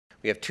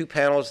We have two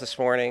panels this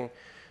morning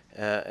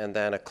and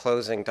then a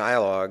closing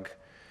dialogue.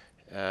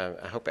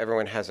 I hope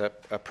everyone has a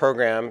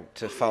program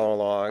to follow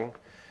along.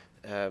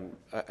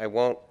 I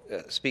won't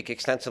speak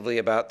extensively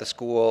about the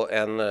school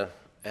and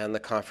the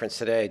conference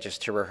today,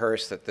 just to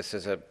rehearse that this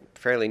is a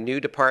fairly new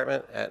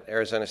department at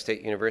Arizona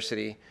State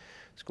University,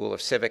 School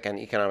of Civic and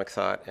Economic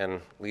Thought and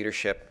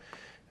Leadership.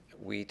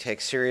 We take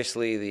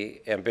seriously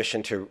the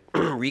ambition to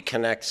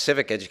reconnect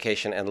civic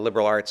education and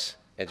liberal arts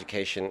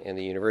education in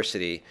the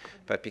university,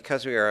 but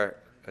because we are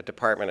a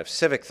department of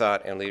civic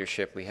thought and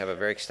leadership, we have a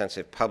very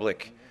extensive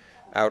public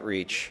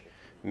outreach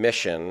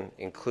mission,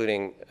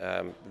 including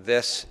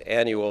this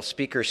annual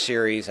speaker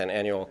series and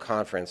annual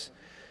conference,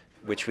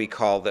 which we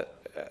call,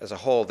 as a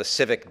whole, the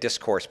Civic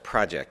Discourse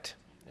Project.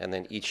 And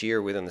then each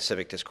year within the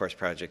Civic Discourse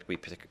Project, we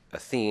pick a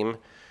theme.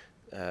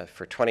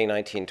 For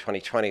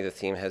 2019-2020, the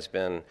theme has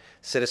been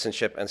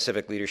Citizenship and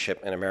Civic Leadership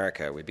in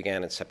America. We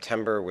began in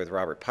September with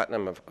Robert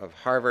Putnam of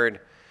Harvard.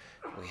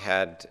 We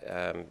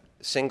had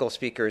single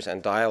speakers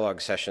and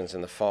dialogue sessions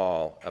in the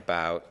fall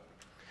about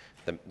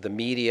the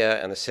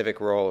media and the civic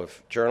role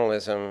of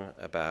journalism,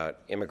 about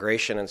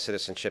immigration and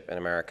citizenship in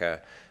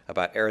America,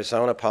 about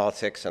Arizona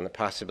politics and the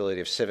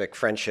possibility of civic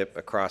friendship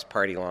across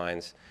party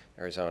lines,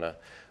 Arizona.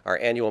 Our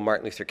annual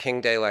Martin Luther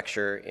King Day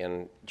lecture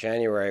in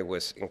January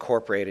was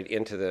incorporated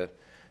into the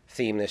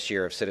theme this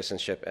year of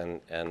citizenship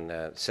and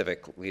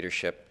civic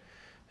leadership.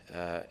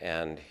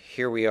 And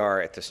here we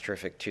are at this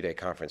terrific two-day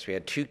conference. We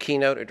had two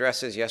keynote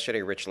addresses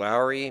yesterday. Rich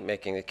Lowry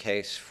making the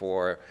case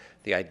for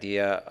the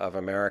idea of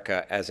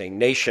America as a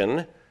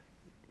nation,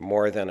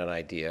 more than an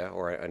idea,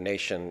 or a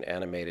nation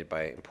animated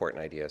by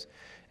important ideas.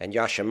 And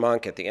Yasha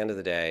Monk at the end of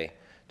the day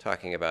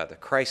talking about the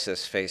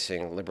crisis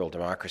facing liberal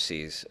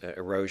democracies,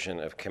 erosion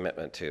of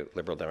commitment to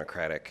liberal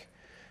democratic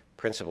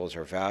principles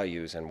or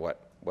values, and what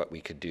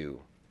we could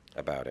do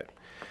about it.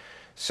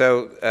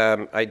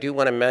 So I do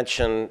want to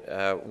mention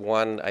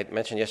one. I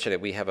mentioned yesterday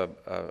we have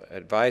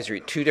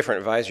two different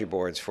advisory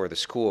boards for the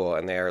school,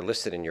 and they are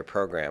listed in your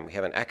program. We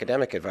have an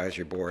academic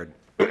advisory board,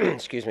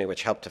 excuse me,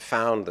 which helped to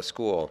found the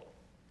school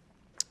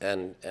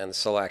and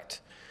select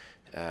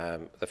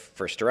the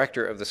first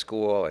director of the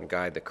school and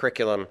guide the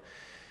curriculum.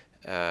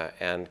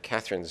 And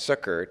Catherine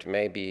Zuckert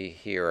may be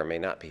here or may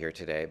not be here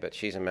today, but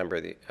she's a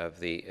member of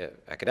the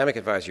academic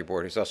advisory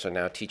board, who's also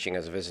now teaching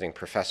as a visiting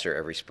professor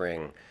every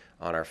spring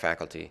on our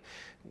faculty.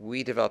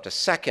 We developed a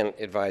second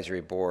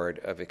advisory board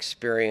of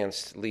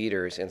experienced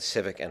leaders in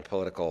civic and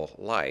political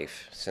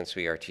life, since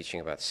we are teaching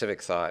about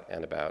civic thought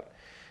and about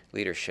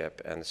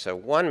leadership. And so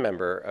one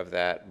member of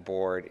that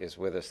board is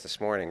with us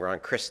this morning, Ron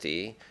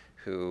Christie,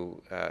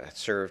 who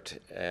served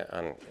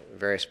on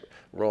various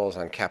roles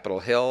on Capitol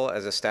Hill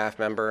as a staff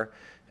member,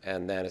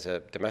 and then as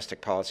a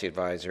domestic policy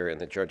advisor in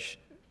the George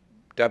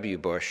W.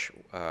 Bush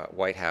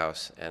White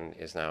House, and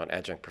is now an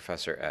adjunct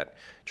professor at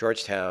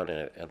Georgetown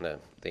and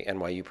the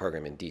NYU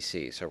program in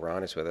DC. So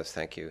Ron is with us,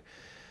 thank you.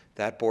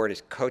 That board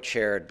is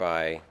co-chaired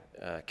by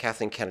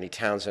Kathleen Kennedy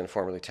Townsend,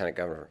 former Lieutenant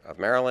Governor of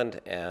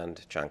Maryland,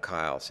 and John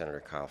Kyle, Senator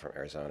Kyle from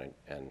Arizona,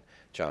 and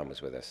John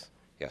was with us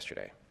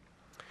yesterday.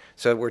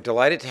 So we're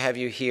delighted to have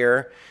you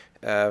here.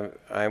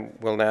 I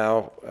will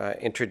now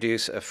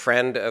introduce a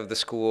friend of the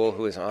school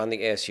who is on the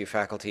ASU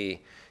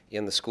faculty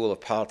in the School of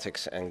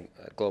Politics and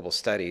Global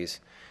Studies,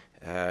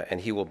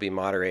 and he will be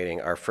moderating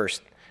our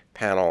first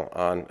panel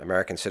on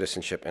American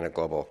citizenship in a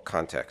global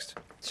context.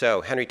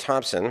 So Henry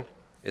Thomson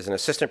is an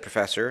assistant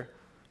professor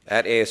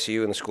at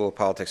ASU in the School of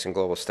Politics and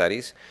Global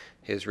Studies.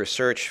 His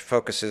research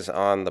focuses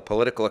on the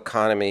political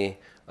economy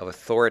of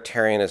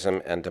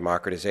authoritarianism and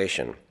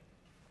democratization.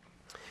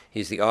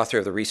 He's the author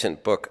of the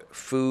recent book,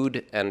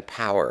 Food and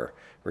Power,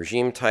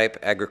 Regime Type,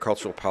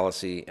 Agricultural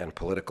Policy, and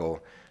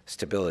Political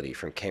Stability,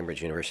 from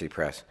Cambridge University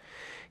Press.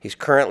 He's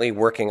currently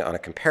working on a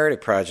comparative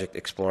project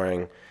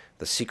exploring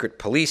the secret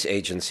police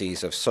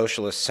agencies of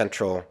socialist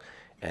Central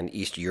and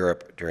East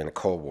Europe during the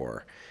Cold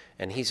War.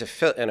 And he's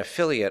an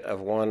affiliate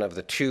of one of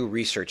the two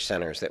research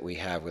centers that we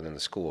have within the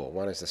school.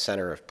 One is the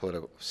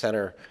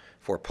Center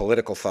for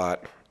Political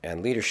Thought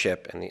and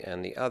Leadership,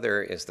 and the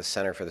other is the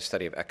Center for the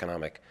Study of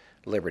Economic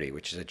Liberty,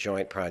 which is a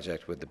joint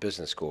project with the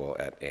business school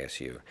at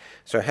ASU.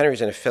 So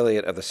Henry's an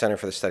affiliate of the Center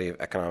for the Study of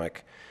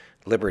Economic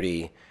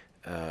Liberty.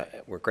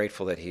 We're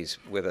grateful that he's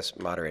with us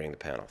moderating the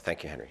panel.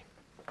 Thank you, Henry.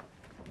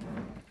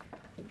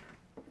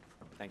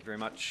 Thank you very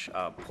much,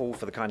 Paul,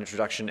 for the kind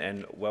introduction,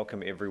 and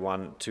welcome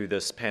everyone to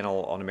this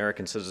panel on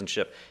American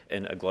citizenship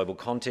in a global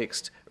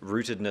context,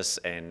 rootedness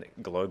and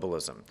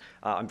globalism.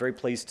 I'm very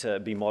pleased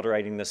to be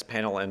moderating this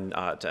panel and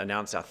to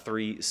announce our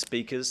three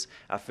speakers.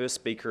 Our first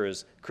speaker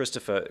is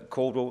Christopher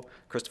Caldwell.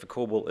 Christopher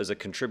Caldwell is a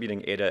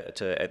contributing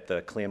editor at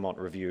the Claremont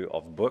Review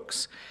of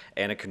Books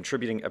and a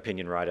contributing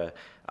opinion writer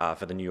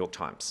for the New York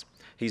Times.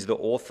 He's the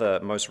author,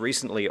 most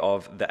recently,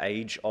 of The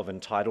Age of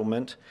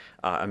Entitlement,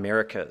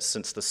 America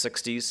Since the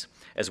 60s,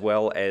 as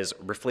well as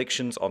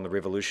Reflections on the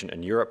Revolution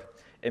in Europe,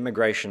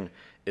 Immigration,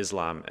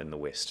 Islam in the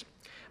West.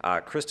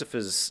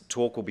 Christopher's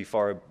talk will be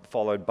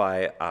followed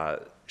by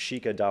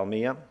Shikha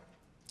Dalmia,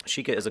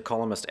 Shikha is a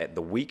columnist at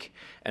The Week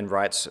and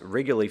writes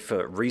regularly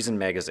for Reason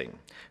magazine.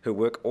 Her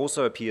work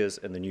also appears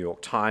in the New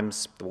York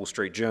Times, the Wall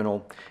Street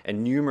Journal,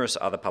 and numerous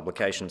other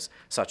publications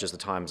such as the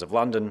Times of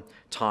London,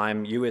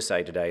 Time,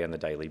 USA Today, and the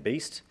Daily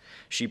Beast.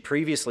 She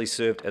previously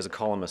served as a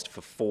columnist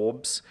for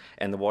Forbes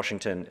and the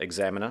Washington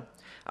Examiner.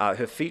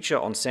 Her feature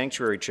on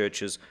sanctuary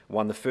churches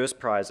won the first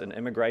prize in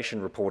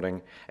immigration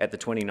reporting at the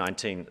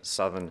 2019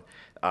 Southern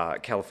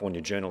California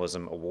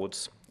Journalism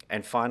Awards.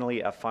 And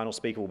finally, our final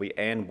speaker will be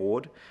Anne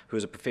Ward, who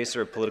is a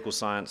professor of political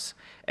science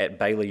at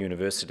Baylor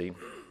University.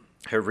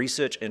 Her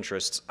research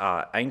interests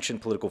are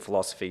ancient political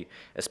philosophy,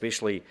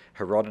 especially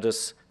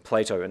Herodotus,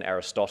 Plato, and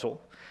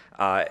Aristotle,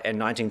 and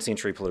 19th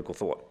century political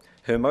thought.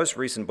 Her most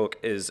recent book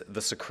is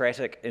The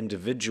Socratic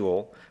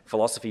Individual,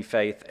 Philosophy,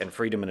 Faith, and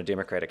Freedom in a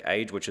Democratic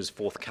Age, which is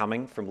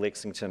forthcoming from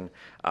Lexington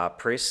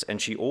Press.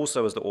 And she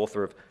also is the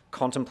author of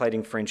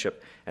Contemplating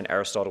Friendship and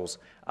Aristotle's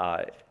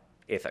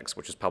Ethics,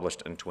 which was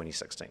published in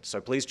 2016.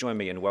 So please join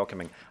me in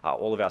welcoming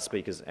all of our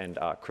speakers and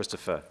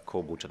Christopher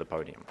Caldwell to the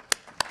podium.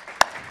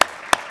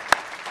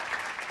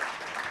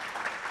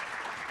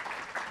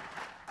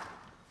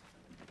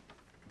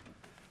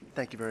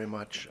 Thank you very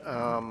much.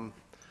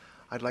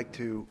 I'd like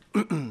to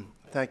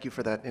thank you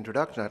for that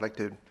introduction. I'd like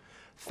to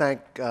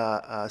thank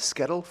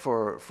SCETL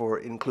for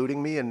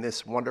including me in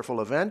this wonderful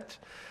event.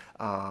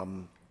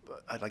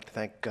 I'd like to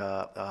thank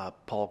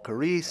Paul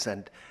Carice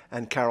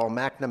and Carol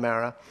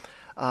McNamara.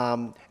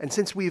 And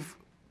since we've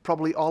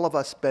probably all of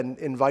us been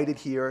invited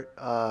here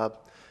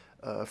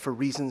for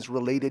reasons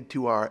related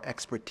to our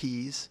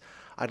expertise,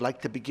 I'd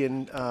like to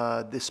begin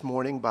this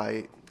morning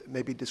by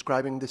maybe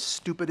describing the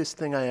stupidest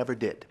thing I ever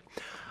did.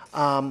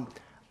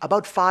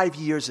 About 5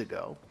 years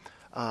ago,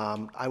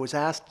 I was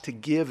asked to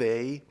give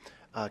a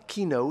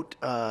keynote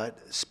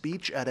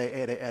speech at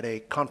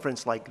a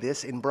conference like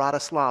this in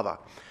Bratislava.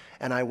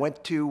 And I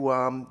went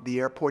to the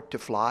airport to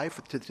fly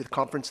to the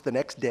conference the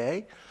next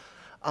day.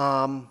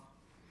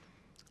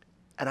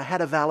 And I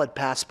had a valid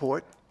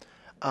passport,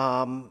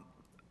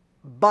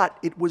 but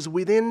it was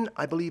within,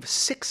 I believe,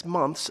 6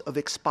 months of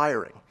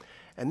expiring.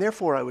 And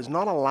therefore, I was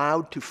not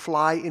allowed to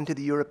fly into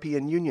the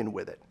European Union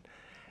with it.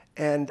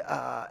 And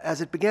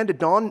as it began to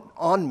dawn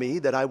on me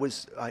that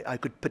I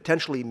could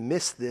potentially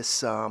miss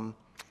this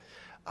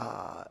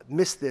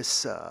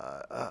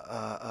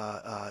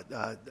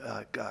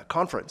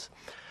conference,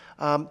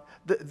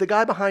 the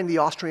guy behind the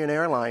Austrian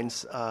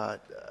Airlines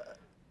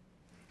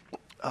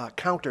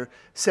counter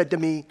said to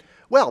me,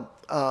 "Well,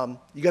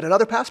 you got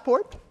another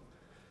passport?"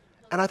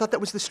 And I thought that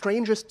was the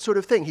strangest sort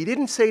of thing. He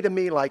didn't say to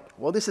me like,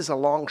 "Well, this is a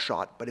long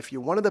shot, but if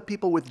you're one of the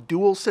people with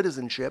dual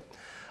citizenship,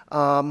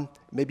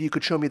 maybe you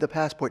could show me the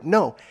passport."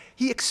 No,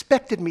 he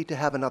expected me to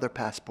have another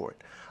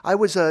passport. I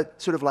was a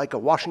sort of like a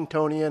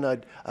Washingtonian,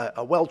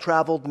 a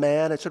well-traveled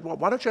man. I said, "Well,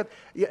 why don't you have..."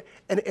 Yeah.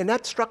 And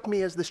that struck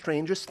me as the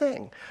strangest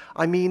thing.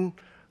 I mean,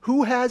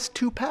 who has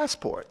 2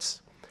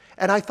 passports?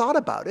 And I thought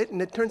about it, and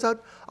it turns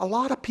out a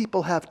lot of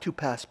people have 2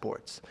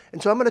 passports.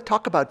 And so I'm going to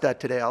talk about that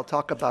today. I'll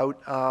talk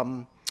about,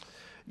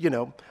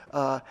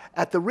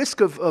 at the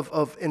risk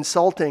of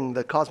insulting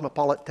the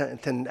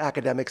cosmopolitan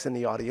academics in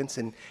the audience,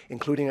 and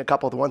including a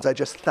couple of the ones I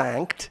just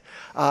thanked,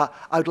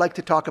 I'd like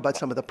to talk about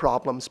some of the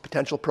problems,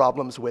 potential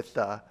problems with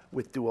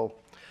dual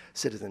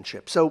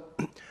citizenship. So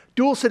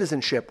dual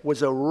citizenship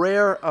was a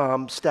rare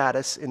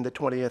status in the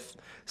 20th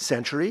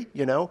century.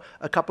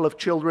 A couple of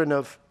children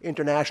of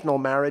international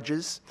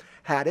marriages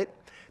had it.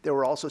 There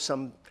were also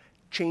some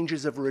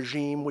changes of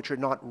regime which are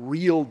not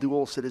real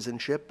dual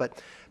citizenship,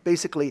 but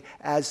basically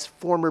as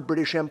former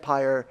British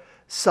Empire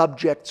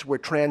subjects were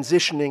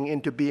transitioning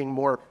into being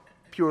more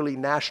purely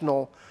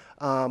national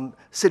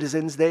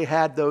citizens, they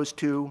had those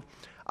 2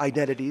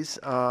 identities.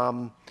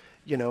 But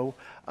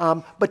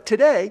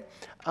today,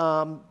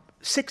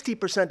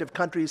 60% of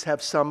countries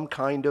have some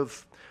kind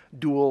of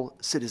dual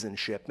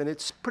citizenship, and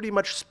it's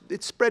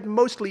spread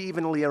mostly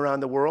evenly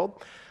around the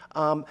world.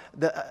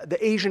 The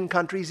Asian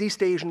countries,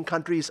 East Asian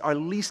countries, are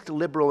least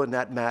liberal in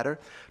that matter.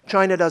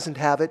 China doesn't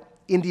have it.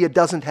 India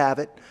doesn't have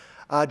it.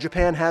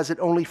 Japan has it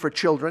only for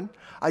children.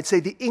 I'd say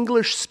the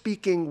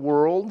English-speaking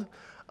world,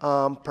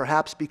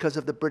 perhaps because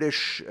of the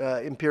British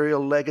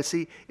imperial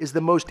legacy, is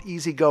the most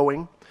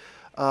easygoing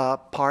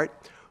part.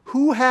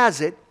 Who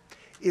has it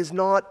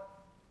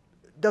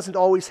doesn't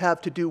always have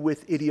to do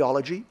with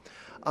ideology.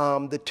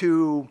 The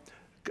 2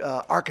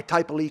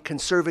 archetypally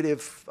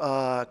conservative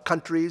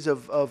countries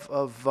of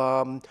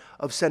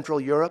Central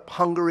Europe,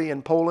 Hungary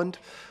and Poland.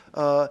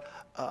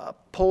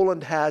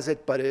 Poland has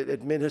it, but it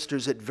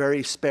administers it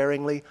very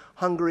sparingly.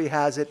 Hungary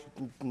has it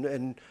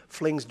and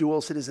flings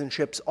dual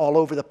citizenships all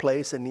over the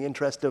place in the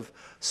interest of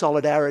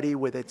solidarity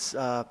with its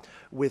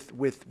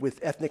with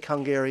ethnic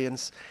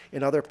Hungarians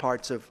in other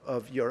parts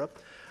of Europe.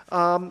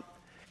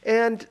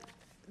 And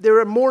there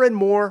are more and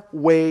more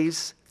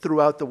ways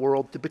throughout the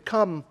world to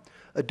become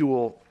a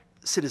dual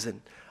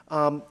citizen.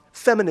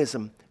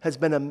 Feminism has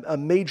been a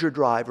major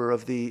driver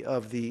of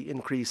the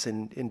increase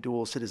in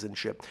dual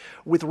citizenship,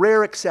 with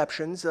rare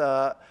exceptions.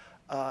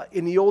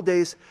 In the old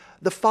days,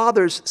 the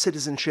father's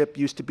citizenship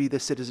used to be the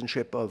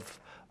citizenship of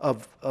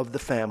of the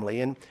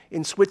family. And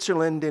in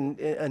Switzerland,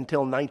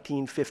 until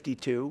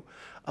 1952,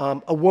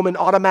 a woman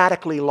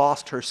automatically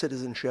lost her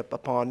citizenship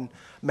upon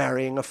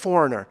marrying a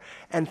foreigner.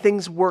 And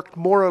things worked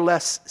more or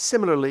less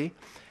similarly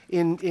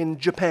in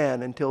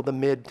Japan until the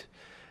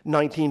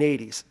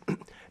mid-1980s.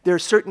 There are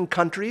certain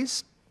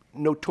countries,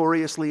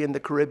 notoriously in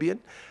the Caribbean,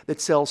 that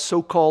sell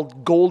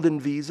so-called golden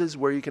visas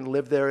where you can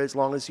live there as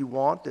long as you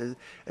want,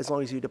 as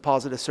long as you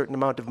deposit a certain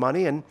amount of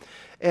money.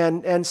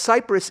 And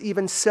Cyprus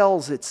even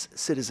sells its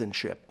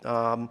citizenship,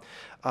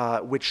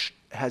 which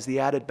has the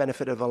added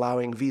benefit of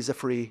allowing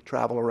visa-free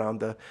travel around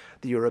the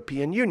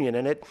European Union.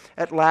 And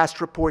at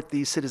last report,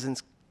 these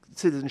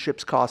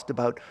citizenships cost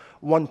about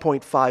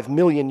 1.5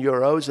 million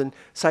euros, and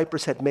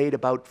Cyprus had made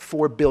about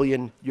 4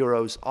 billion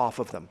euros off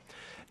of them.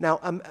 Now,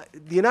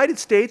 the United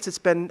States, it's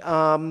been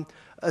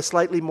a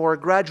slightly more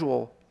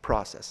gradual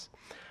process.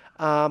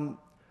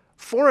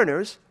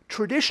 Foreigners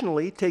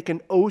traditionally take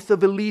an oath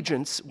of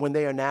allegiance when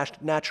they are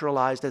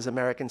naturalized as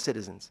American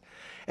citizens.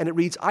 And it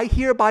reads, "I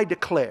hereby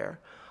declare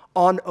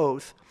on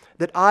oath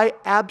that I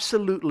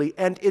absolutely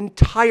and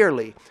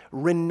entirely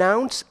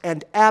renounce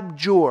and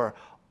abjure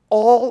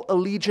all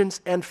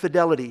allegiance and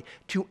fidelity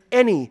to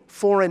any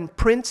foreign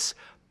prince,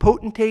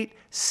 potentate,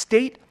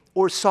 state,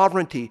 or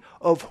sovereignty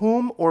of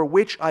whom or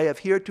which I have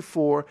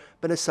heretofore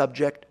been a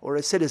subject or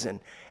a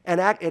citizen." And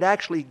it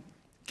actually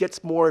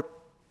gets more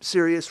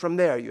serious from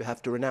there. You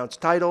have to renounce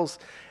titles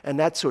and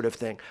that sort of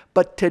thing.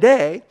 But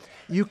today,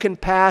 you can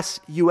pass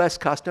U.S.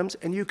 customs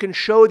and you can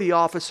show the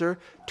officer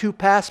 2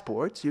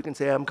 passports. You can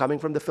say, "I'm coming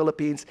from the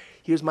Philippines.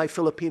 Here's my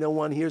Filipino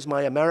one. Here's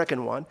my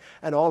American one."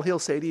 And all he'll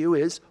say to you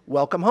is,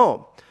 "Welcome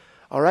home."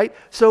 All right?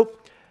 So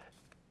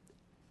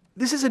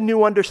this is a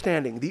new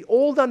understanding. The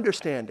old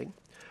understanding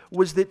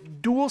was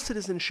that dual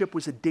citizenship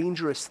was a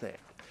dangerous thing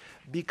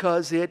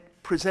because it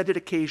presented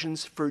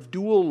occasions for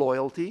dual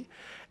loyalty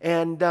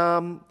and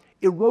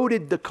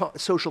eroded the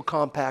social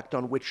compact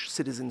on which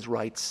citizens'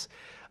 rights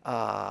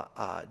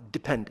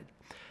depended.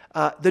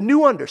 The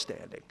new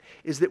understanding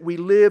is that we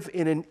live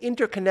in an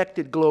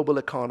interconnected global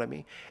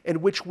economy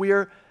in which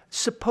we're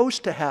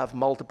supposed to have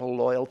multiple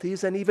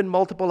loyalties and even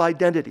multiple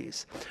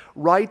identities.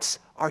 Rights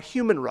are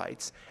human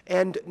rights,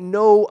 and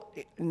no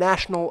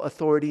national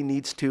authority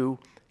needs to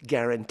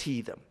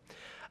guarantee them.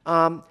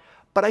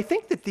 But I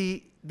think that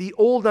the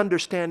old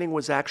understanding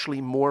was actually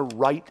more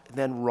right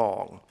than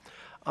wrong.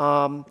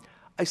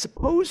 I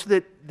suppose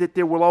that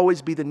there will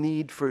always be the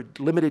need for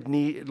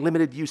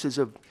limited uses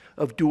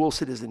of dual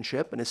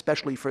citizenship, and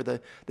especially for the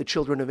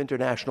children of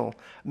international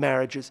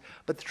marriages.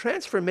 But the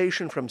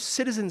transformation from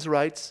citizens'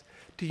 rights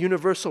to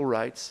universal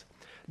rights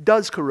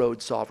does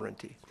corrode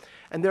sovereignty.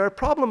 And there are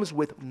problems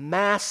with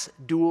mass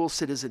dual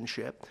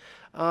citizenship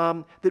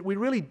that we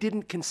really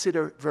didn't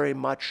consider very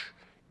much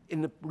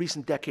in the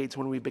recent decades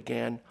when we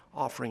began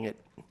offering it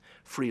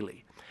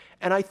freely.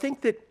 And I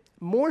think that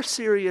more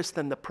serious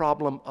than the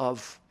problem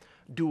of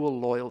dual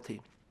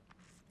loyalty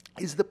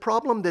is the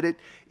problem that it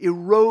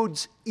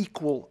erodes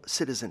equal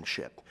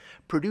citizenship,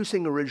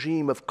 producing a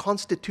regime of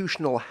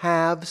constitutional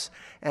haves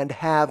and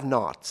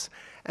have-nots.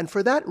 And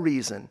for that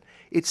reason,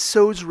 it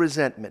sows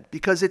resentment,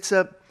 because it's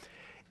an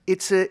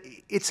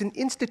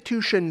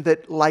institution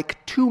that,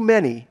 like too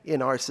many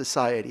in our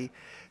society,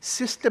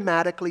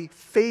 systematically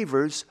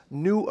favors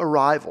new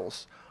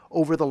arrivals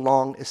over the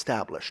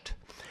long-established.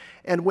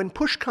 And when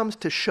push comes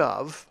to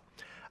shove,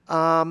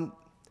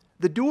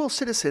 the dual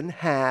citizen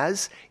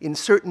has, in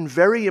certain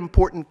very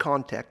important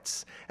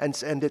contexts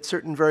and at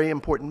certain very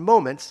important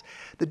moments,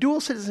 the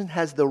dual citizen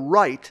has the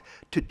right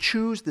to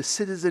choose the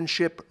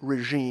citizenship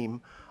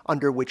regime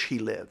under which he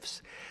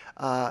lives.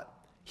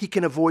 He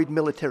can avoid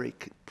military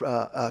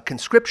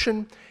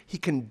conscription, he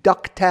can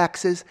duck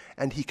taxes,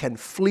 and he can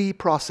flee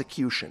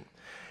prosecution.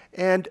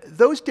 And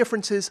those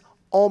differences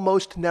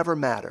almost never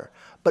matter.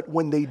 But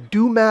when they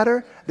do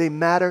matter, they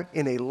matter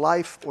in a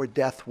life or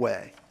death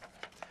way.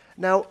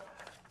 Now,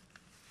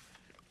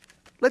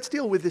 let's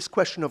deal with this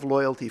question of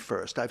loyalty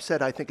first. I've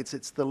said I think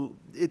it's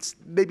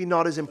maybe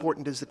not as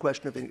important as the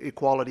question of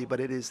equality, but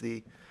it is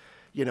the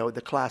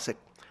classic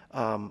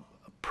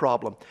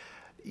problem.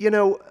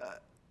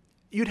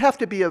 You'd have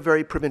to be a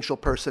very provincial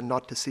person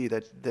not to see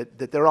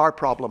that there are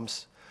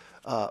problems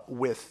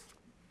with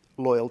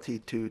loyalty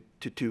to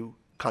two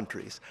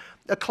countries.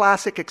 A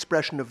classic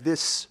expression of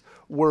this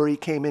worry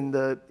came in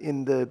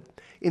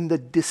the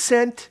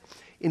dissent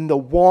in the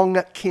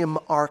Wong Kim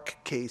Ark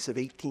case of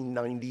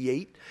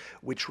 1898,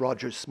 which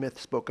Roger Smith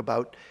spoke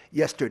about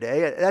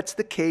yesterday. That's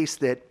the case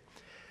that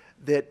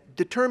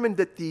determined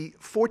that the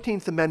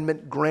 14th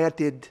Amendment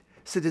granted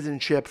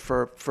citizenship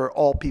for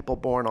all people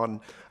born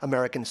on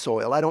American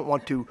soil. I don't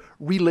want to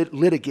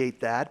relitigate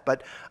that,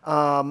 but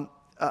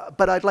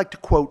I'd like to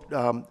quote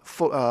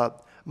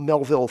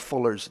Melville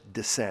Fuller's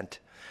dissent.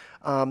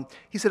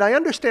 He said, "I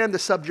understand the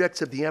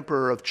subjects of the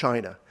Emperor of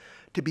China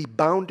to be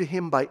bound to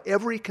him by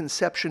every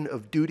conception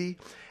of duty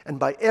and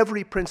by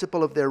every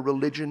principle of their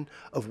religion,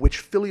 of which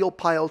filial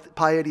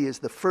piety is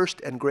the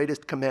first and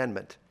greatest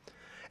commandment.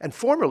 And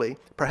formerly,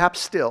 perhaps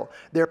still,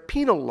 their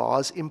penal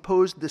laws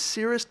imposed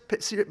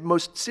the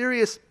most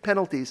serious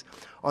penalties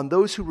on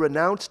those who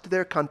renounced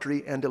their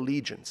country and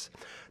allegiance.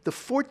 The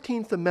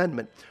 14th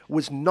Amendment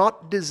was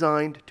not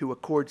designed to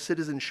accord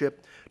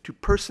citizenship to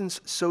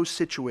persons so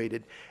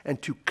situated and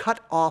to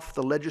cut off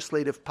the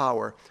legislative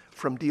power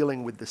from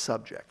dealing with the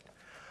subject.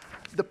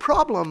 The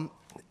problem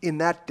in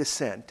that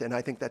dissent, and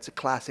I think that's a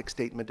classic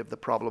statement of the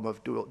problem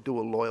of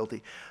dual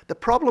loyalty, the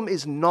problem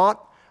is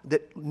not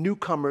that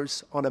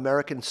newcomers on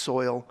American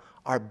soil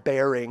are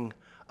bearing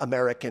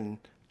American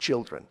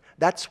children.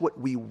 That's what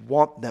we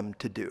want them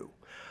to do.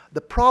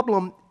 The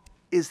problem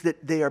is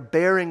that they are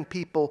bearing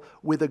people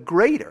with a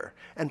greater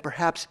and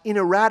perhaps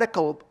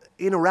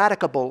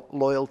ineradicable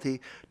loyalty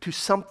to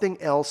something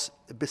else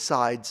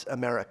besides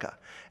America.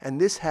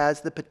 And this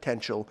has the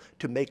potential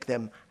to make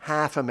them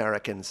half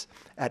Americans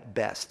at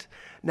best.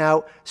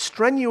 Now,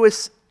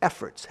 strenuous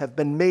efforts have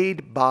been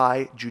made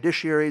by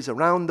judiciaries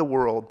around the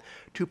world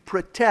to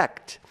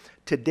protect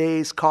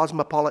today's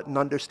cosmopolitan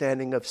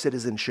understanding of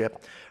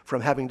citizenship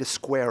from having to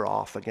square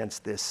off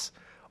against this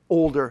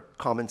older,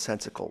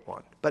 commonsensical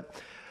one. But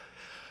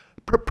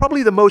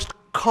probably the most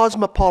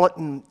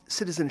cosmopolitan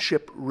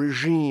citizenship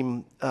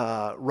regime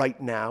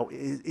right now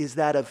is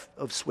that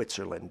of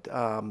Switzerland.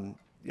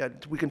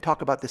 We can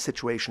talk about the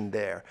situation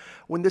there.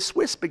 When the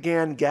Swiss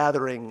began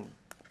gathering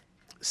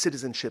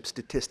citizenship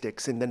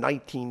statistics in the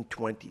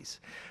 1920s,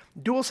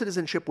 dual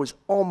citizenship was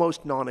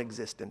almost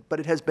non-existent, but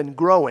it has been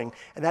growing,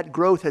 and that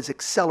growth has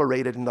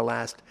accelerated in the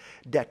last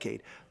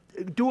decade.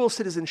 Dual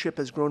citizenship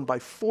has grown by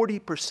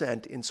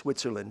 40% in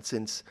Switzerland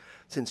since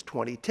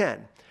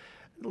 2010.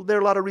 There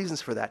are a lot of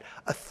reasons for that.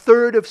 A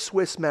third of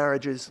Swiss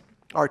marriages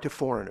are to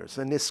foreigners,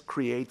 and this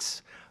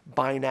creates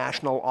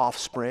binational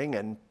offspring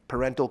and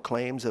parental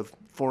claims of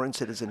foreign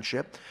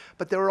citizenship.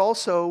 But there are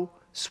also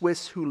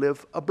Swiss who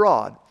live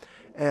abroad,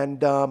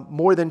 and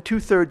more than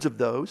 2/3 of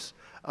those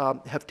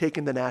have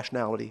taken the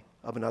nationality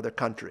of another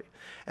country.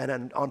 And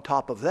then on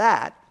top of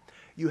that,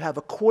 you have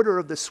a quarter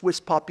of the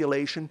Swiss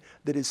population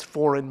that is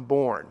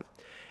foreign-born.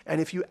 And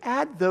if you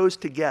add those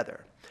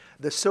together,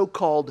 the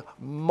so-called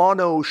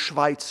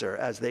Mono-Schweizer,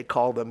 as they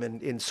call them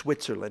in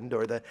Switzerland,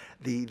 or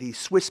the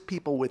Swiss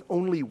people with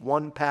only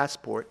one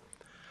passport,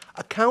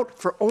 account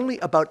for only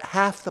about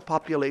half the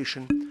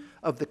population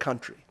of the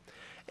country.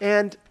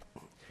 And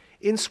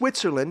in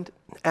Switzerland,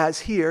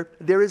 as here,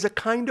 there is a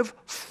kind of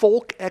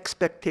folk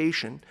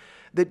expectation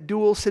that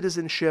dual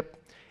citizenship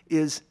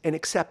is an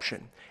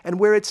exception. And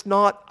where it's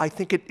not, I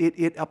think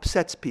it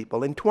upsets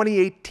people. In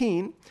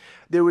 2018,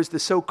 there was the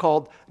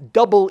so-called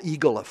double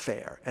eagle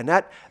affair. And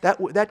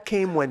that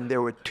came when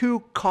there were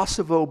two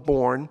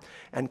Kosovo-born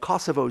and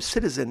Kosovo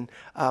citizen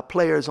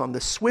players on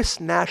the Swiss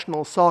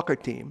national soccer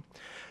team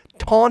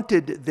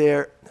taunted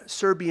their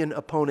Serbian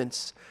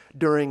opponents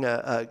during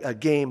a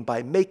game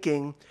by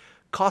making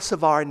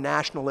Kosovar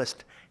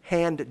nationalist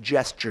hand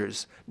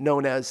gestures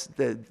known as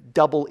the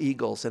double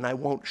eagles. And I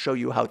won't show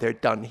you how they're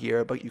done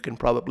here, but you can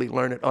probably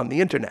learn it on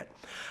the internet.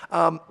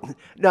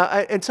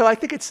 And so I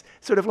think it's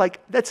sort of like,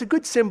 that's a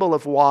good symbol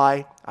of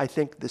why I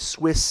think the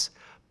Swiss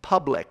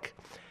public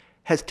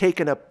has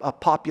taken a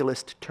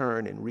populist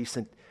turn in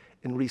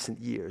recent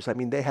years. I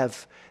mean,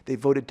 they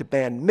voted to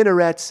ban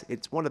minarets.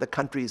 It's one of the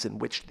countries in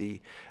which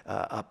the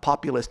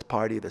populist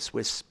party, the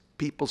Swiss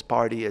People's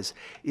Party,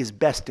 is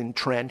best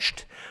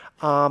entrenched.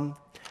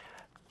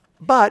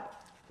 But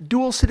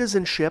dual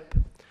citizenship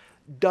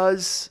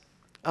does,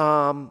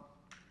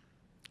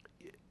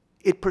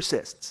 it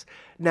persists.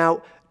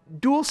 Now,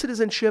 dual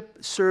citizenship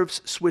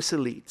serves Swiss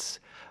elites,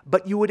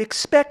 but you would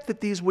expect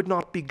that these would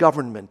not be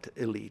government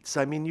elites.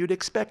 I mean, you'd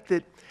expect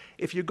that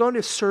if you're going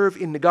to serve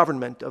in the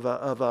government of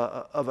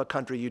a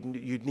country,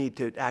 you'd need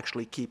to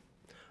actually keep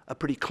a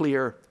pretty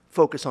clear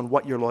focus on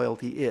what your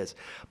loyalty is.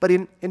 But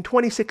in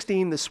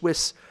 2016, the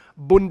Swiss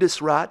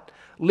Bundesrat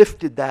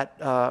lifted that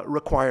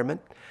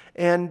requirement.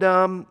 And,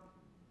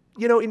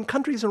 you know, in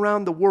countries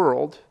around the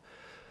world,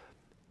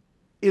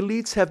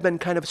 elites have been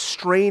kind of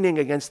straining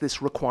against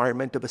this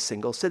requirement of a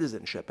single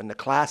citizenship. And the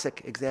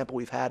classic example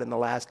we've had in the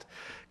last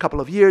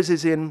couple of years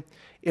is in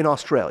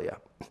Australia.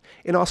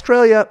 In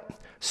Australia,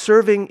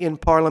 serving in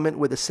Parliament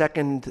with a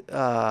second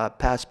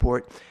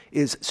passport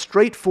is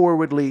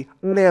straightforwardly,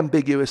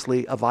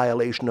 unambiguously a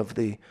violation of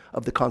the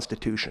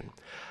Constitution.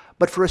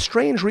 But for a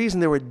strange reason,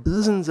 there were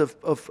dozens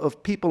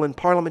of people in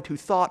Parliament who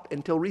thought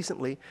until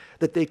recently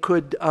that they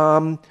could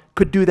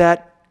do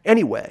that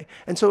anyway.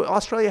 And so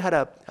Australia had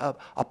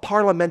a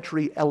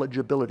parliamentary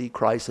eligibility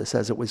crisis,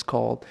 as it was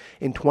called,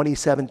 in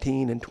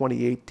 2017 and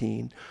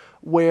 2018,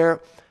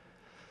 where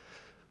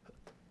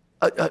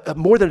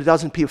more than a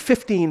dozen people,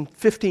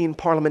 15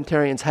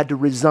 parliamentarians had to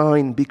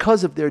resign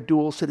because of their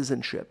dual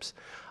citizenships.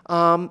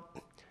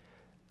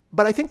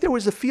 But I think there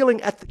was a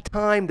feeling at the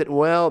time that,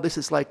 well, this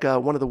is like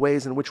one of the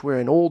ways in which we're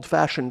an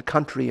old-fashioned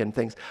country and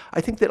things. I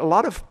think that a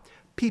lot of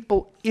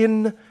people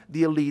in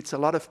the elites, a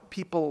lot of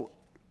people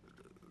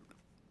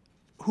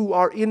who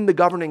are in the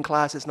governing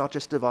classes, not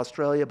just of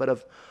Australia, but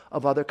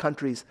of other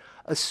countries,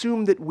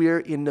 assume that we're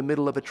in the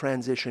middle of a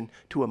transition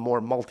to a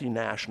more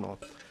multinational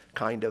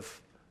kind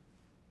of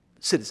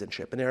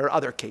citizenship. And there are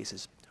other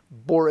cases.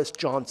 Boris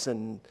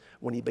Johnson,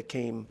 when he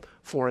became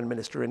foreign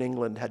minister in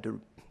England, had to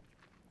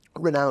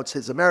renounce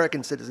his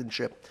American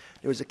citizenship.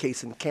 There was a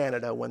case in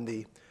Canada when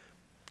the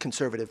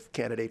conservative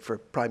candidate for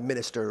prime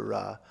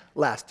minister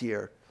last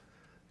year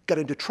got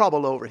into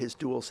trouble over his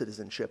dual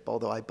citizenship,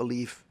 although I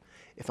believe,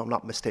 if I'm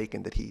not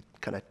mistaken, that he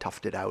kind of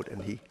toughed it out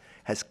and he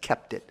has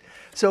kept it.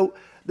 So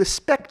the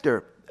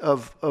specter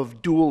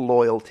of dual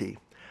loyalty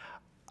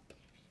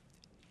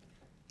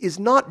is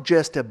not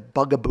just a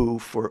bugaboo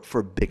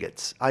for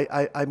bigots.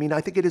 I mean,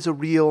 I think it is a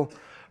real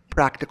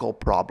practical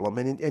problem.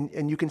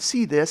 And you can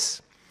see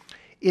this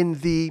in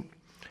the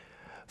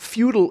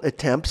futile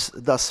attempts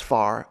thus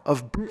far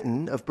of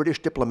Britain, of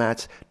British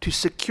diplomats, to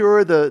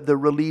secure the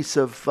release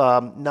of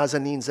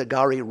Nazanin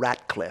Zaghari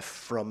Ratcliffe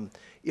from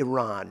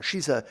Iran.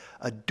 She's a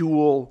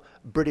dual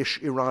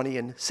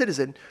British-Iranian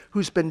citizen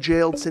who's been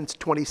jailed since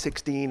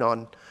 2016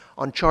 on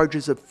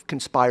charges of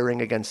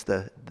conspiring against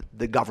the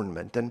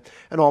government. And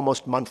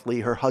almost monthly,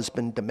 her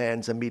husband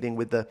demands a meeting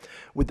with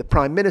the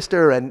prime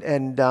minister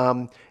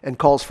and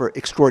calls for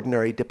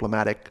extraordinary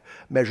diplomatic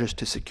measures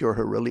to secure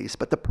her release.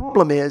 But the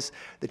problem is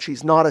that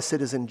she's not a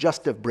citizen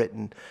just of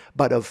Britain,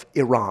 but of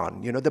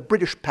Iran. You know, the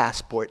British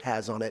passport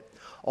has on it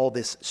all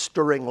this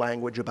stirring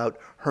language about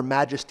Her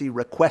Majesty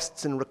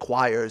requests and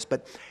requires,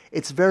 but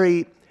it's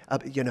very,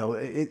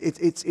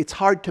 it's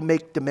hard to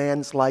make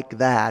demands like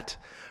that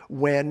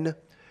when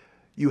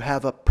you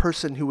have a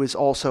person who is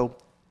also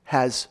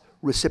has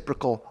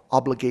reciprocal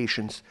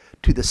obligations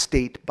to the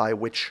state by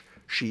which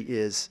she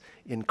is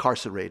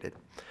incarcerated.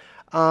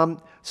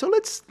 So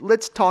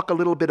let's talk a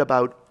little bit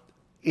about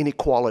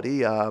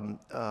inequality. We're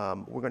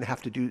going to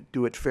have to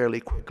do it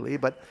fairly quickly,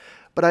 but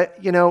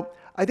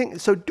I think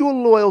so.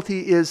 Dual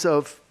loyalty is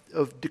of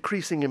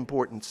decreasing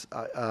importance.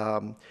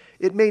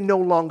 It may no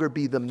longer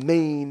be the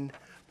main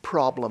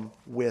problem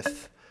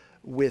with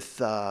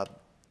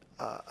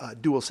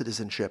dual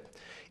citizenship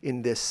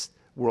in this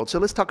world. So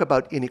let's talk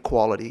about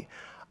inequality.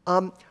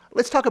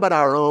 Let's talk about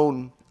our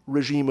own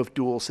regime of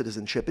dual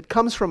citizenship. It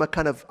comes from a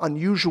kind of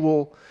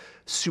unusual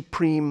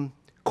Supreme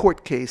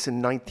Court case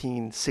in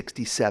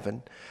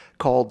 1967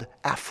 called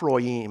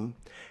Afroyim.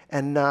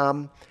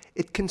 And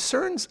it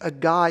concerns a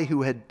guy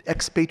who had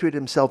expatriated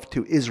himself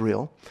to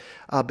Israel,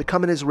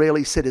 become an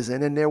Israeli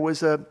citizen, and there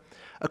was a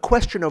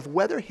question of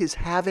whether his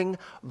having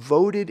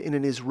voted in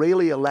an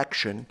Israeli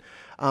election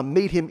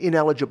made him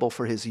ineligible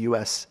for his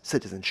U.S.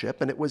 citizenship,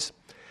 and it was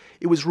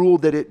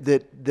ruled that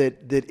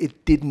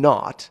it did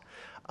not.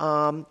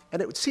 And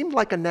it seemed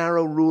like a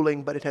narrow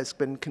ruling, but it has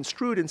been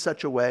construed in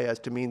such a way as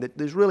to mean that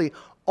there's really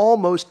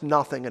almost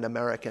nothing an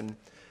American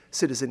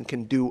citizen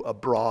can do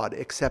abroad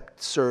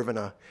except serve in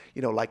a,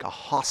 like a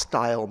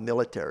hostile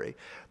military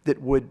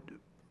that would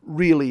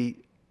really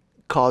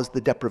cause the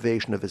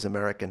deprivation of his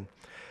American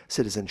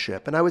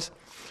citizenship. And I was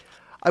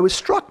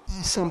struck by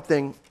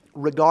something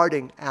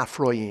regarding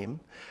Afroyim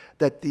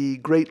that the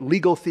great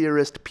legal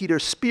theorist Peter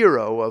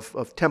Spiro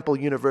of Temple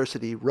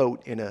University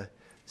wrote in a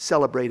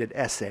celebrated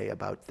essay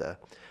about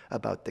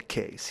the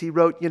case. He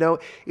wrote,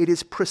 it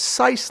is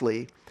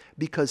precisely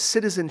because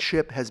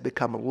citizenship has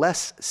become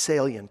less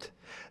salient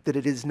that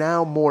it is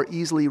now more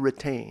easily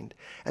retained.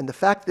 And the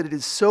fact that it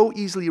is so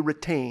easily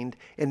retained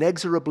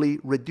inexorably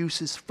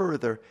reduces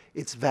further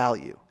its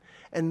value.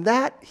 And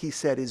that, he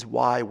said, is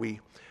why we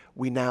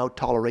now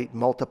tolerate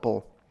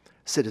multiple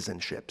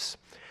citizenships.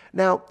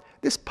 Now,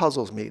 this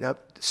puzzles me. Now,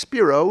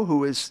 Spiro,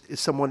 who is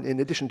someone, in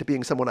addition to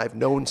being someone I've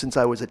known since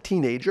I was a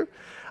teenager,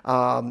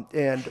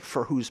 and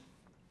for whose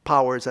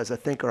powers as a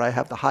thinker I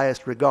have the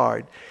highest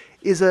regard,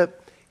 is a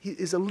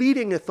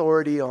leading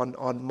authority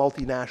on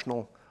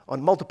multiple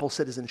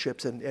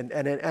citizenships and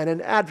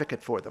an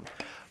advocate for them.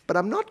 But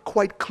I'm not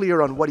quite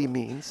clear on what he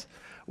means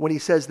when he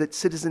says that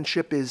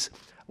citizenship is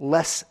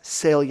less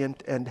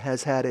salient and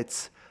has had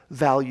its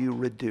value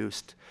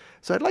reduced.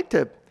 So I'd like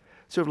to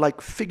sort of like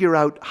figure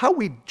out how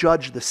we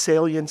judge the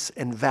salience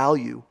and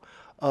value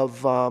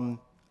of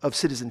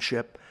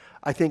citizenship.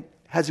 I think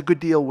has a good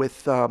deal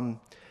with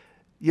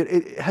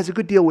it has a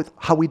good deal with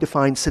how we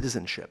define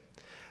citizenship.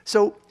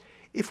 So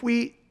if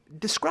we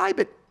describe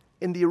it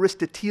in the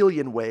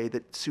Aristotelian way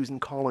that Susan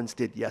Collins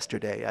did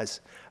yesterday as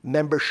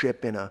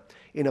membership in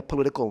a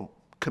political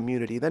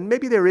community, then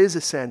maybe there is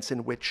a sense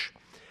in which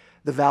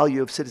the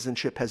value of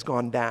citizenship has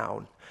gone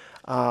down,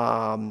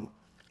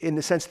 in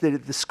the sense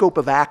that the scope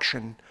of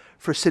action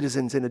for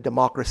citizens in a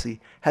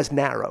democracy has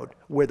narrowed,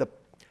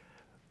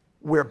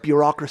 where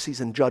bureaucracies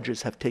and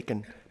judges have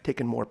taken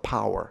more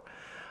power.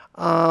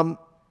 But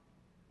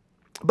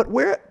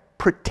where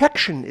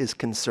protection is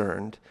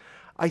concerned,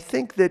 I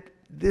think that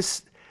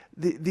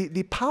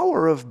the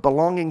power of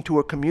belonging to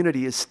a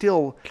community is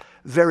still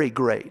very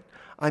great.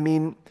 I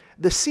mean,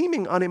 the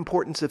seeming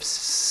unimportance of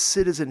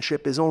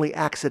citizenship is only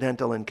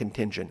accidental and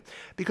contingent.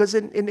 Because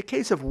in the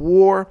case of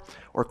war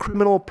or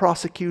criminal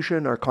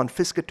prosecution or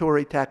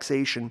confiscatory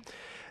taxation,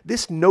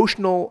 this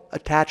notional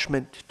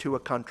attachment to a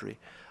country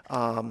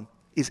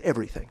is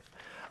everything.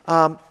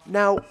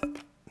 Now,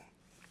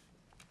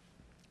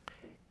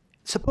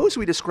 suppose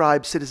we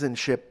describe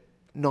citizenship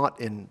not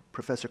in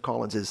Professor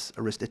Collins's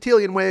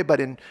Aristotelian way, but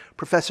in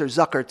Professor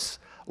Zuckert's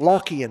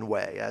Lockean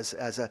way, as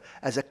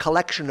a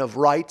collection of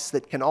rights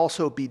that can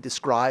also be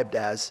described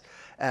as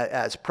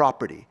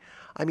property.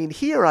 I mean,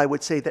 here I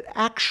would say that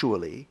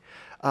actually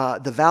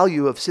the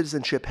value of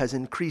citizenship has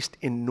increased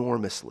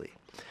enormously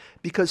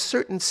because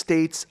certain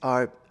states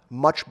are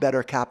much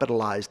better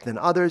capitalized than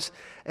others,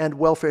 and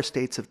welfare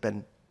states have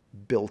been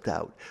built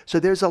out.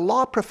 So there's a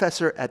law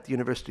professor at the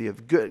University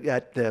of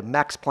at the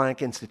Max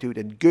Planck Institute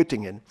in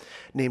Göttingen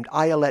named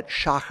Ayelet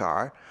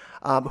Shachar,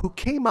 who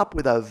came up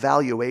with a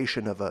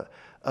valuation of a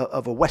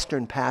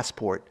Western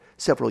passport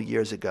several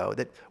years ago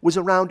that was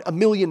around $1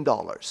 million,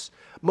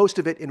 most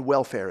of it in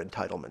welfare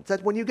entitlements.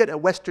 That when you get a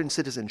Western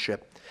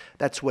citizenship,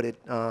 that's what it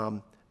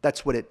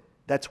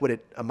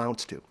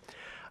amounts to.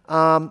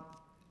 And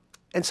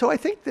so I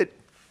think that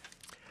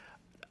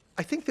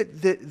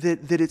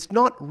it's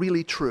not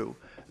really true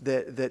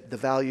that the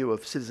value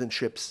of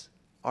citizenships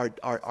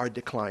are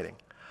declining.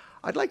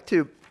 I'd like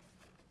to,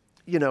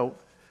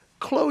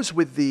 close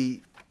with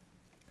the.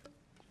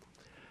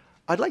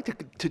 I'd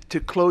like to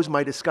close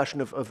my discussion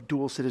of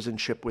dual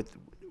citizenship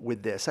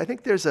with this. I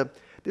think there's a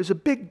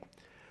big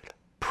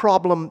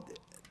problem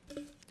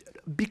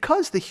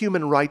because the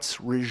human rights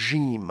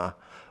regime,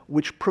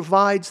 which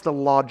provides the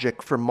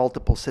logic for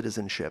multiple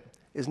citizenship,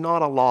 is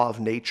not a law of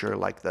nature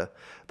like the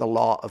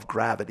law of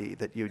gravity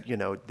that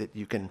that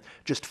you can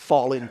just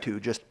fall into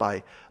just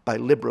by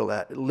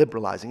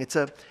liberalizing. It's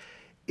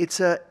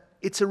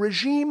a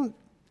regime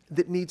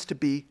that needs to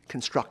be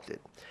constructed.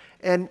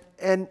 And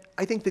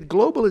I think that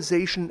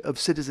globalization of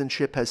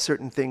citizenship has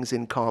certain things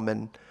in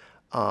common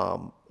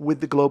with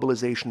the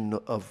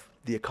globalization of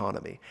the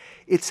economy.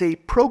 It's a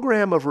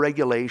program of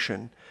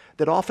regulation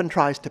that often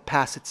tries to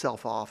pass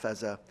itself off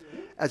as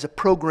a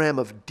program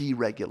of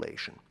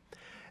deregulation.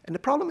 And the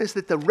problem is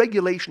that the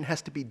regulation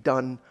has to be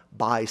done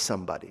by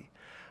somebody.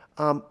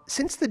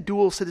 Since the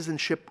dual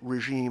citizenship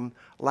regime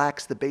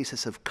lacks the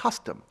basis of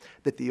custom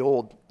that the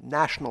old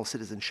national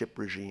citizenship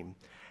regime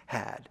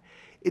had,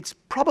 it's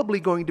probably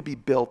going to be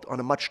built on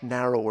a much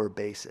narrower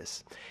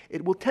basis.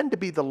 It will tend to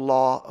be the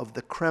law of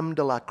the creme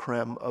de la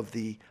creme of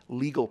the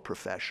legal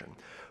profession,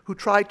 who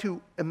try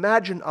to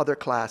imagine other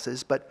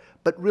classes, but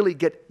really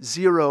get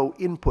zero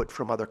input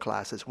from other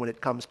classes when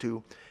it comes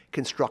to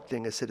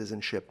constructing a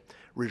citizenship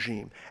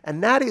regime.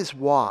 And that is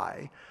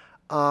why,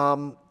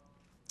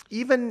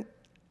 even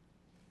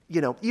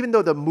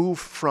though the move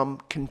from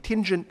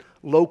contingent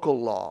local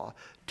law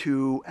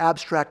to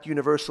abstract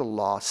universal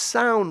law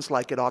sounds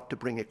like it ought to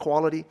bring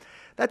equality,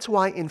 that's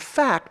why, in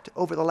fact,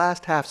 over the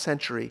last half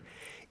century,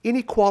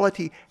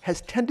 inequality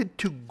has tended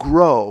to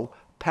grow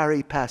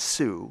pari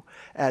passu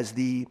as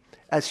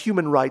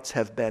human rights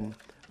have been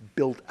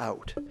built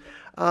out.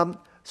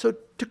 So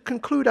to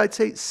conclude, I'd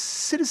say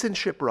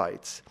citizenship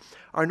rights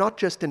are not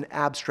just an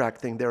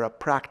abstract thing, they're a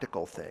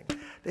practical thing.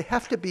 They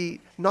have to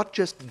be not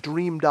just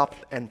dreamed up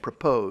and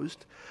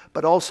proposed,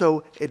 but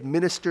also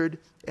administered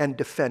and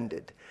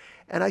defended.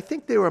 And I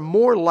think they are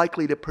more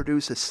likely to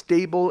produce a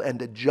stable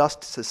and a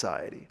just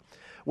society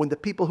when the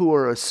people who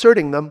are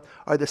asserting them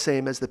are the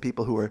same as the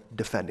people who are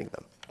defending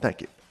them. Thank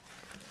you.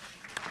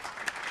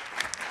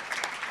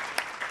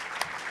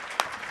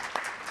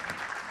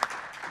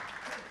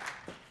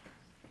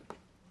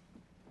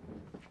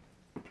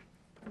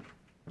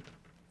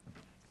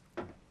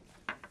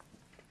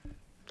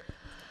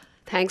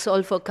 Thanks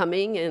all for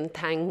coming, and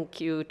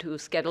thank you to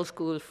SCETL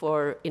School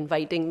for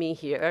inviting me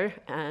here.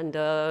 And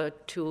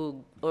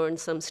to earn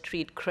some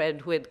street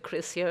cred with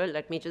Chris here,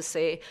 let me just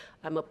say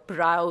I'm a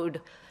proud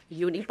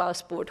uni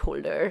passport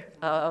holder,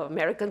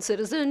 American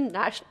citizen,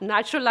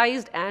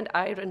 naturalized, and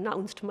I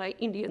renounced my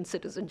Indian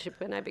citizenship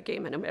when I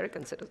became an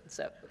American citizen.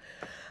 So,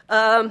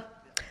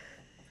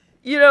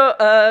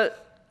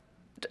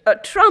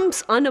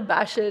 Trump's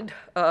unabashed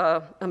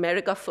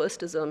America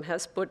Firstism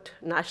has put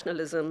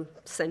nationalism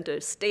center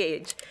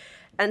stage.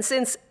 And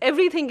since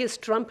everything is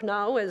Trump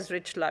now, as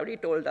Rich Lowry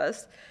told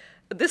us,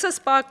 this has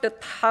sparked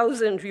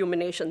 1,000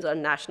 ruminations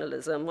on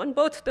nationalism on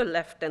both the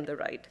left and the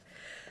right.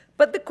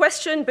 But the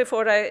question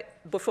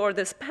before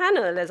this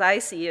panel, as I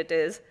see it,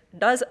 is,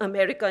 does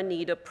America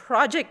need a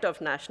project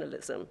of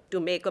nationalism to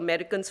make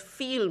Americans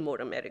feel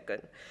more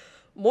American?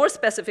 More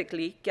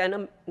specifically,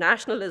 can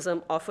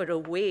nationalism offer a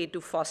way to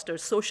foster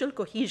social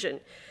cohesion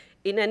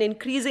in an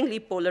increasingly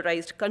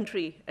polarized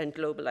country and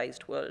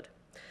globalized world?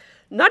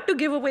 Not to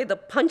give away the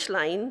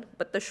punchline,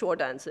 but the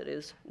short answer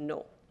is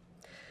no.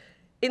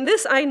 In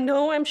this, I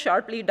know I'm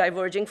sharply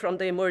diverging from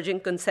the emerging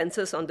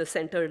consensus on the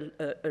center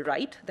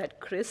right that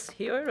Chris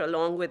here,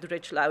 along with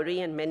Rich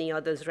Lowry and many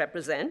others,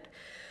 represent.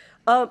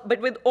 But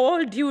with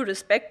all due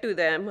respect to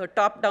them, a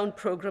top-down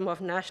program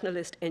of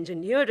nationalist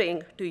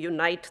engineering to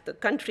unite the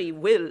country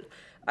will,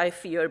 I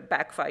fear,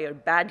 backfire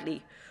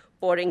badly,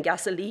 pouring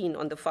gasoline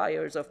on the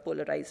fires of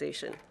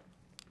polarization.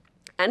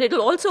 And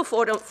it'll also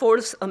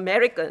force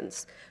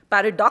Americans,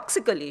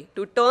 paradoxically,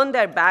 to turn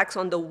their backs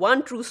on the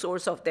one true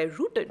source of their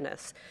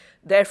rootedness,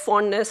 their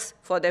fondness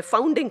for their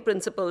founding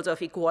principles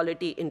of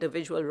equality,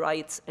 individual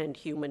rights, and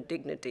human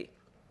dignity.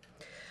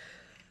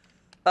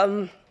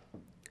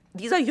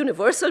 These are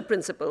universal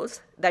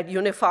principles that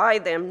unify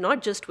them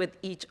not just with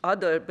each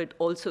other, but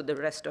also the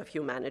rest of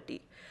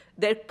humanity.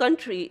 Their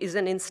country is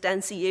an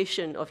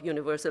instantiation of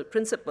universal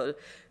principle,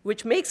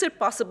 which makes it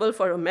possible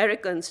for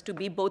Americans to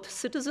be both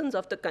citizens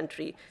of the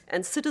country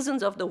and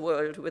citizens of the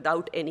world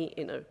without any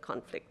inner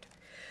conflict.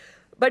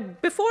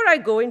 But before I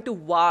go into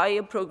why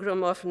a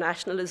program of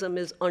nationalism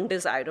is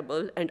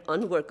undesirable and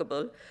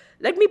unworkable,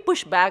 let me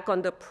push back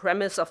on the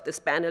premise of this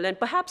panel and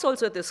perhaps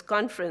also this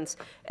conference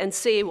and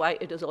say why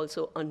it is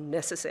also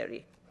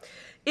unnecessary.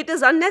 It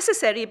is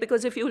unnecessary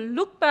because if you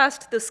look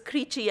past the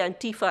screechy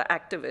Antifa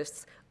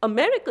activists,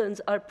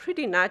 Americans are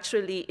pretty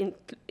naturally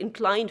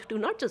inclined to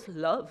not just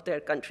love their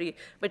country,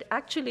 but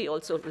actually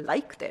also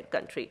like their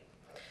country.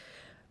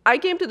 I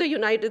came to the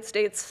United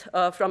States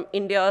from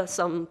India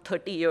some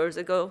 30 years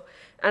ago,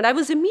 and I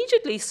was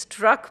immediately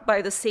struck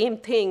by the same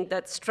thing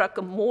that struck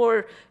a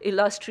more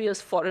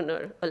illustrious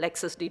foreigner,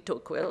 Alexis de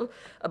Tocqueville,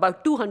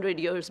 about 200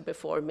 years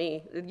before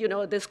me. You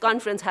know, this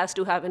conference has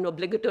to have an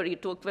obligatory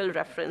Tocqueville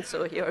reference,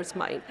 so here's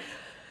mine.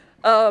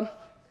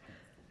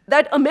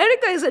 That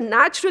America is a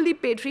naturally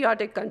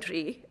patriotic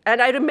country,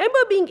 and I remember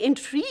being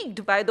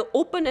intrigued by the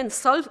open and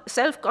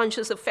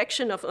self-conscious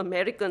affection of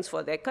Americans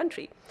for their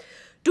country.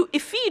 To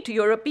effete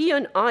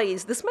European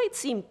eyes, this might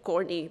seem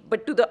corny,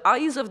 but to the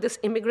eyes of this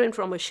immigrant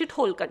from a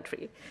shithole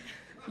country,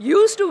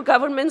 used to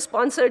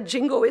government-sponsored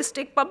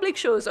jingoistic public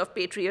shows of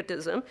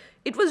patriotism,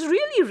 it was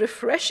really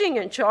refreshing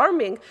and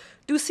charming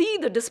to see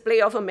the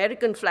display of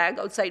American flag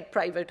outside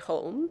private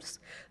homes,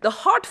 the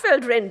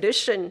heartfelt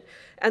rendition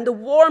and the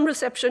warm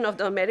reception of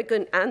the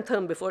American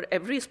anthem before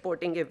every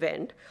sporting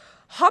event,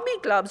 hobby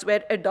clubs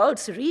where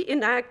adults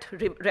reenact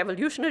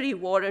Revolutionary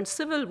War and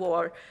Civil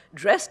War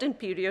dressed in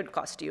period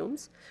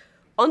costumes.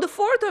 On the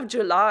 4th of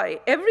July,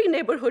 every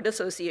neighborhood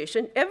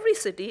association, every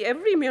city,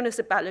 every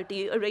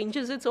municipality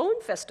arranges its own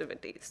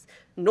festivities.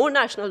 No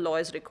national law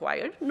is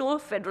required, no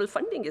federal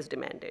funding is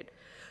demanded.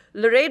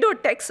 Laredo,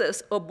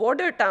 Texas, a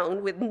border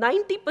town with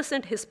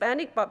 90%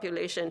 Hispanic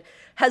population,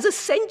 has a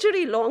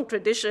century-long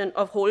tradition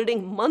of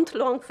holding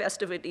month-long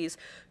festivities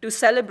to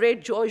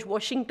celebrate George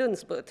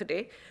Washington's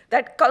birthday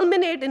that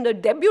culminate in a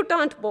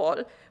debutante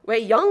ball where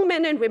young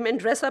men and women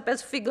dress up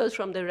as figures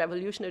from the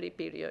Revolutionary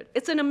period.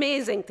 It's an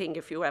amazing thing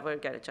if you ever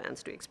get a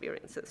chance to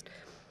experience this.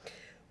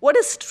 What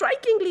is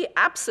strikingly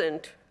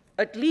absent,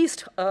 at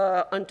least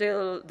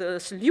until the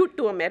salute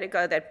to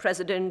America that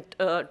President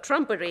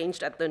Trump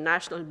arranged at the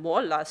National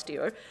Mall last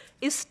year,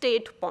 is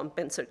state pomp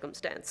and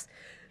circumstance.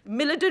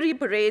 Military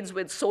parades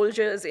with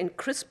soldiers in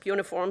crisp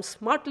uniforms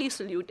smartly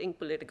saluting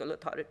political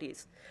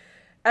authorities.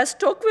 As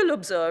Tocqueville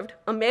observed,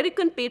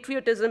 American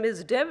patriotism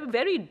is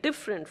very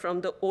different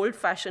from the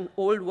old-fashioned,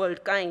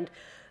 old-world kind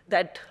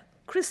that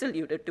Chris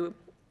alluded to,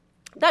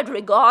 that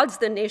regards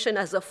the nation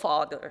as a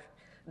father,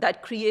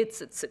 that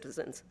creates its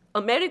citizens.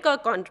 America,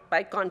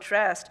 by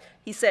contrast,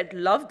 he said,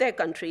 love their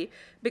country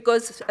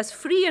because as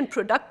free and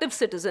productive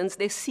citizens,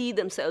 they see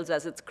themselves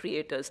as its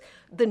creators.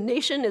 The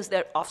nation is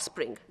their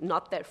offspring,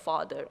 not their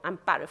father. I'm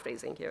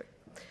paraphrasing here.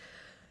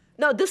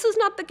 Now, this is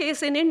not the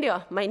case in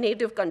India, my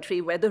native country,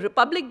 where the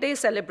Republic Day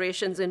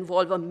celebrations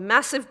involve a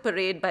massive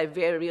parade by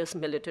various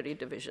military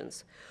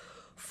divisions.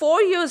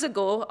 4 years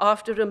ago,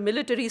 after a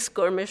military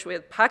skirmish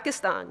with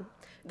Pakistan,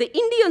 the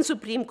Indian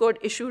Supreme Court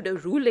issued a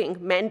ruling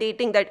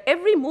mandating that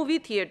every movie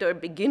theater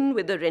begin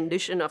with a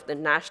rendition of the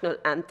national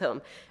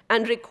anthem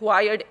and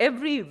required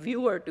every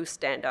viewer to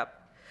stand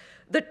up.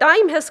 The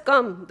time has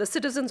come, the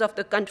citizens of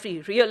the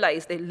country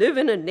realize they live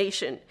in a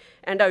nation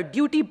and are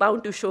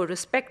duty-bound to show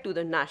respect to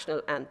the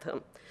national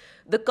anthem.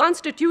 The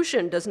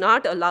Constitution does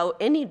not allow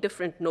any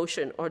different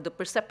notion or the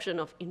perception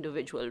of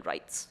individual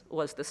rights,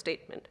 was the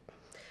statement.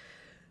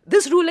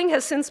 This ruling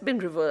has since been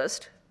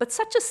reversed, but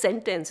such a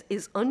sentence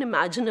is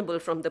unimaginable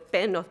from the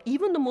pen of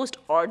even the most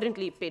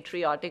ardently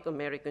patriotic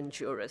American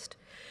jurist.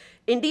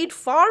 Indeed,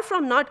 far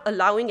from not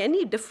allowing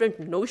any different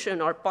notion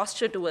or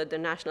posture toward the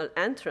national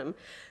anthem,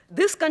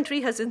 this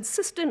country has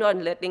insisted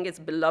on letting its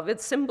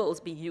beloved symbols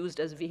be used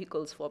as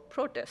vehicles for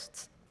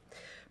protests.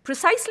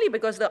 Precisely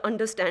because the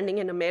understanding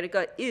in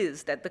America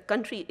is that the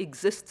country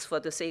exists for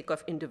the sake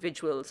of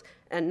individuals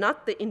and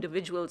not the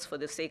individuals for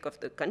the sake of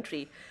the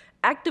country,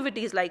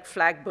 activities like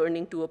flag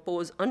burning to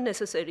oppose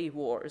unnecessary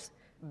wars,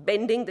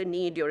 bending the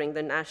knee during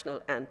the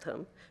national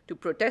anthem to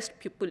protest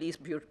police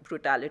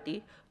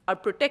brutality, are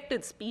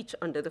protected speech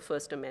under the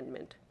First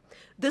Amendment.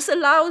 This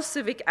allows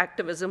civic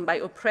activism by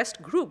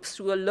oppressed groups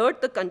to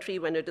alert the country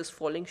when it is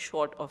falling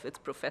short of its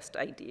professed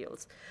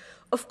ideals.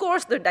 Of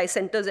course, the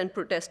dissenters and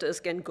protesters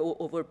can go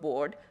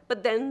overboard,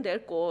 but then their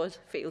cause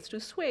fails to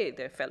sway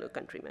their fellow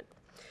countrymen.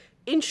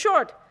 In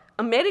short,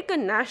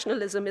 American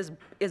nationalism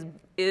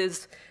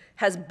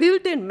has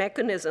built-in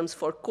mechanisms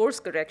for course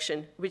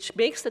correction, which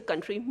makes the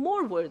country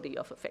more worthy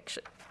of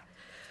affection.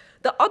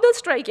 The other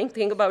striking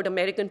thing about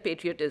American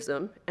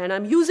patriotism, and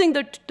I'm using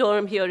the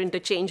term here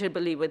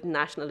interchangeably with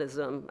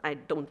nationalism, I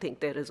don't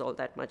think there is all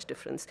that much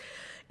difference,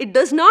 it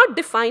does not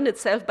define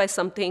itself by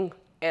something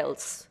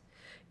else.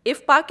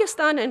 If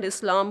Pakistan and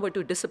Islam were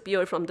to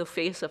disappear from the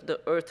face of the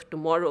earth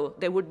tomorrow,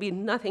 there would be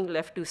nothing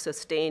left to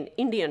sustain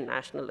Indian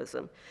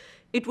nationalism.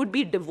 It would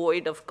be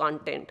devoid of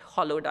content,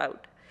 hollowed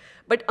out.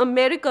 But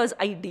America's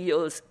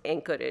ideals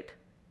anchor it.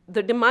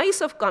 The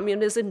demise of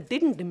communism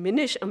didn't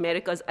diminish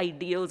America's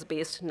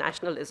ideals-based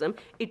nationalism,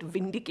 it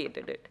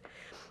vindicated it.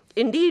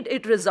 Indeed,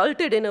 it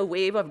resulted in a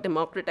wave of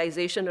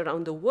democratization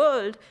around the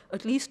world,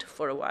 at least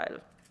for a while.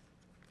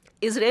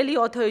 Israeli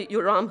author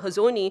Yoram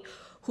Hazony,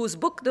 whose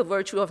book, The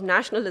Virtue of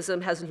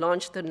Nationalism, has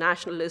launched the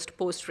nationalist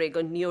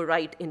post-Reagan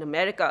neo-right in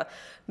America,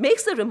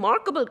 makes the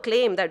remarkable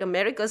claim that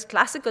America's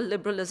classical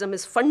liberalism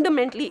is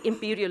fundamentally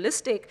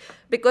imperialistic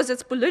because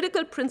its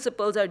political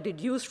principles are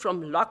deduced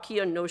from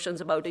Lockean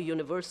notions about a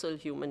universal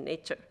human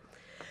nature.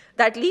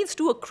 That leads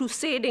to a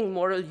crusading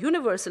moral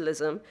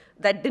universalism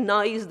that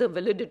denies the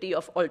validity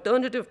of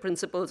alternative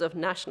principles of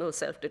national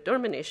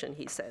self-determination,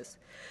 he says.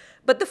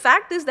 But the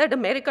fact is that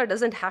America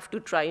doesn't have to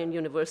try and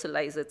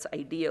universalize its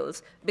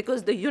ideals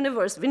because the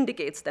universe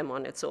vindicates them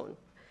on its own.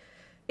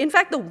 In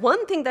fact, the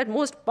one thing that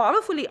most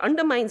powerfully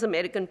undermines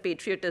American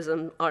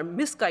patriotism are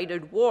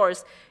misguided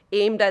wars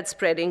aimed at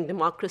spreading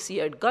democracy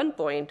at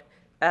gunpoint,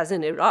 as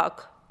in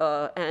Iraq.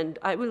 And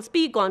I will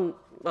speak on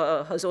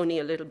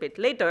Hazony a little bit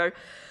later.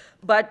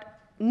 But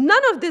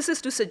none of this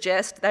is to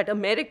suggest that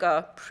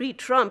America,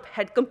 pre-Trump,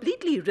 had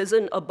completely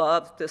risen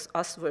above this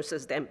us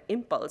versus them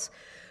impulse.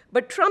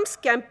 But Trump's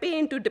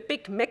campaign to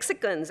depict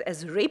Mexicans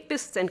as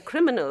rapists and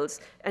criminals,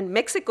 and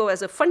Mexico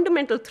as a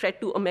fundamental threat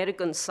to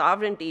American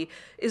sovereignty,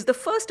 is the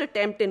first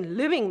attempt in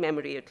living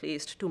memory, at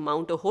least, to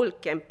mount a whole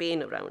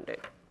campaign around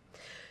it.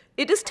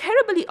 It is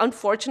terribly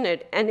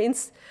unfortunate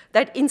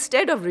that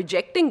instead of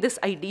rejecting this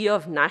idea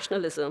of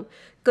nationalism,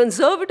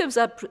 conservatives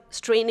are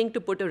straining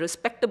to put a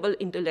respectable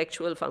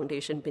intellectual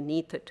foundation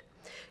beneath it.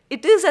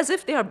 It is as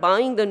if they are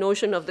buying the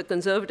notion of the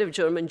conservative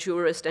German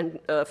jurist and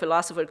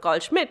philosopher Carl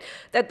Schmitt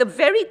that the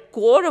very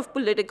core of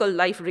political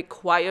life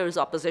requires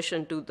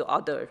opposition to the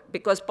other,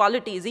 because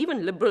polities,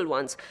 even liberal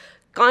ones,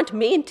 can't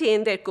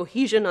maintain their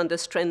cohesion on the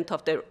strength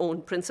of their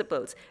own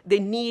principles. They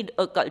need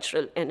a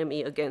cultural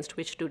enemy against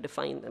which to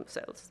define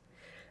themselves.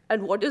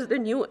 And what is the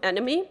new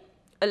enemy?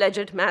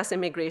 Alleged mass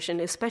immigration,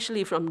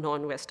 especially from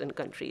non-Western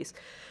countries.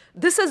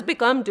 This has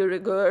become de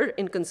rigueur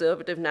in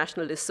conservative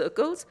nationalist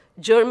circles.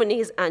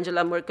 Germany's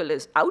Angela Merkel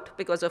is out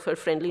because of her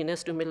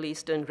friendliness to Middle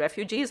Eastern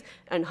refugees,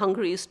 and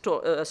Hungary's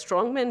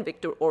strongman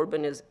Viktor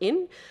Orban is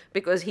in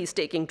because he's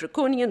taking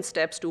draconian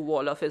steps to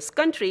wall off his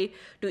country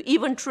to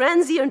even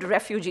transient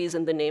refugees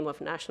in the name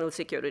of national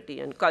security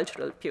and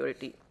cultural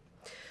purity.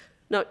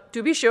 Now,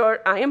 to be sure,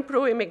 I am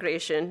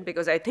pro-immigration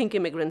because I think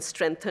immigrants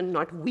strengthen,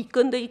 not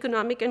weaken, the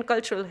economic and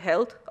cultural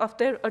health of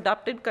their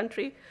adopted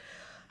country.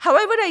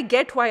 However, I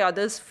get why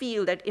others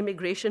feel that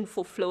immigration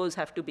flows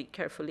have to be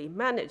carefully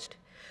managed.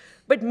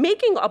 But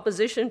making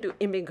opposition to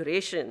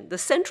immigration the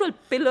central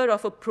pillar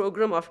of a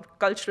program of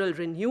cultural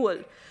renewal,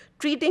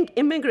 treating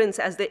immigrants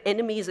as the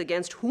enemies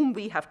against whom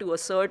we have to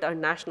assert our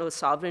national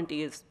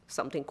sovereignty, is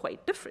something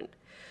quite different.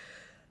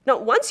 Now,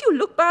 once you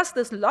look past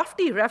this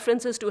lofty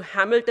references to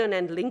Hamilton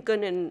and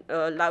Lincoln in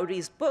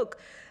Lowry's book,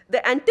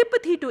 the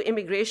antipathy to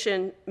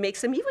immigration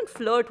makes him even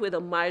flirt with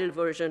a mild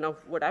version of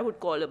what I would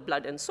call a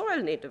blood and soil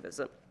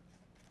nativism.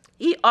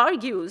 He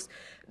argues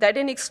that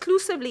an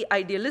exclusively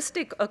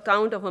idealistic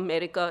account of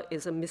America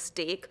is a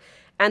mistake,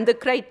 and the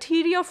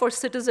criteria for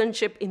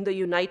citizenship in the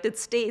United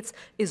States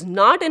is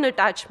not an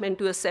attachment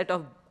to a set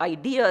of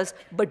ideas,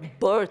 but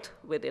birth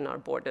within our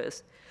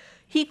borders.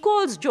 He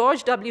quotes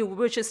George W.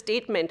 Bush's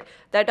statement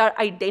that our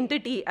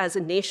identity as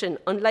a nation,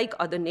 unlike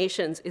other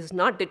nations, is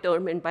not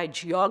determined by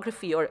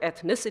geography or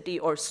ethnicity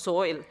or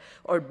soil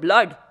or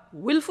blood,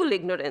 willful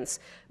ignorance,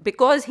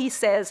 because he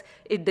says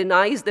it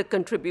denies the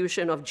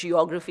contribution of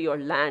geography or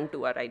land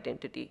to our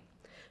identity.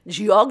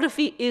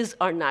 Geography is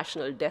our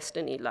national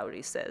destiny,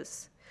 Lowry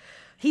says.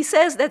 He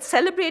says that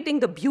celebrating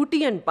the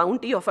beauty and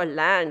bounty of our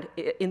land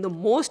in the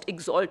most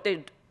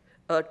exalted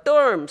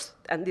terms,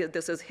 and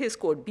this is his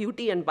quote,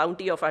 beauty and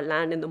bounty of our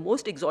land in the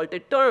most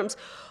exalted terms,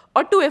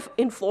 ought to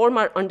inform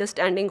our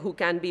understanding who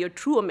can be a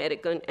true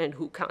American and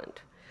who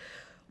can't.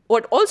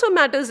 What also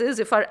matters is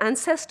if our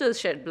ancestors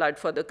shed blood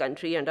for the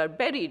country and are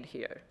buried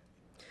here.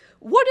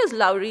 What is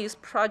Lowry's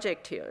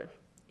project here?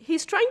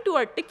 He's trying to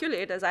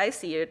articulate, as I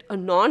see it, a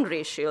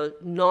non-racial,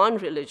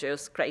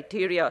 non-religious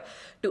criteria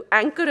to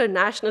anchor a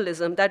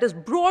nationalism that is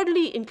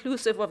broadly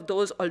inclusive of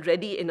those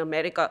already in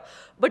America,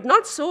 but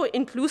not so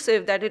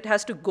inclusive that it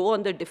has to go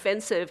on the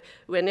defensive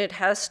when it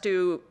has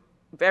to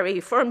very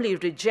firmly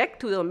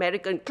reject to the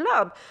American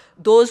club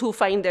those who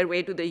find their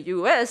way to the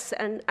US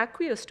and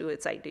acquiesce to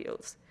its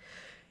ideals.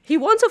 He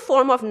wants a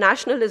form of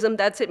nationalism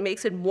that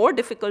makes it more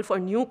difficult for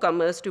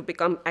newcomers to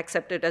become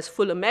accepted as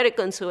full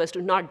Americans so as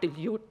to not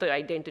dilute the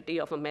identity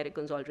of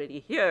Americans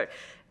already here,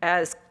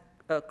 as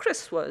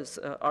Chris was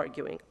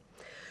arguing.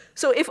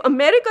 So if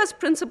America's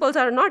principles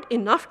are not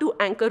enough to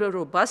anchor a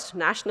robust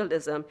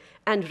nationalism,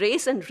 and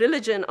race and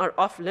religion are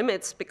off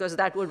limits because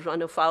that would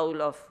run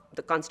afoul of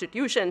the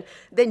Constitution,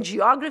 then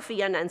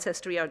geography and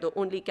ancestry are the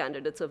only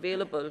candidates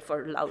available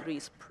for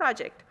Lowry's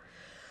project.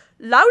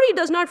 Lowry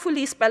does not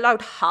fully spell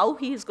out how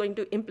he is going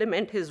to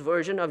implement his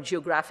version of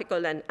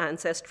geographical and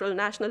ancestral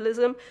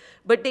nationalism,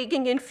 but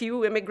taking in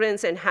few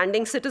immigrants and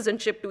handing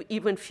citizenship to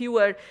even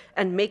fewer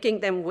and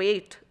making them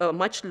wait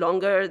much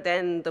longer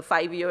than the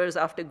 5 years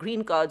after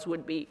green cards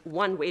would be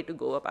one way to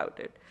go about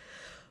it.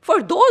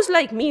 For those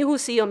like me who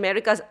see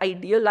America's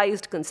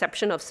idealized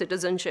conception of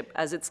citizenship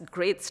as its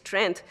great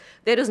strength,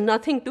 there is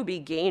nothing to be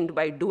gained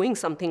by doing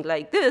something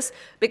like this,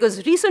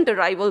 because recent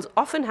arrivals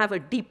often have a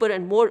deeper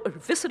and more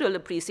visceral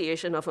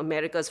appreciation of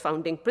America's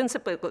founding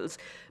principles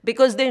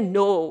because they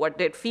know what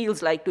it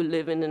feels like to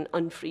live in an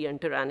unfree and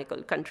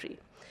tyrannical country.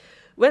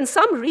 When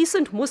some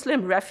recent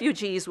Muslim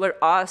refugees were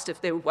asked if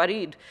they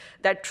worried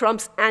that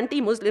Trump's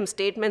anti-Muslim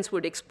statements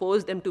would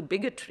expose them to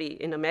bigotry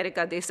in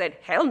America, they said,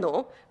 hell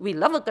no, we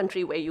love a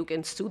country where you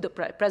can sue the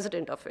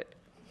president of it.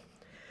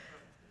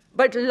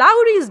 But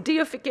Lowry's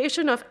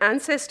deification of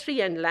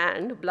ancestry and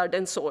land, blood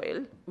and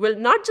soil, will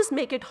not just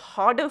make it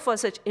harder for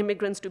such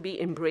immigrants to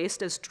be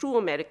embraced as true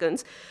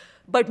Americans,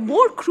 but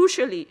more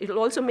crucially, it will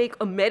also make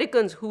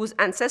Americans whose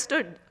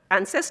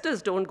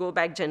ancestors don't go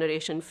back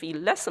generation feel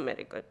less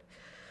American.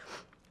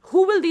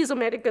 Who will these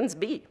Americans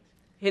be?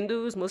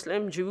 Hindus,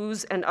 Muslims,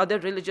 Jews, and other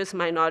religious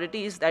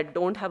minorities that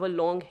don't have a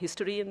long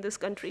history in this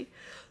country.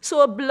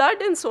 So a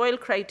blood and soil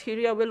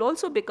criteria will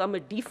also become a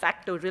de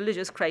facto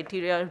religious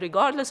criteria,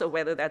 regardless of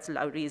whether that's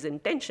Lowry's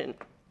intention.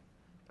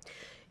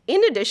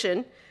 In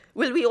addition,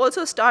 will we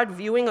also start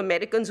viewing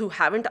Americans who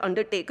haven't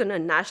undertaken a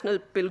national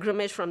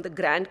pilgrimage from the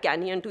Grand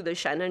Canyon to the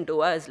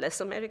Shenandoah as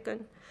less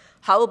American?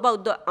 How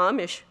about the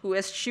Amish who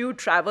eschew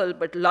travel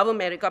but love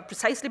America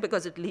precisely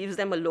because it leaves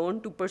them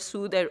alone to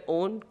pursue their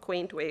own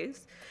quaint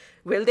ways?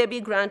 Will they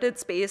be granted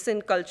space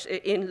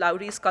in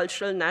Lowry's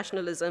cultural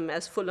nationalism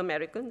as full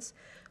Americans?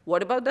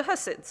 What about the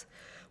Hasids?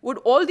 Would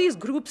all these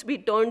groups be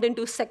turned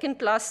into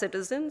second-class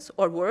citizens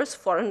or worse,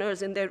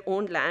 foreigners in their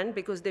own land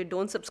because they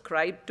don't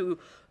subscribe to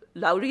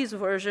Lowry's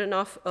version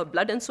of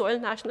blood and soil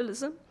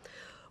nationalism?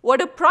 What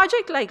a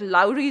project like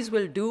Lowry's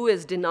will do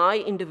is deny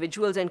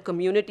individuals and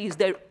communities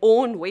their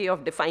own way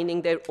of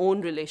defining their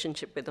own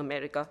relationship with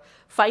America,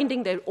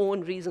 finding their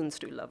own reasons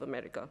to love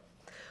America.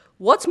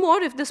 What's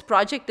more, if this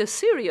project is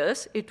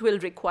serious, it will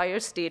require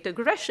state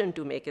aggression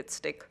to make it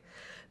stick.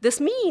 This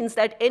means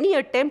that any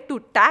attempt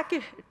to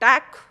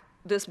tack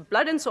this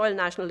blood and soil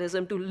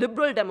nationalism to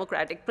liberal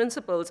democratic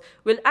principles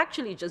will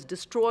actually just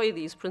destroy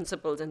these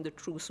principles and the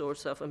true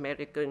source of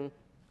American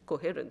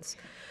coherence.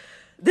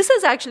 This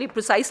is actually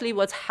precisely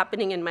what's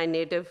happening in my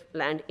native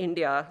land,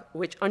 India,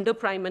 which under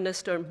Prime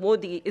Minister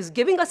Modi is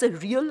giving us a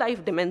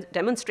real-life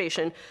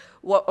demonstration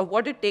of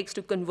what it takes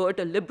to convert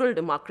a liberal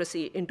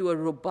democracy into a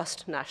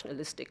robust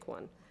nationalistic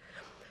one.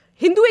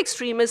 Hindu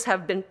extremists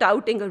have been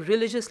touting a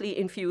religiously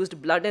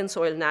infused blood and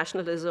soil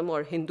nationalism,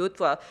 or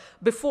Hindutva,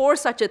 before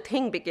such a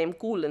thing became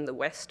cool in the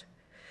West.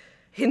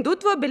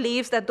 Hindutva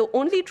believes that the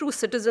only true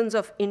citizens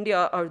of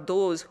India are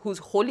those whose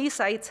holy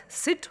sites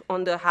sit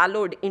on the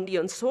hallowed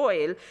Indian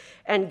soil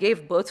and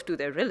gave birth to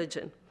their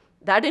religion.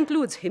 That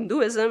includes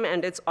Hinduism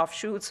and its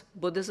offshoots,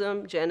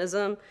 Buddhism,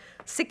 Jainism,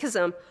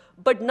 Sikhism,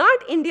 but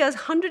not India's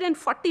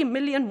 140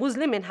 million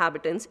Muslim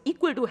inhabitants,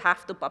 equal to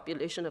half the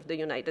population of the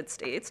United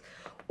States,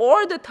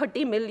 or the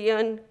 30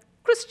 million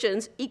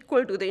Christians,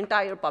 equal to the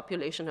entire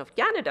population of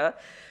Canada,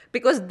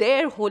 because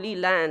their holy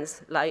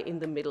lands lie in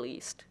the Middle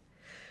East.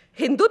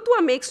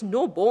 Hindutva makes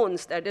no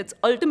bones that its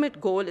ultimate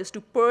goal is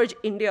to purge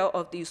India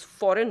of these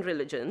foreign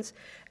religions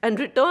and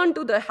return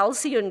to the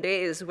halcyon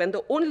days when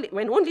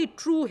only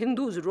true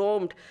Hindus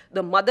roamed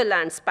the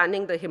motherland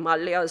spanning the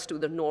Himalayas to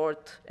the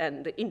north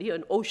and the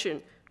Indian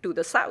Ocean to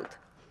the south.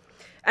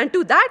 And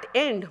to that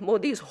end,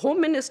 Modi's Home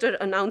Minister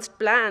announced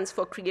plans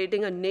for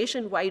creating a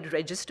nationwide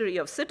registry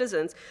of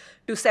citizens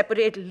to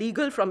separate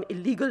legal from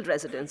illegal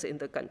residents in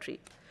the country.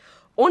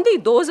 Only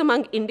those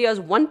among India's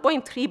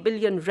 1.3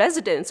 billion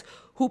residents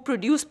who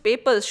produce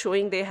papers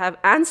showing they have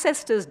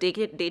ancestors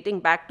dating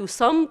back to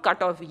some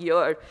cutoff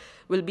year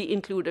will be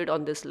included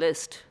on this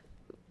list.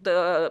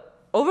 The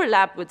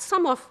overlap with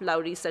some of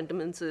Lowry's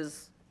sentiments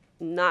is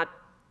not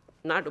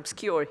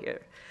obscure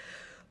here.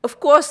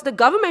 Of course, the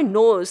government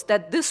knows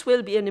that this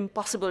will be an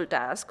impossible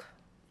task,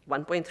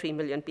 1.3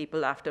 million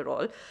people after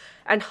all,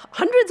 and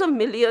hundreds of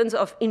millions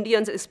of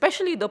Indians,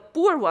 especially the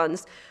poor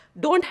ones,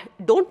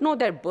 don't know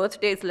their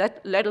birth dates,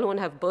 let alone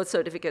have birth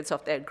certificates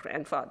of their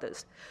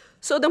grandfathers.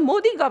 So the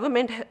Modi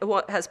government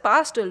has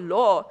passed a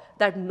law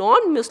that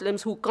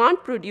non-Muslims who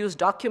can't produce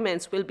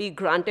documents will be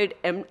granted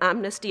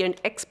amnesty and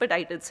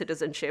expedited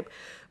citizenship,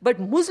 but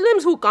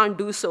Muslims who can't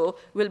do so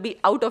will be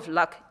out of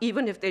luck,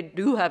 even if they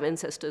do have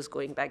ancestors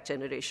going back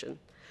generation.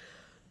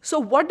 So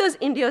what does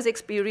India's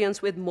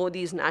experience with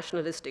Modi's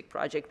nationalistic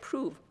project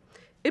prove?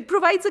 It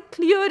provides a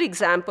clear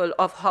example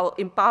of how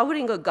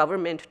empowering a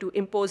government to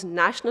impose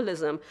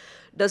nationalism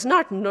does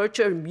not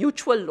nurture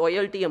mutual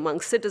loyalty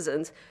among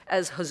citizens,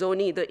 as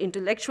Hazoni, the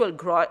intellectual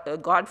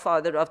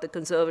godfather of the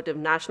conservative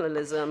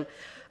nationalism,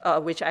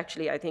 which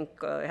actually I think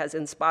has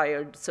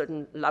inspired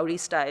certain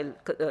Lowry-style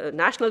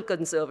national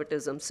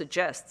conservatism,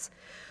 suggests.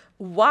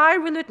 Why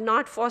will it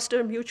not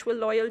foster mutual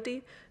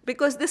loyalty?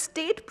 Because the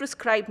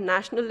state-prescribed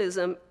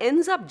nationalism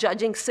ends up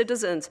judging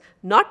citizens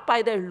not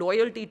by their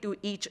loyalty to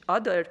each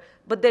other,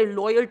 but their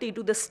loyalty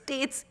to the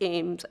state's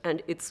aims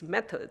and its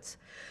methods.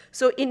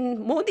 So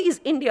in Modi's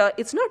India,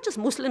 it's not just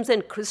Muslims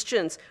and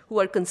Christians who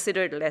are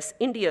considered less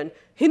Indian.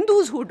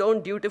 Hindus who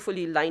don't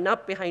dutifully line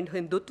up behind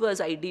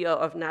Hindutva's idea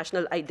of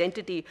national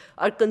identity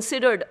are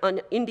considered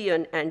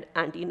un-Indian and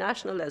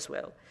anti-national as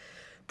well.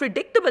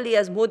 Predictably,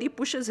 as Modi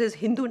pushes his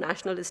Hindu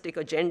nationalistic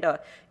agenda,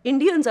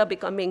 Indians are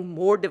becoming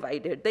more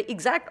divided, the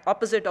exact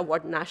opposite of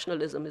what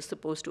nationalism is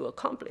supposed to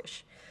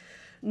accomplish.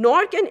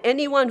 Nor can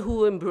anyone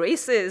who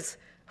embraces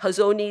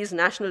Hazoni's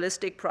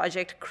nationalistic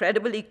project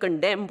credibly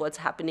condemn what's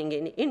happening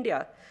in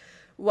India.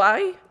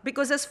 Why?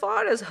 Because as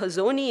far as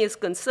Hazoni is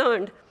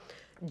concerned,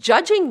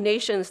 judging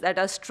nations that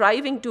are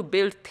striving to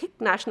build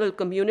thick national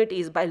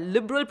communities by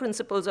liberal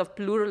principles of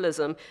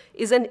pluralism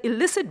is an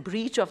illicit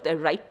breach of their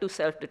right to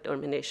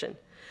self-determination.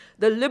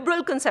 The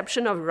liberal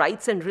conception of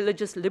rights and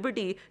religious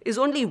liberty is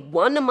only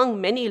one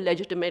among many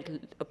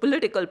legitimate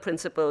political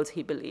principles,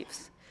 he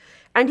believes.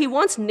 And he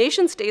wants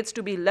nation states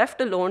to be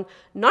left alone,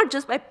 not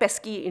just by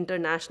pesky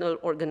international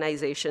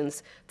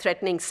organizations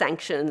threatening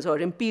sanctions or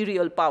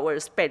imperial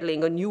powers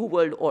peddling a new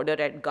world order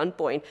at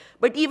gunpoint,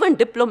 but even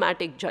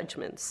diplomatic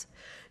judgments.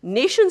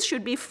 Nations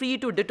should be free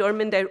to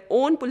determine their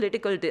own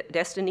political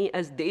destiny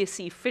as they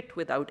see fit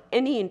without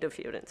any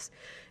interference.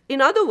 In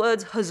other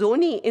words,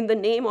 Hazoni, in the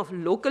name of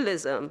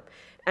localism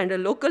and a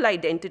local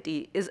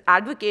identity, is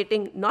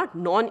advocating not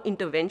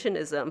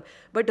non-interventionism,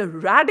 but a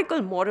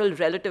radical moral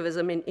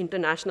relativism in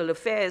international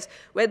affairs,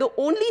 where the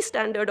only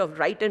standard of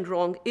right and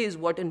wrong is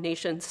what a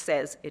nation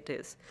says it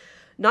is.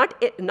 Not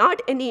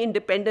any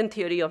independent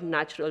theory of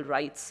natural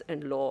rights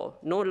and law,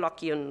 no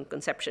Lockean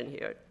conception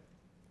here.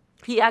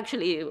 He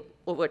actually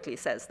overtly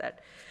says that.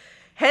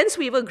 Hence,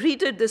 we were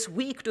greeted this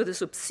week to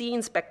this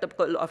obscene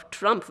spectacle of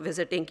Trump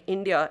visiting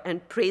India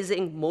and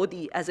praising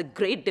Modi as a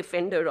great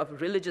defender of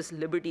religious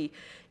liberty,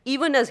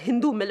 even as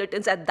Hindu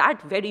militants at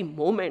that very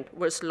moment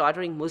were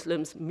slaughtering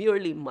Muslims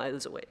merely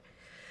miles away.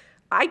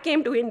 I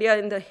came to India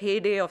in the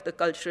heyday of the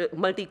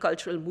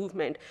multicultural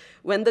movement,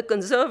 when the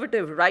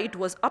conservative right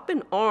was up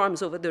in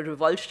arms over the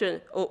revulsion,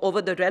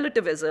 over the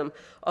relativism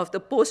of the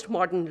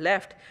postmodern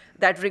left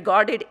that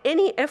regarded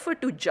any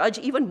effort to judge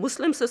even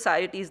Muslim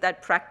societies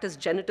that practice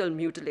genital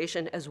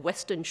mutilation as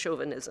Western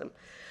chauvinism.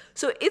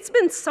 So it's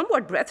been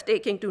somewhat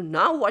breathtaking to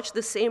now watch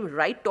the same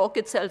right talk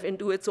itself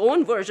into its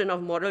own version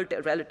of moral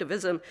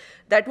relativism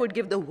that would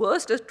give the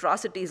worst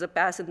atrocities a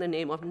pass in the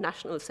name of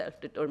national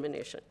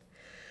self-determination.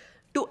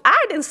 To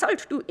add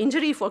insult to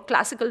injury for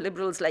classical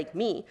liberals like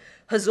me,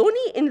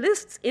 Hazoni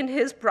enlists in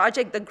his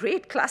project the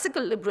great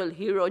classical liberal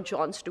hero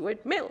John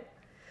Stuart Mill.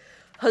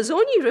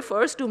 Hazoni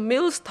refers to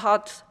Mill's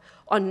thoughts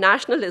on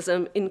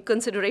nationalism in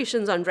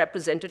Considerations on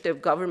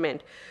Representative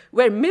Government,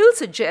 where Mill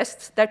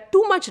suggests that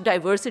too much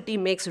diversity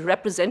makes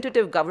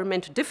representative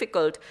government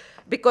difficult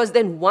because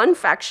then one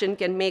faction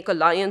can make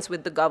alliance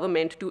with the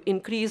government to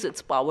increase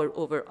its power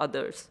over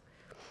others.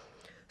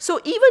 So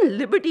even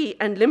liberty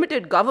and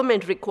limited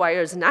government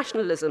requires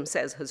nationalism,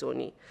 says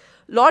Hazoni.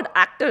 Lord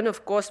Acton,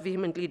 of course,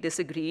 vehemently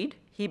disagreed.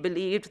 He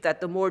believed that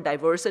the more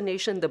diverse a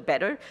nation, the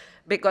better,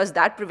 because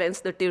that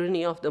prevents the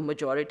tyranny of the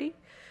majority.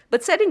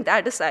 But setting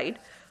that aside,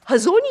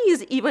 Hazoni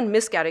is even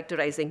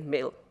mischaracterizing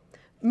Mill.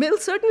 Mill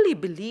certainly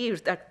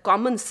believes that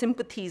common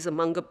sympathies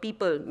among a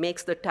people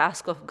makes the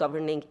task of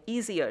governing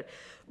easier.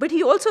 But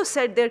he also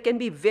said there can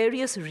be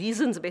various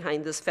reasons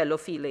behind this fellow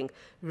feeling: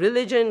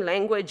 religion,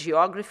 language,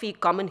 geography,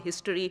 common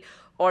history,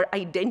 or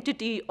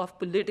identity of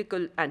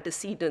political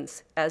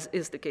antecedents, as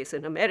is the case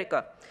in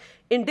America.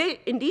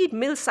 Indeed,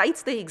 Mill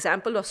cites the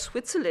example of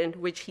Switzerland,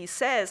 which he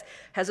says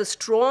has a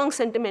strong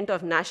sentiment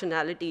of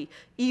nationality,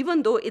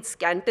 even though its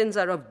cantons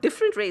are of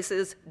different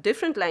races,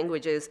 different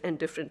languages, and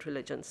different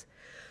religions.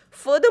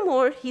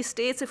 Furthermore, he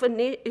states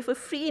if a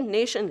free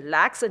nation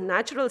lacks a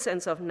natural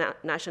sense of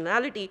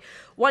nationality,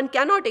 one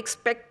cannot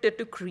expect it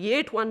to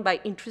create one by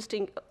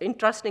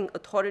entrusting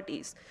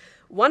authorities.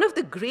 One of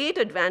the great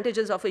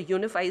advantages of a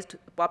unified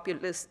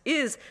populace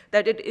is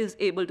that it is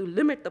able to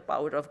limit the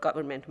power of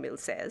government, Mill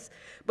says.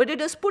 But it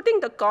is putting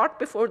the cart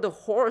before the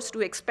horse to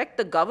expect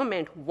the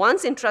government,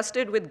 once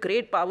entrusted with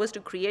great powers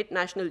to create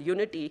national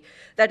unity,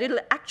 that it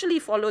will actually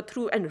follow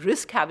through and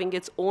risk having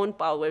its own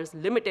powers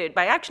limited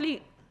by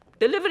actually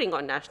delivering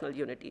on national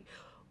unity.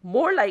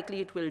 More likely,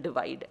 it will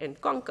divide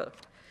and conquer.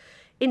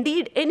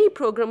 Indeed, any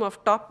program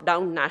of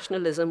top-down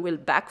nationalism will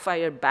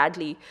backfire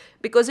badly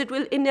because it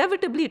will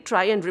inevitably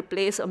try and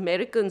replace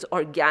Americans'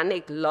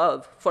 organic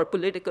love for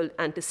political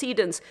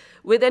antecedents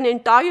with an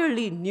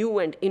entirely new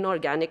and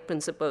inorganic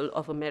principle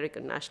of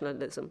American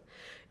nationalism.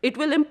 It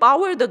will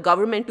empower the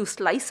government to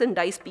slice and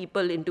dice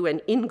people into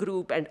an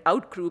in-group and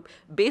out-group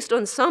based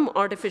on some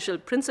artificial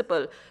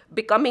principle,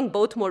 becoming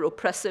both more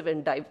oppressive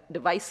and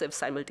divisive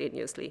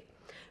simultaneously.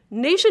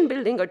 Nation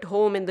building at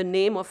home in the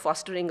name of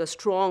fostering a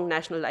strong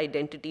national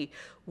identity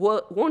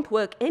won't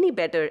work any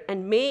better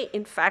and may,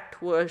 in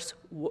fact,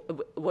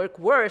 work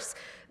worse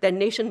than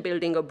nation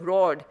building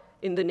abroad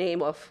in the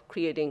name of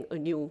creating a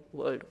new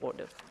world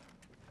order.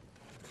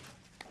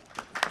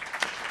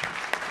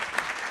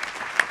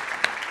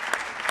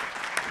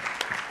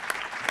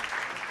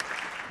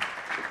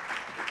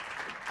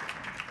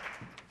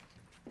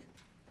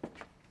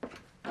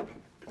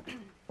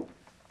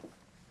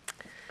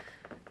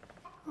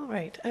 All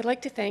right, I'd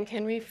like to thank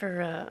Henry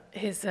for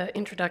his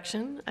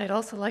introduction. I'd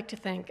also like to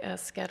thank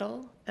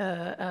SCETL,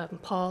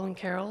 Paul and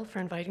Carol for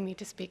inviting me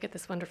to speak at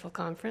this wonderful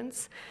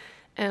conference.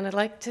 And I'd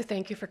like to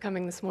thank you for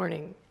coming this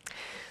morning.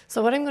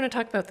 So what I'm going to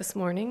talk about this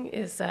morning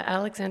is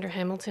Alexander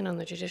Hamilton on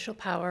the judicial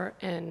power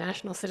and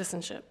national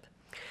citizenship.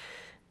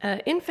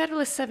 In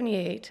Federalist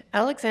 78,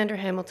 Alexander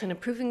Hamilton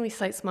approvingly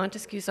cites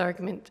Montesquieu's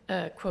argument,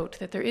 quote,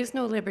 that there is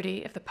no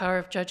liberty if the power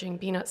of judging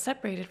be not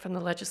separated from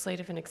the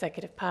legislative and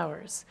executive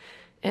powers,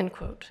 end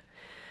quote.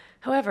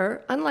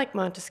 However, unlike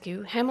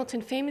Montesquieu,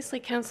 Hamilton famously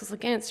counsels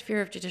against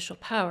fear of judicial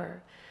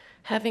power,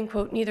 having,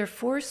 quote, neither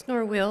force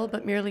nor will,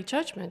 but merely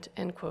judgment,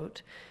 end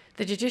quote.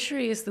 The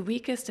judiciary is the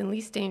weakest and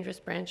least dangerous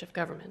branch of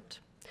government.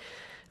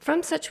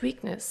 From such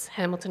weakness,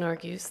 Hamilton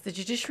argues, the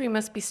judiciary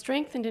must be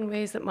strengthened in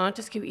ways that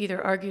Montesquieu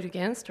either argued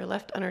against or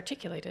left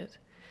unarticulated.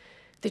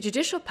 The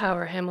judicial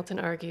power, Hamilton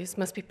argues,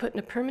 must be put in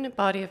a permanent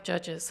body of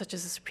judges, such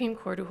as the Supreme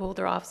Court, who hold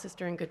their offices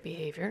during good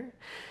behavior,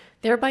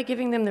 thereby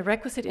giving them the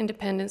requisite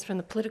independence from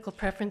the political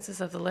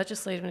preferences of the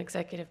legislative and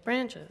executive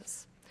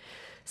branches.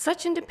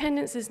 Such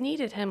independence is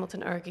needed,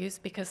 Hamilton argues,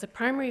 because the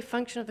primary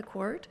function of the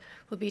court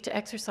will be to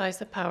exercise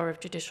the power of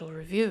judicial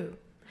review,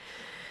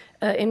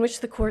 in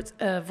which the court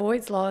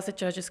voids laws it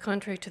judges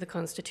contrary to the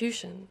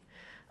Constitution.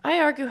 I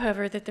argue,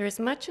 however, that there is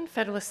much in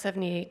Federalist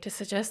 78 to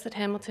suggest that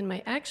Hamilton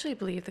might actually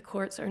believe the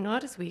courts are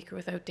not as weak or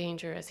without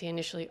danger as he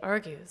initially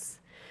argues.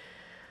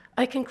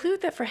 I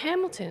conclude that for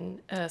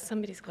Hamilton,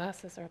 somebody's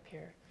glasses are up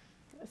here.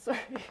 Sorry.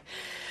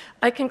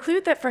 I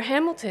conclude that for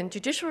Hamilton,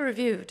 judicial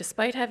review,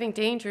 despite having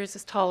dangers,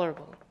 is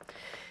tolerable.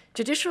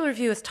 Judicial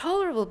review is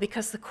tolerable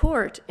because the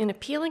court, in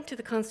appealing to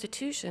the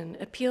Constitution,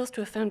 appeals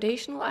to a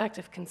foundational act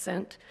of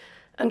consent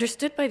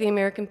understood by the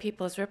American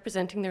people as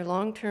representing their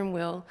long-term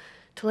will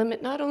to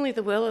limit not only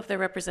the will of their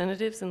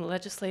representatives in the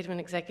legislative and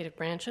executive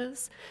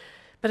branches,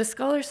 but as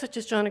scholars such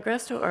as John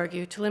Agresto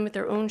argue, to limit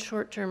their own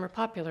short-term or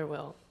popular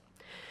will.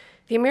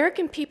 The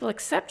American people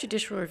accept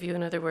judicial review,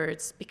 in other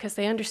words, because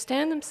they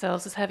understand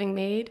themselves as having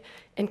made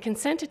and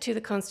consented to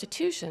the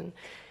Constitution,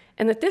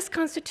 and that this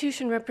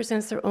Constitution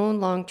represents their own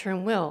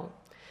long-term will.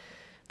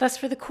 Thus,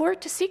 for the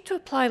court to seek to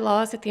apply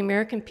laws that the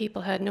American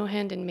people had no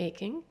hand in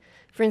making,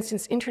 for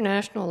instance,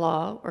 international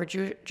law or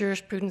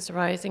jurisprudence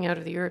arising out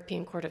of the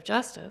European Court of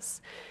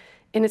Justice,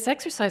 in its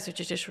exercise of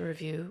judicial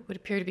review would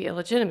appear to be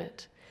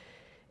illegitimate.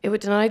 It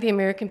would deny the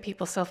American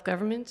people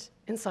self-government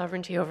and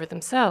sovereignty over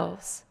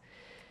themselves.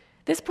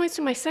 This points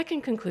to my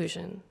second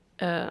conclusion.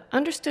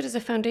 Understood as a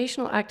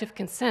foundational act of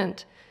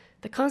consent,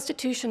 the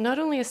Constitution not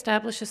only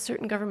establishes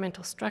certain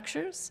governmental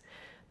structures,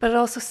 but it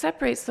also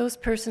separates those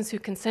persons who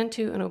consent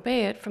to and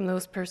obey it from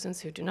those persons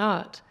who do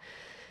not.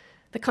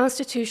 The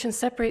Constitution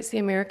separates the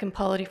American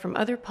polity from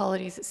other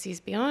polities it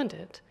sees beyond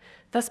it,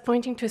 thus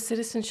pointing to a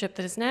citizenship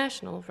that is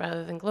national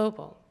rather than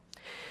global.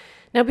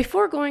 Now,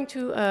 before going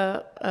to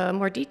a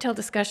more detailed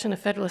discussion of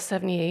Federalist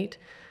 78,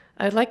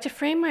 I'd like to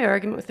frame my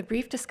argument with a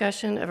brief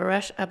discussion of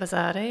Arash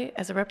Abazadeh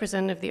as a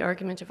representative of the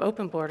argument of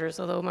open borders.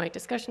 Although my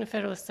discussion of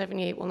Federalist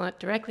 78 will not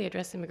directly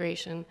address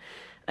immigration,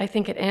 I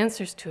think it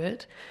answers to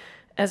it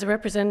as a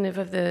representative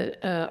of the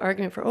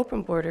argument for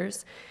open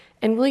borders,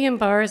 and William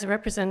Barr as a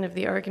representative of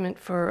the argument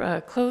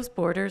for closed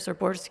borders or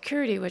border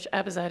security, which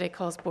Abazadeh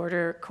calls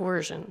border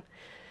coercion.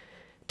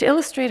 To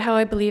illustrate how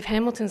I believe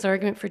Hamilton's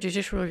argument for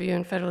judicial review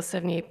in Federalist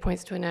 78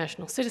 points to a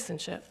national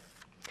citizenship.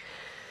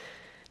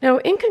 Now,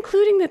 in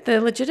concluding that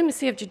the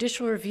legitimacy of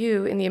judicial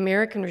review in the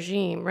American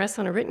regime rests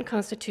on a written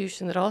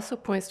constitution that also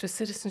points to a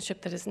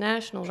citizenship that is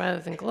national rather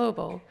than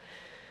global,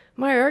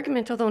 my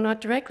argument, although not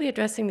directly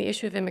addressing the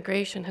issue of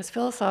immigration, has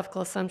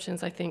philosophical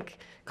assumptions, I think,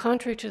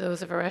 contrary to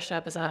those of Arash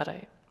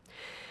Abazadeh.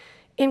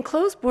 In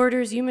Closed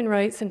Borders, Human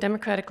Rights, and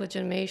Democratic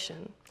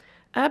Legitimation,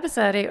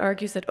 Abazadeh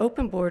argues that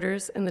open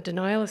borders and the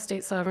denial of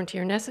state sovereignty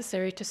are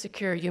necessary to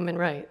secure human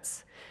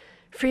rights.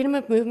 Freedom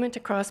of movement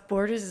across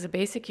borders is a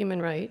basic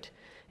human right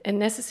and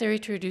necessary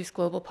to reduce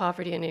global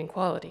poverty and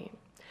inequality.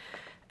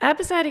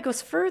 Abazadeh goes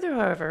further,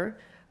 however,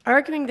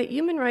 arguing that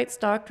human rights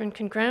doctrine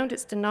can ground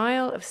its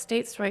denial of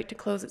states' right to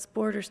close its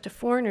borders to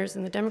foreigners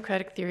in the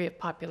democratic theory of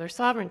popular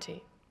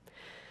sovereignty.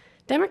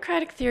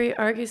 Democratic theory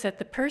argues that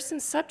the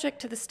persons subject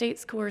to the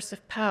state's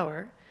coercive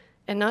power,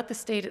 and not the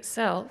state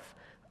itself,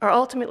 are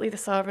ultimately the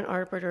sovereign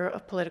arbiter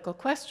of political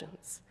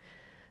questions.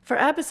 For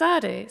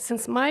Abazadeh,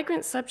 since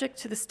migrants subject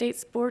to the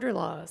state's border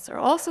laws are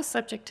also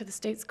subject to the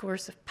state's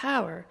coercive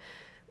power,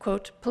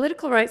 quote,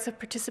 political rights of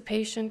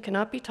participation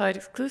cannot be tied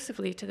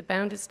exclusively to the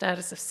bounded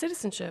status of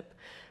citizenship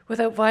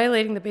without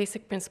violating the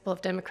basic principle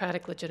of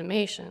democratic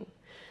legitimation.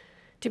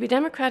 To be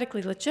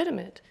democratically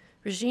legitimate,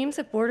 regimes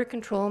of border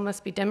control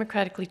must be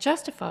democratically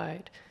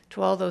justified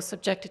to all those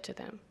subjected to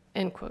them,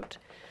 end quote.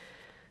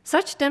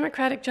 Such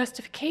democratic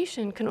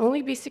justification can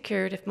only be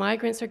secured if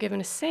migrants are given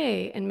a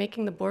say in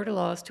making the border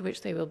laws to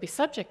which they will be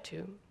subject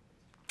to,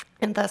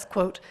 and thus,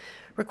 quote,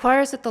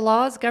 requires that the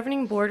laws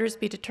governing borders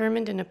be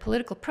determined in a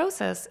political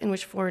process in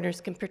which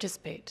foreigners can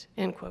participate,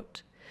 end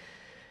quote.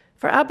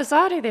 For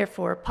Abizadeh,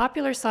 therefore,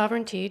 popular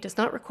sovereignty does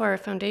not require a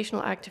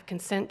foundational act of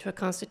consent to a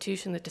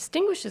constitution that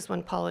distinguishes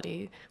one's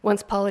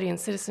polity and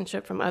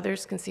citizenship from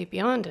others conceived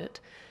beyond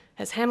it,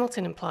 as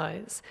Hamilton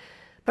implies,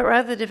 but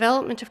rather the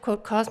development of,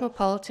 quote,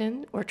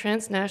 cosmopolitan or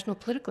transnational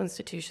political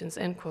institutions,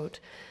 end quote,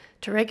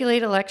 to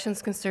regulate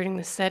elections concerning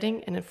the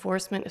setting and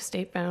enforcement of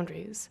state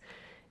boundaries,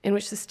 in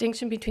which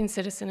distinction between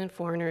citizen and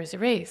foreigner is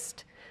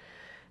erased.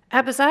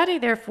 Abizadeh,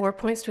 therefore,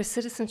 points to a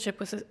citizenship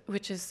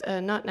which is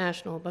not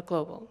national but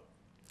global.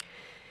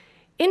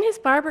 In his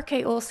Barbara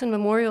K. Olson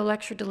Memorial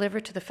Lecture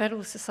delivered to the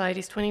Federalist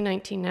Society's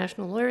 2019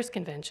 National Lawyers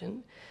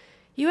Convention,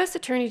 U.S.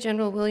 Attorney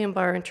General William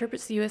Barr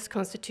interprets the U.S.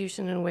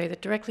 Constitution in a way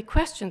that directly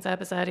questions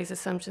Abizadeh's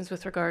assumptions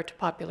with regard to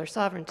popular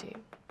sovereignty.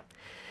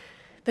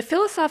 The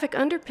philosophic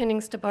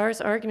underpinnings to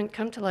Barr's argument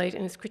come to light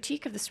in his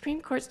critique of the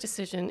Supreme Court's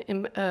decision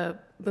in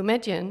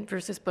Boumediene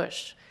versus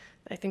Bush,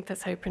 I think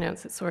that's how you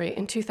pronounce it, sorry,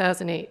 in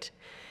 2008.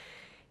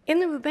 In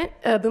the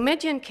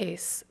Boumediene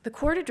case, the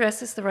court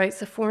addresses the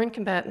rights of foreign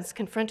combatants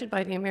confronted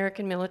by the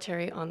American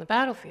military on the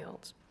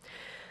battlefield.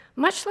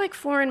 Much like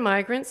foreign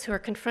migrants who are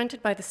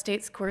confronted by the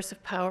state's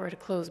coercive power at a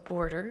closed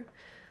border,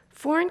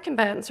 foreign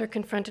combatants are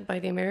confronted by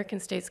the American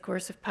state's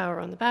coercive power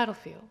on the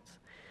battlefield.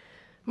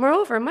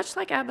 Moreover, much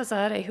like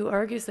Abizadeh, who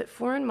argues that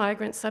foreign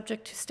migrants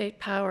subject to state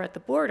power at the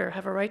border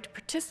have a right to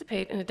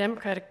participate in a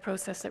democratic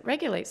process that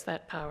regulates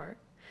that power,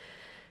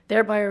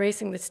 thereby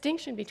erasing the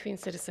distinction between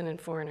citizen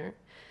and foreigner,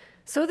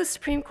 so the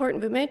Supreme Court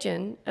in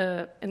Boumediene,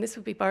 and this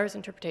would be Barr's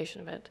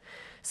interpretation of it,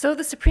 so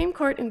the Supreme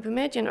Court in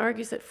Boumediene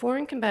argues that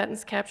foreign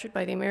combatants captured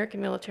by the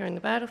American military on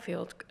the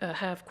battlefield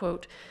have,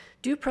 quote,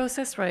 due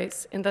process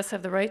rights and thus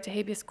have the right to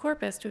habeas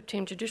corpus to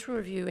obtain judicial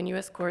review in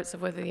U.S. courts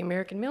of whether the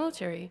American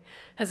military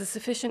has a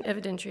sufficient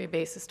evidentiary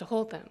basis to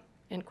hold them,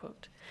 end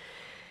quote.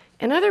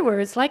 In other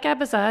words, like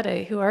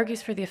Abizadeh, who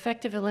argues for the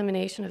effective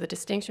elimination of the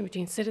distinction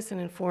between citizen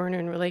and foreigner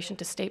in relation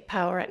to state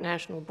power at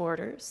national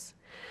borders,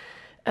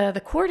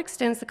 the court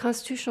extends the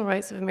constitutional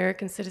rights of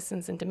American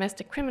citizens in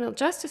domestic criminal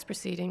justice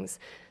proceedings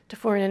to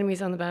foreign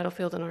enemies on the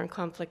battlefield and are in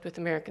conflict with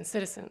American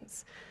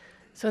citizens.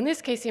 So in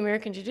this case, the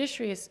American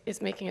judiciary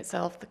is making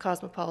itself the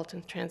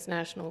cosmopolitan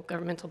transnational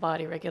governmental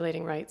body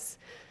regulating rights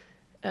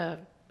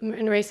and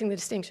erasing the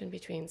distinction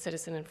between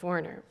citizen and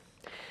foreigner.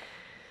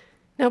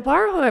 Now,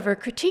 Barr, however,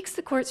 critiques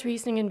the court's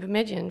reasoning in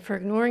Boumediene for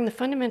ignoring the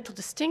fundamental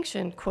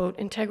distinction, quote,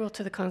 integral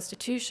to the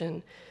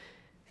Constitution,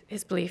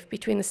 his belief,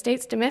 between the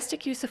state's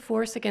domestic use of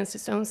force against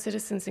its own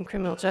citizens in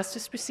criminal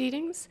justice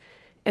proceedings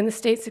and the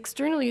state's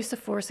external use of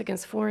force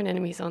against foreign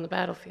enemies on the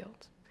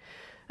battlefield.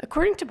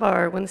 According to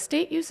Barr, when the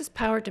state uses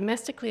power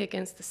domestically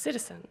against the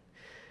citizen,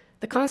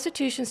 the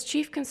Constitution's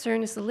chief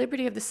concern is the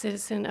liberty of the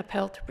citizen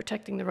upheld to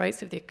protecting the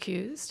rights of the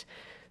accused,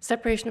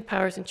 separation of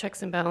powers and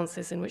checks and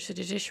balances in which the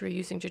judiciary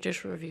using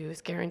judicial review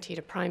is guaranteed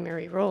a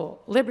primary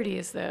role. Liberty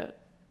is the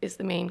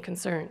main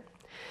concern.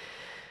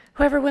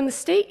 However, when the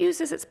state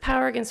uses its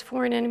power against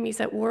foreign enemies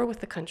at war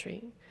with the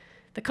country,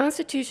 the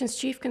Constitution's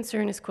chief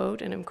concern is,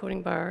 quote, and I'm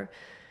quoting Barr,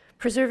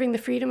 preserving the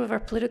freedom of our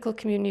political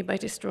community by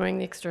destroying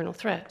the external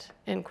threat,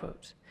 end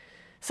quote.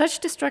 Such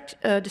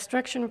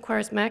destruction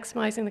requires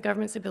maximizing the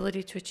government's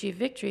ability to achieve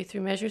victory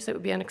through measures that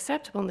would be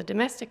unacceptable in the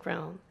domestic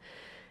realm,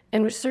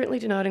 and which certainly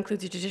do not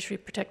include the judiciary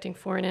protecting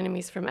foreign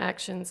enemies from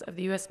actions of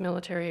the U.S.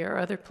 military or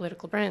other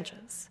political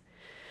branches.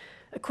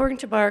 According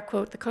to Barr,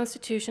 quote, the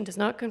Constitution does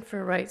not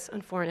confer rights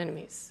on foreign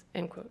enemies,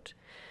 end quote.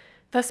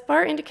 Thus,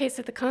 Barr indicates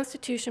that the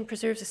Constitution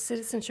preserves a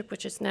citizenship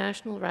which is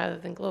national rather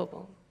than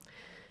global.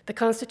 The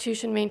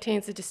Constitution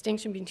maintains the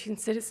distinction between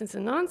citizens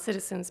and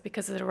non-citizens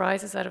because it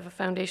arises out of a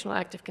foundational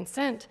act of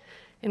consent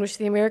in which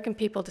the American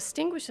people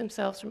distinguish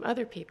themselves from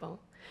other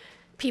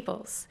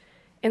peoples,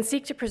 and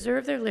seek to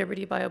preserve their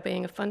liberty by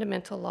obeying a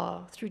fundamental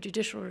law through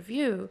judicial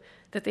review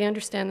that they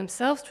understand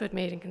themselves to have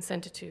made and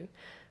consented to,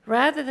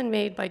 rather than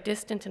made by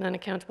distant and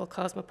unaccountable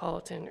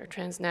cosmopolitan or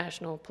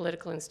transnational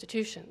political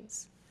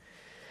institutions.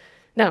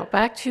 Now,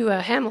 back to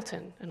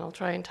Hamilton, and I'll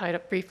try and tie it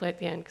up briefly at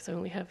the end because I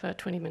only have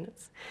 20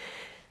 minutes.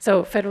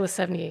 So, Federalist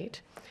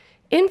 78.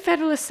 In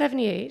Federalist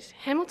 78,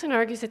 Hamilton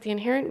argues that the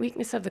inherent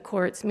weakness of the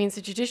courts means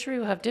the judiciary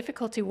will have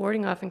difficulty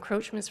warding off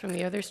encroachments from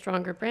the other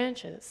stronger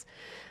branches,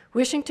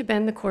 wishing to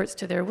bend the courts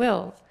to their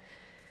will.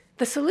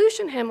 The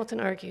solution, Hamilton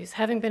argues,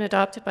 having been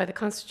adopted by the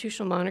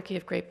constitutional monarchy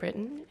of Great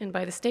Britain and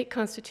by the state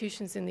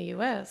constitutions in the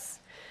US,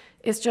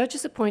 is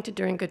judges appointed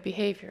during good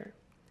behavior.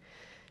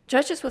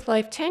 Judges with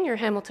life tenure,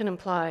 Hamilton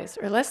implies,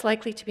 are less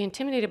likely to be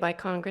intimidated by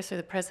Congress or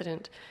the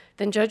president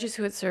than judges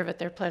who would serve at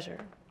their pleasure.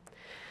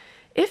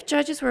 If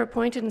judges were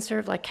appointed and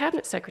served like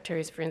cabinet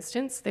secretaries, for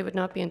instance, they would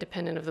not be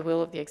independent of the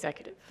will of the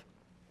executive.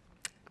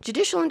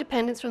 Judicial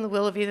independence from the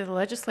will of either the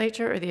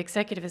legislature or the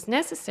executive is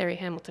necessary,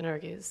 Hamilton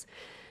argues,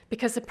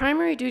 because the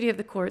primary duty of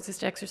the courts is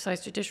to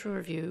exercise judicial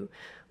review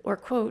or,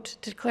 quote,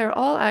 to declare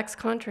all acts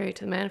contrary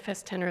to the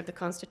manifest tenor of the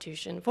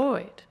Constitution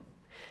void,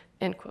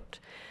 end quote.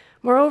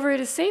 Moreover, it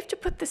is safe to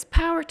put this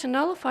power to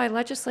nullify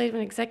legislative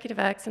and executive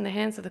acts in the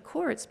hands of the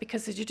courts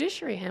because the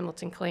judiciary,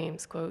 Hamilton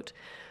claims, quote,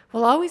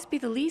 will always be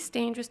the least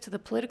dangerous to the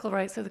political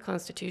rights of the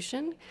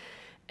Constitution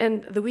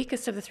and the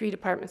weakest of the three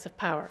departments of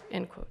power,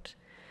 end quote.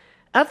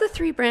 Of the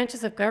three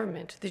branches of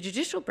government, the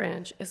judicial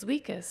branch, as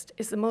weakest,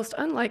 is the most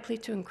unlikely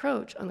to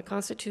encroach on the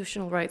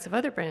constitutional rights of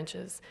other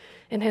branches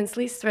and hence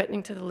least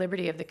threatening to the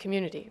liberty of the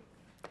community.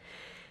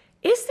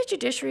 Is the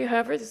judiciary,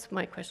 however, this is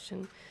my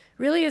question,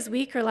 really as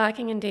weak or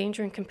lacking in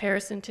danger in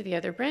comparison to the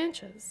other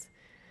branches?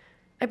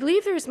 I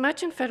believe there is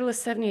much in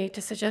Federalist 78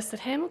 to suggest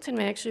that Hamilton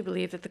may actually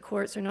believe that the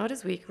courts are not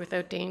as weak or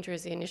without danger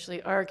as he initially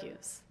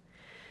argues.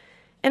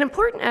 An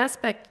important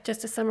aspect, just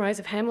to summarize,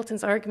 of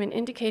Hamilton's argument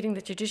indicating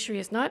that judiciary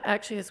is not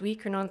actually as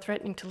weak or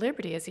non-threatening to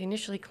liberty as he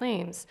initially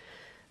claims,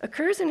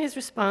 occurs in his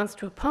response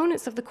to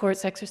opponents of the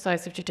court's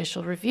exercise of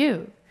judicial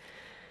review.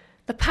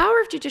 The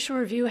power of judicial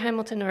review,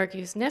 Hamilton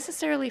argues,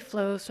 necessarily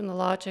flows from the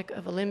logic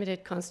of a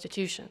limited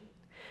constitution.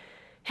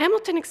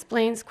 Hamilton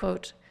explains,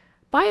 quote,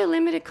 by a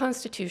limited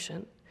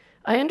constitution,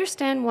 I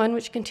understand one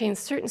which contains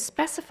certain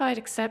specified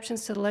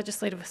exceptions to the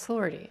legislative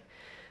authority.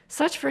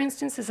 Such, for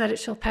instance, as that it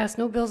shall pass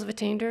no bills of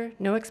attainder,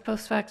 no ex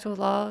post facto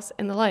laws,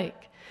 and the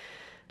like.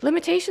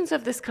 Limitations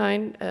of this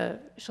kind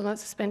shall not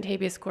suspend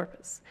habeas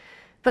corpus.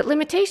 But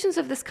limitations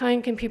of this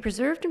kind can be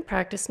preserved in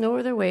practice no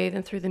other way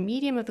than through the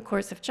medium of the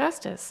courts of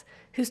justice,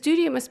 whose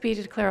duty it must be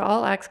to declare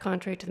all acts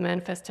contrary to the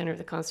manifest tenor of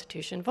the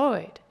Constitution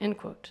void, end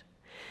quote.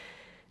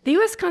 The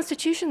U.S.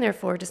 Constitution,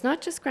 therefore, does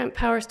not just grant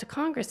powers to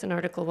Congress in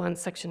Article 1,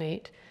 Section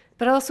 8,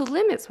 but also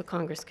limits what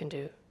Congress can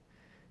do.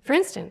 For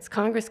instance,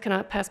 Congress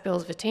cannot pass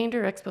bills of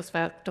attainder or ex post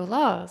facto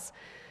laws.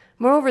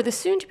 Moreover, the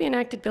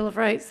soon-to-be-enacted Bill of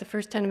Rights, the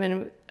first 10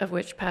 amendment of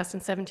which passed in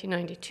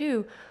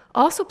 1792,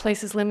 also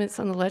places limits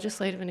on the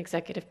legislative and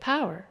executive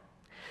power.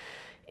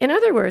 In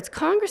other words,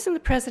 Congress and the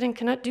President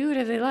cannot do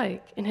whatever they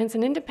like, and hence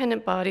an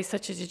independent body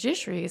such as the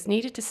judiciary is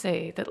needed to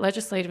say that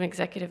legislative and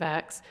executive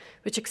acts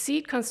which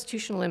exceed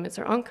constitutional limits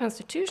are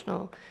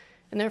unconstitutional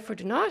and therefore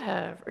do not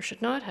have or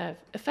should not have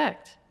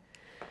effect.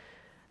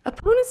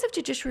 Opponents of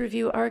judicial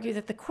review argue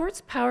that the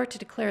court's power to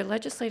declare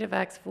legislative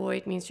acts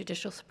void means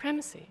judicial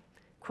supremacy.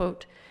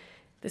 Quote,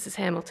 this is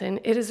Hamilton,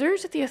 it is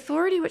urged that the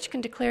authority which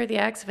can declare the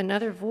acts of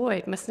another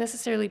void must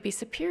necessarily be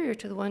superior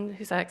to the one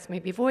whose acts may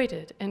be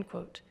voided, end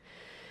quote.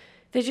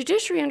 The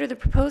judiciary under the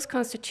proposed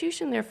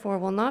Constitution, therefore,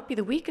 will not be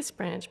the weakest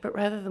branch, but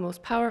rather the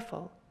most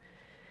powerful.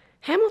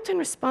 Hamilton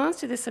responds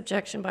to this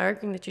objection by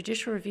arguing that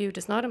judicial review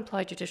does not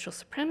imply judicial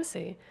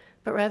supremacy,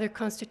 but rather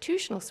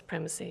constitutional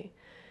supremacy,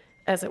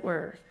 as it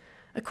were.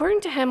 According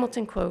to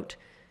Hamilton, quote,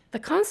 the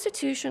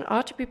Constitution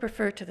ought to be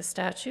preferred to the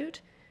statute,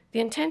 the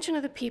intention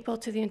of the people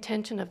to the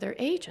intention of their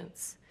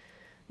agents.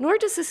 Nor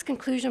does this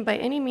conclusion by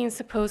any means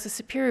suppose the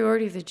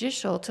superiority of the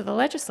judicial to the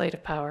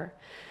legislative power.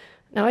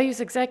 Now, I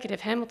use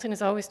executive. Hamilton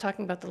is always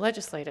talking about the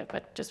legislative,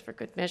 but just for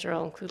good measure,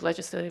 I'll include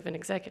legislative and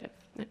executive.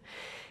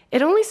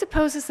 It only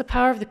supposes the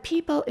power of the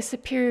people is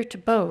superior to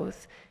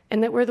both,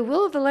 and that where the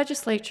will of the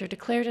legislature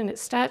declared in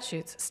its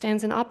statutes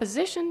stands in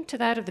opposition to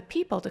that of the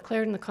people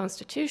declared in the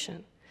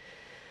Constitution,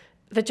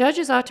 the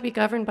judges ought to be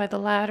governed by the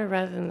latter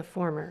rather than the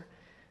former.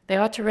 They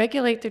ought to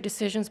regulate their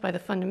decisions by the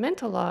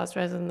fundamental laws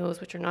rather than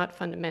those which are not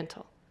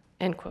fundamental,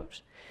 end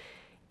quote.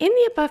 In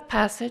the above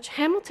passage,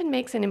 Hamilton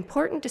makes an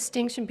important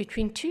distinction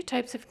between two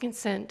types of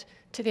consent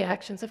to the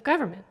actions of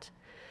government.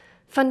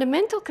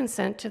 Fundamental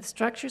consent to the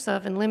structures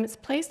of and limits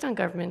placed on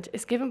government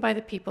is given by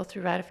the people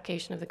through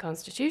ratification of the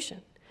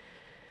Constitution.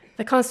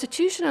 The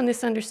Constitution, on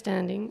this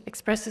understanding,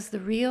 expresses the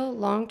real,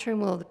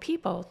 long-term will of the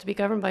people to be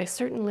governed by a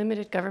certain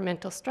limited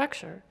governmental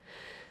structure,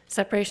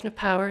 separation of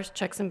powers,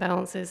 checks and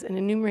balances, and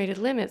enumerated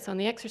limits on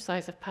the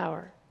exercise of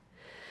power,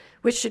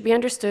 which should be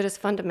understood as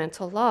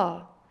fundamental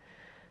law.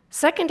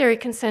 Secondary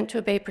consent to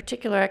obey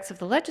particular acts of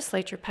the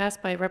legislature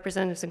passed by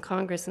representatives in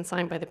Congress and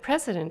signed by the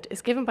President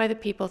is given by the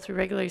people through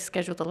regularly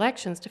scheduled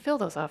elections to fill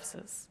those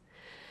offices.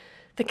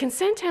 This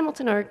consent,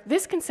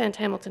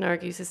 Hamilton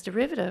argues, is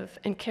derivative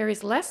and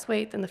carries less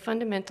weight than the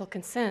fundamental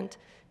consent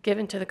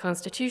given to the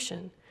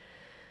Constitution.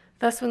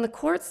 Thus, when the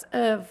courts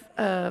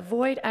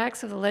void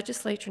acts of the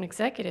legislature and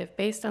executive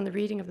based on the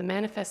reading of the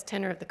manifest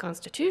tenor of the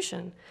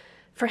Constitution,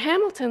 for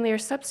Hamilton, they are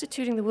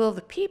substituting the will of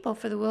the people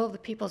for the will of the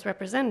people's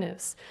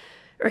representatives,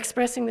 or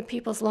expressing the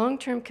people's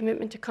long-term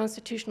commitment to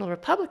constitutional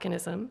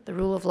republicanism, the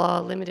rule of law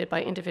limited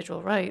by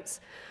individual rights,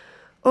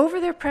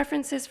 over their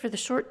preferences for the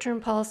short-term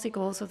policy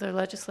goals of their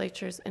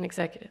legislatures and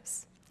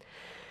executives.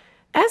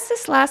 As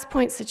this last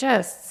point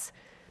suggests,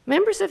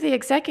 members of the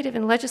executive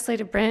and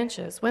legislative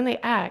branches, when they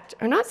act,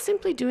 are not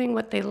simply doing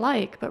what they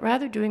like, but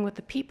rather doing what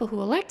the people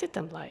who elected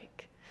them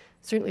like.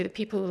 Certainly the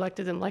people who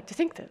elected them like to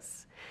think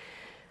this.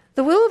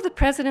 The will of the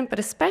President, but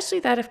especially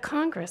that of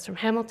Congress, from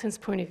Hamilton's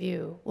point of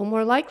view, will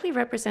more likely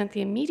represent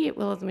the immediate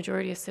will of the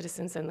majority of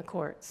citizens and the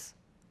courts.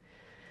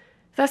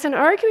 Thus, in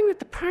arguing that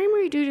the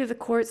primary duty of the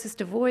courts is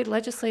to void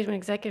legislative and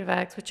executive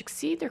acts which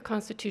exceed their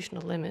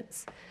constitutional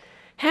limits,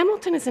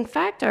 Hamilton is in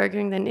fact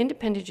arguing that an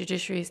independent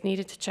judiciary is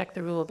needed to check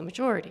the rule of the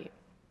majority.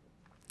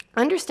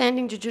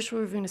 Understanding judicial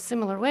review in a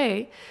similar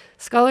way,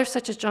 scholars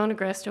such as John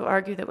Agresto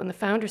argue that when the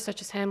founders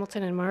such as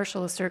Hamilton and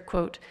Marshall assert,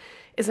 quote,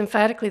 is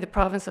emphatically the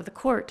province of the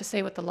court to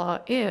say what the law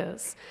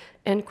is,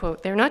 end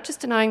quote, they're not just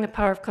denying the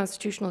power of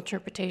constitutional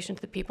interpretation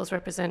to the people's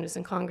representatives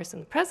in Congress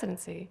and the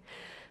presidency,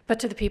 but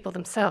to the people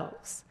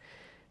themselves.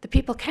 The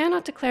people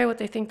cannot declare what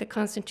they think the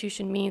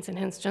Constitution means and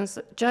hence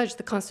judge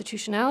the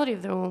constitutionality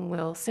of their own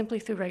will simply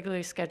through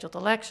regularly scheduled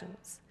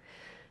elections.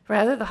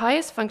 Rather, the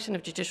highest function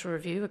of judicial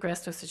review,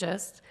 Agresto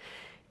suggests,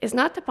 is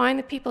not to bind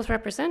the people's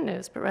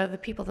representatives, but rather the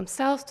people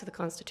themselves to the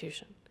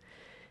Constitution.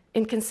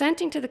 In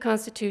consenting to the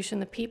Constitution,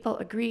 the people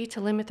agree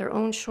to limit their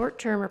own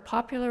short-term or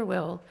popular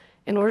will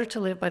in order to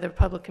live by the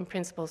Republican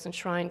principles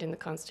enshrined in the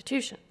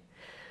Constitution.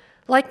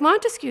 Like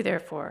Montesquieu,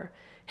 therefore,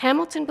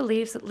 Hamilton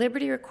believes that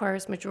liberty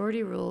requires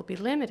majority rule be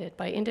limited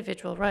by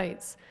individual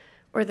rights,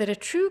 or that a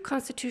true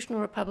constitutional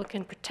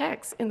republican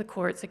protects in the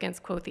courts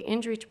against, quote, the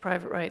injury to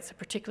private rights of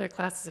particular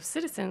classes of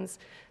citizens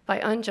by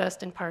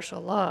unjust and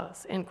partial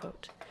laws, end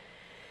quote.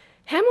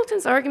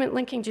 Hamilton's argument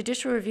linking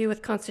judicial review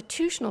with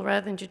constitutional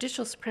rather than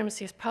judicial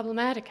supremacy is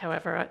problematic,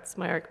 however, that's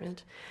my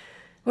argument,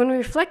 when we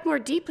reflect more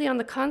deeply on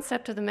the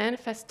concept of the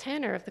manifest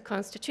tenor of the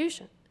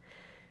Constitution.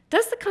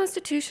 Does the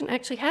Constitution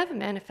actually have a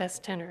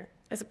manifest tenor?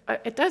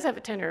 It does have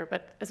a tenor,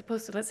 but as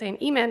opposed to, let's say,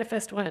 an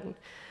e-manifest one.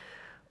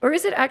 Or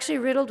is it actually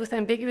riddled with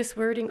ambiguous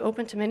wording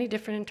open to many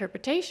different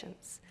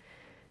interpretations?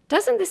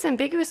 Doesn't this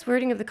ambiguous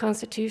wording of the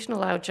Constitution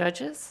allow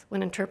judges,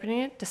 when interpreting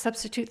it, to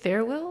substitute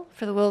their will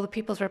for the will of the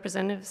people's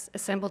representatives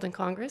assembled in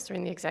Congress or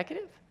in the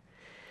executive?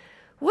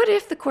 What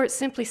if the courts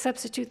simply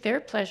substitute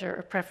their pleasure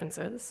or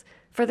preferences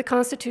for the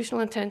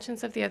constitutional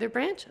intentions of the other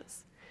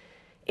branches?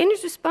 In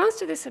his response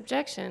to this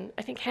objection,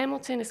 I think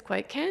Hamilton is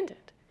quite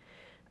candid,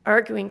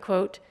 arguing,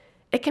 quote,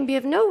 it can be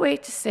of no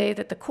weight to say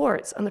that the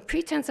courts, on the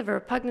pretense of a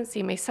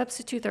repugnancy, may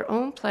substitute their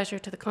own pleasure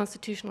to the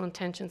constitutional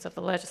intentions of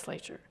the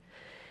legislature.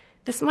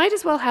 This might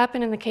as well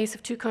happen in the case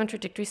of two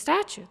contradictory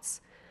statutes,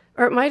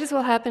 or it might as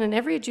well happen in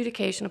every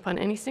adjudication upon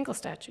any single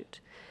statute.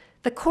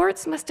 The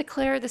courts must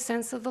declare the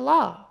sense of the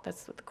law.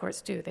 That's what the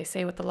courts do. They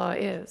say what the law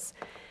is.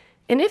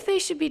 And if they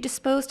should be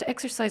disposed to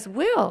exercise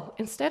will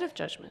instead of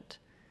judgment,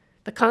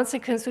 the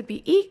consequence would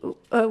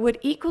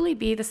equally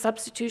be the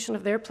substitution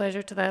of their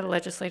pleasure to that of the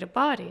legislative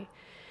body.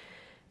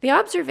 The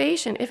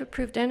observation, if it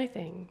proved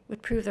anything,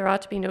 would prove there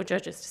ought to be no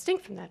judges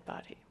distinct from that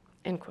body,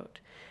 end quote.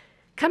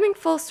 Coming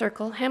full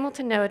circle,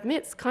 Hamilton now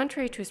admits,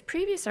 contrary to his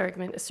previous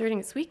argument asserting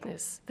its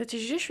weakness, that the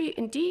judiciary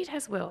indeed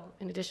has will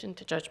in addition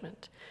to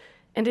judgment,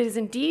 and it is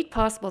indeed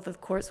possible that the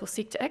courts will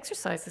seek to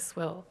exercise this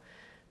will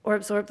or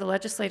absorb the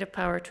legislative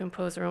power to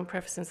impose their own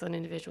preferences on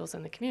individuals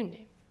and the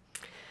community.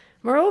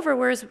 Moreover,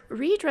 whereas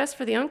redress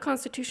for the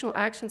unconstitutional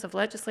actions of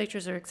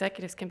legislatures or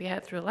executives can be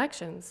had through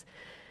elections,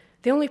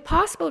 the only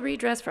possible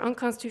redress for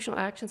unconstitutional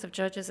actions of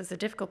judges is the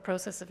difficult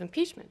process of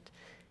impeachment.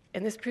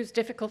 And this proves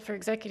difficult for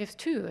executives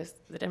too, as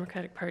the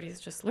Democratic Party has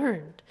just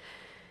learned.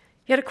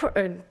 Yet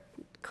according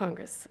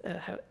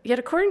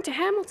to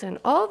Hamilton,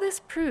 all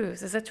this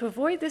proves is that to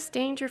avoid this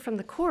danger from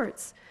the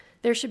courts,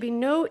 there should be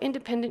no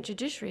independent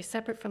judiciary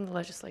separate from the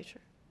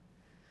legislature.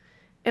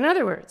 In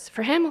other words,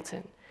 for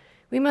Hamilton,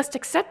 we must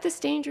accept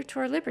this danger to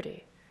our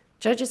liberty.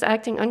 Judges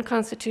acting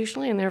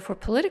unconstitutionally and therefore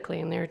politically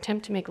in their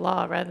attempt to make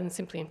law rather than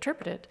simply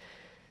interpret it,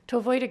 to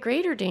avoid a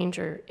greater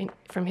danger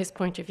from his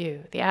point of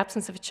view, the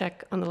absence of a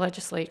check on the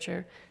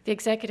legislature, the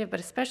executive, but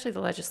especially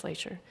the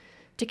legislature,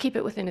 to keep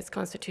it within its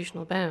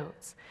constitutional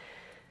bounds.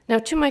 Now,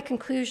 to my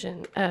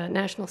conclusion,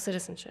 national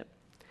citizenship.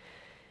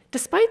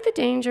 Despite the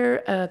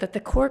danger that the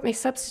court may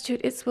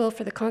substitute its will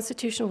for the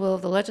constitutional will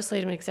of the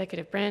legislative and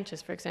executive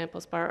branches, for example,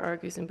 as Barr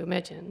argues in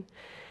Boumediene,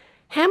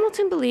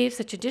 Hamilton believes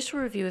that judicial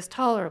review is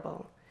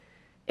tolerable.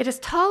 It is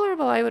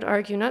tolerable, I would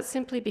argue, not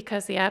simply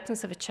because the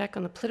absence of a check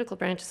on the political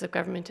branches of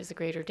government is a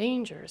greater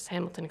danger, as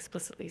Hamilton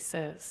explicitly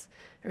says.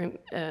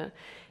 It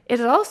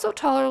is also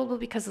tolerable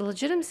because the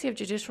legitimacy of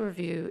judicial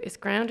review is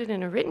grounded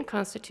in a written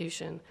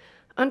constitution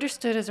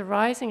understood as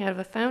arising out of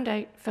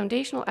a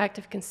foundational act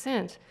of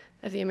consent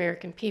of the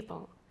American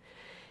people.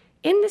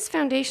 In this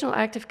foundational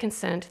act of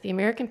consent, the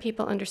American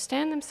people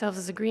understand themselves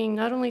as agreeing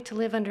not only to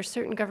live under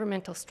certain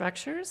governmental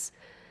structures,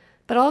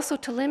 but also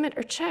to limit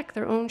or check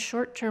their own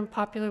short-term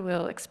popular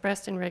will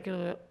expressed in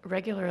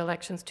regular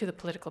elections to the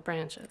political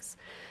branches,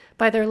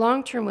 by their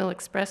long-term will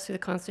expressed through the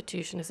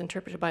Constitution as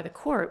interpreted by the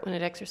court when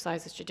it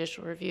exercises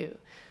judicial review.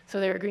 So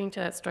they're agreeing to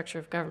that structure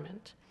of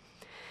government.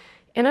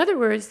 In other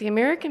words, the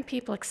American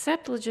people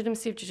accept the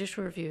legitimacy of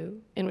judicial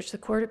review in which the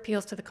court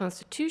appeals to the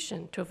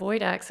Constitution to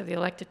avoid acts of the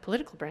elected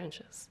political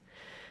branches,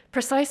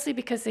 precisely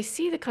because they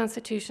see the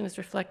Constitution as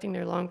reflecting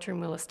their long-term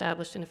will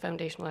established in a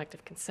foundational act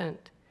of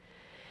consent.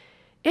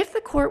 If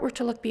the court were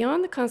to look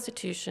beyond the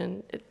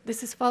Constitution,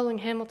 this is following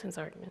Hamilton's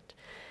argument,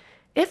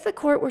 if the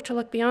court were to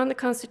look beyond the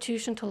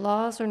Constitution to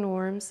laws or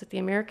norms that the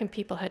American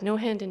people had no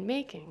hand in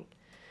making,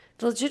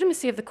 the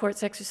legitimacy of the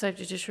court's exercise of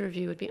judicial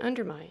review would be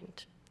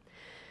undermined.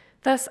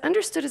 Thus,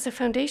 understood as a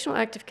foundational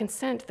act of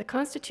consent, the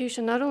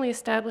Constitution not only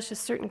establishes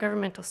certain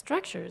governmental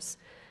structures,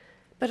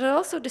 but it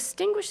also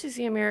distinguishes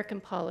the American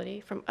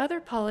polity from other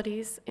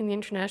polities in the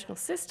international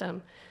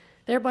system,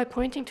 thereby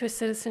pointing to a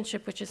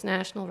citizenship which is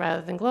national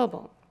rather than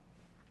global.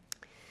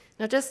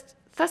 Now, just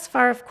thus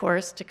far, of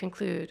course, to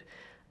conclude,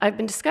 I've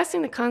been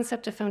discussing the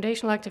concept of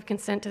foundational active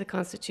consent to the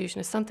Constitution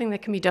as something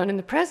that can be done in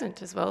the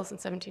present as well as in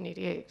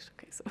 1788.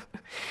 Okay, so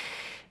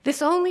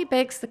this only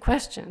begs the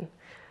question,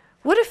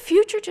 what of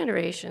future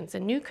generations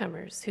and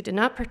newcomers who did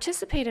not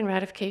participate in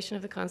ratification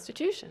of the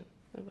Constitution?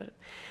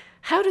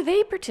 How do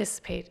they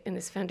participate in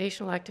this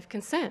foundational act of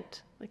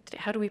consent? Like,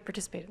 how do we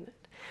participate in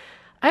it?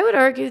 I would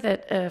argue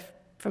that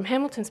from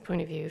Hamilton's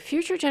point of view,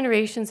 future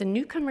generations and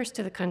newcomers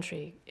to the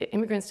country,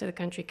 immigrants to the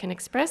country, can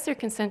express their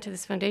consent to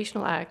this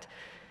foundational act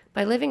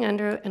by living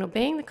under and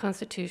obeying the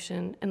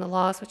Constitution and the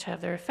laws which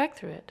have their effect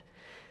through it.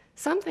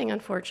 Something,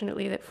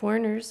 unfortunately, that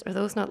foreigners or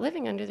those not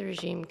living under the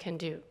regime can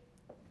do.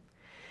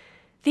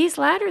 These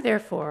latter,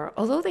 therefore,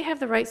 although they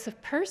have the rights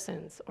of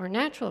persons or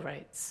natural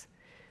rights,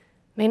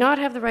 may not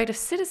have the right of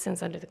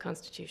citizens under the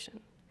Constitution.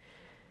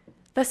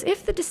 Thus,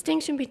 if the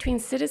distinction between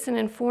citizen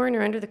and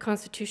foreigner under the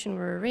Constitution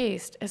were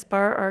erased, as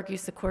Barr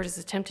argues the court has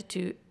attempted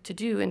to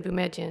do in the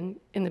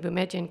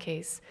Boumediene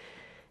case,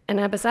 and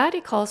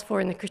Abazadi calls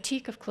for in the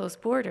Critique of Closed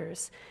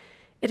Borders,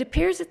 it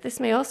appears that this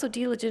may also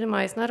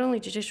delegitimize not only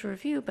judicial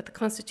review, but the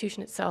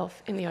Constitution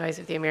itself in the eyes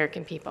of the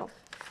American people.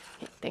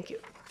 Thank you.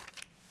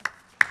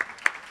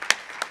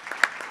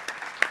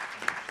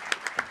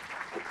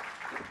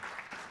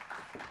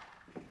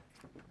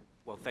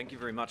 Well, thank you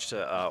very much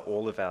to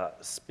all of our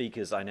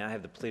speakers. I now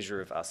have the pleasure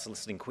of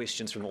soliciting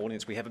questions from the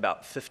audience. We have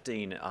about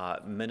 15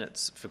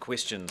 minutes for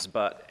questions,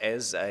 but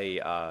as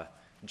a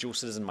dual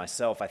citizen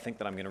myself, I think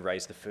that I'm going to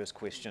raise the first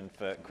question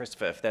for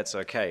Christopher, if that's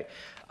okay.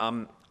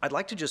 I'd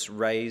like to just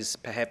raise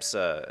perhaps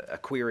a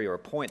query or a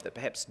point that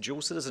perhaps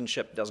dual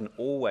citizenship doesn't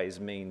always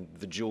mean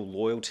the dual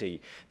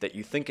loyalty that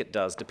you think it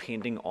does,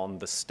 depending on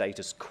the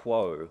status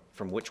quo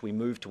from which we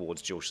move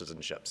towards dual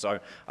citizenship. So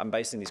I'm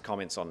basing these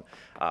comments on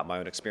my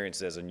own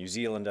experiences as a New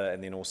Zealander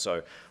and then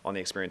also on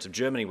the experience of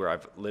Germany, where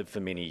I've lived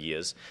for many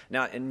years.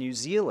 Now, in New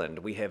Zealand,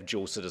 we have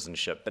dual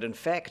citizenship, but in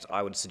fact,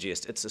 I would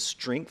suggest it's a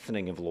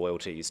strengthening of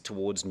loyalties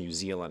towards New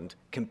Zealand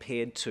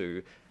compared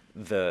to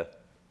the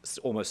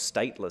almost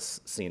stateless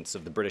sense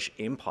of the British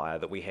Empire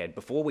that we had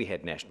before we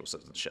had national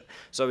citizenship.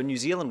 So in New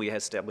Zealand, we had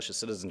established a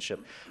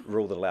citizenship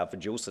rule that allowed for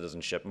dual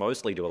citizenship,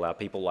 mostly to allow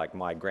people like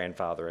my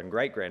grandfather and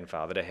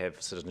great-grandfather to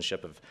have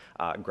citizenship of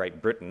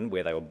Great Britain,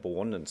 where they were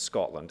born, in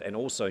Scotland, and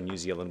also New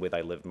Zealand, where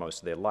they lived most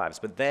of their lives.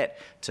 But that,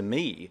 to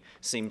me,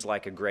 seems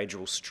like a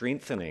gradual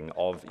strengthening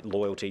of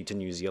loyalty to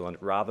New Zealand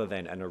rather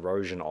than an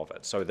erosion of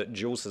it, so that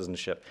dual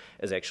citizenship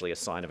is actually a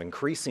sign of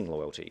increasing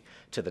loyalty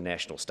to the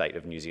national state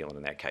of New Zealand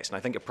in that case. And I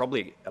think it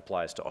probably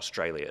applies to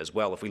Australia as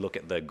well if we look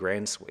at the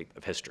grand sweep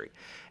of history.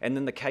 And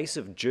in the case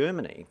of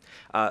Germany,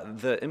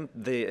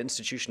 the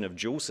institution of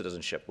dual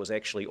citizenship was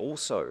actually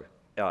also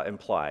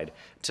implied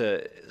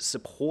to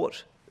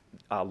support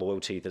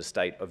loyalty to the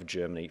state of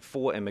Germany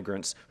for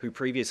immigrants who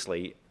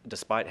previously,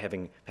 despite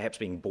having perhaps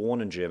been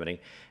born in Germany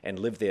and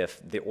lived there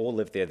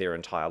their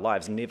entire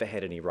lives, never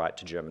had any right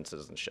to German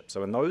citizenship.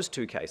 So in those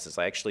two cases,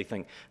 I actually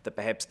think that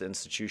perhaps the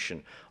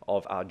institution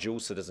of dual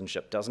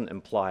citizenship doesn't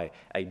imply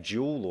a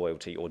dual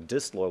loyalty or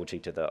disloyalty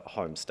to the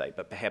home state,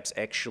 but perhaps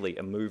actually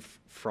a move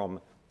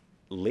from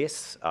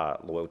less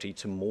loyalty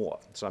to more.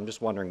 So I'm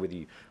just wondering whether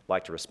you'd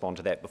like to respond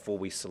to that before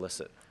we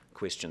solicit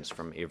questions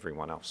from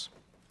everyone else.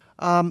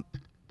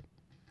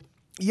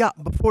 Yeah,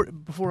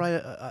 before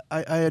I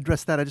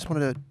address that, I just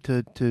wanted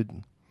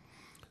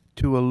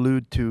to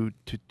allude to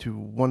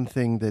one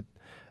thing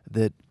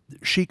that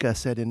Shikha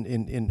said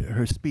in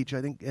her speech.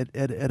 I think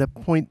at a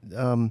point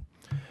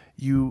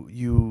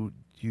you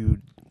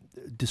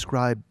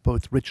described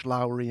both Rich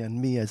Lowry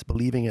and me as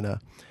believing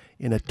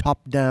in a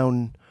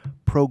top-down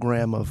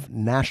program of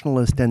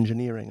nationalist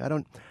engineering. I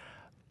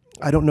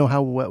don't know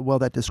how well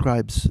that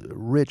describes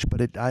Rich,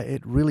 but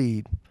it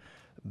really,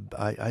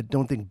 I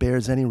don't think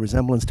bears any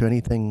resemblance to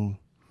anything.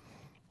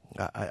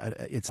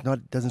 It's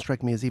not, doesn't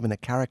strike me as even a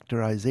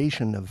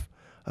characterization of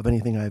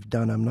anything I've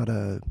done.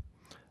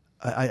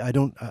 I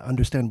don't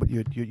understand what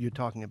you're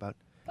talking about.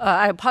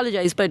 I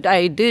apologize, but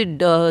I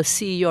did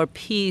see your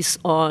piece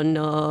on,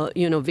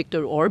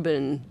 Viktor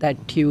Orban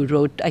that you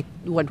wrote.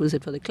 What was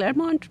it, for the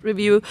Claremont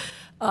Review,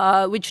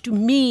 which to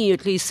me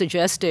at least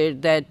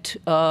suggested that,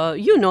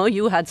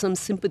 you had some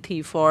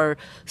sympathy for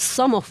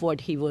some of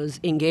what he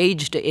was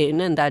engaged in,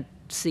 and that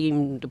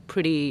seemed a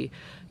pretty,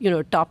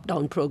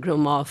 top-down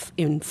program of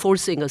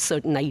enforcing a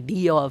certain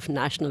idea of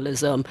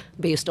nationalism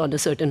based on a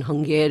certain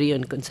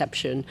Hungarian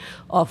conception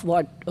of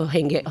what a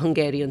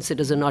Hungarian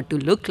citizen ought to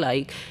look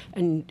like.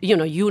 And,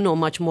 you know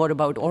much more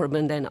about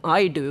Orban than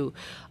I do.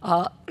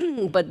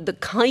 But the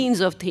kinds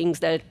of things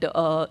that,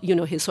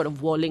 his sort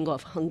of walling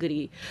of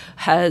Hungary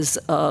has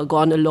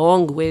gone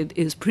along with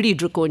is pretty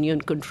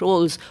draconian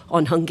controls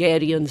on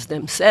Hungarians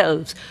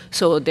themselves.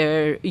 So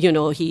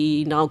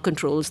he now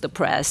controls the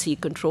press, he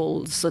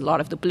controls a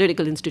lot of the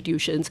political institutions,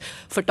 institutions.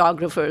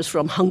 Photographers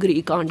from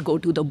Hungary can't go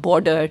to the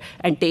border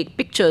and take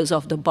pictures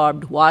of the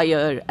barbed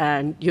wire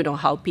and, you know,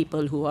 how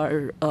people who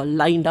are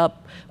lined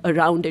up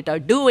around it are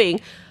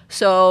doing.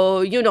 So,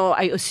 you know,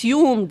 I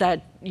assumed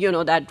that, you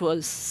know, that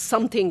was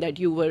something that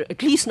you were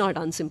at least not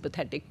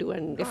unsympathetic to.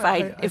 And if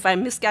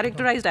I'm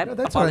mischaracterized, I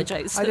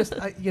apologize.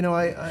 Right.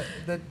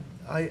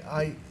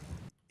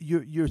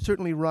 You're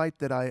certainly right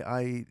that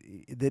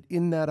that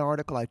in that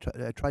article I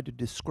tried to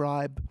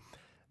describe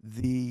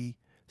the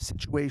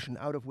situation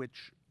out of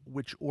which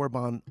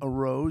Orban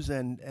arose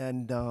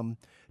and to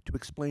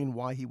explain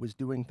why he was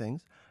doing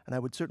things. And I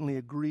would certainly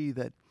agree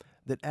that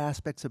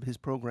aspects of his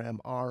program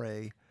are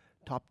a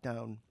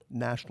top-down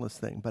nationalist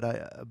thing, but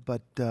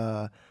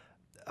I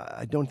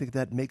don't think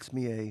that makes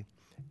me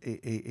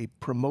a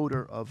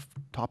promoter of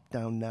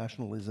top-down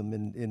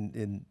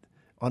nationalism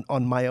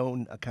on my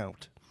own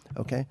account.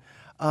 Okay,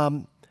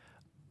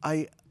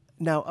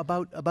 now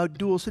about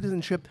dual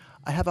citizenship,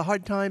 I have a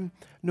hard time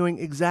knowing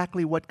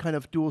exactly what kind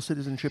of dual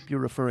citizenship you're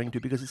referring to,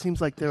 because it seems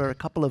like there are a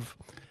couple of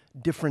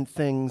different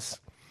things.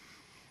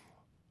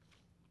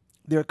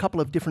 There are a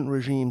couple of different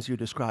regimes you're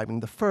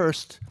describing. The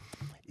first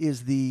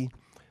is the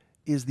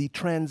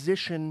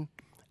transition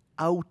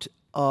out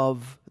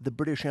of the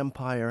British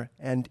Empire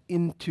and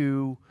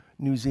into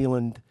New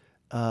Zealand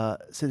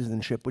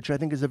citizenship, which I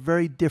think is a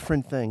very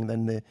different thing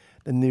than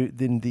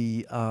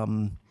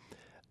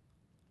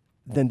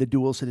the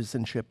dual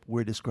citizenship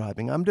we're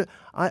describing.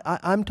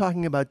 I'm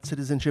talking about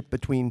citizenship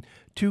between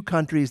two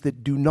countries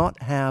that do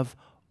not have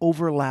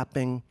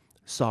overlapping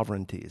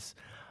sovereignties.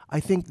 I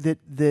think that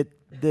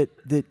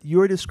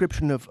your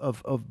description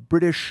of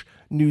British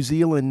New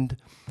Zealand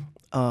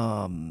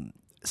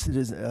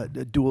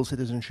dual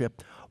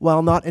citizenship,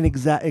 while not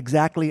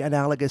exactly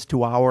analogous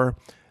to our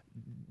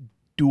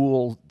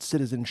dual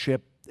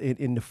citizenship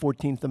in the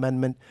 14th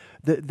Amendment,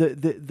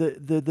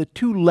 the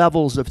two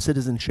levels of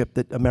citizenship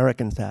that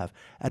Americans have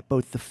at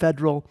both the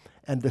federal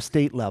and the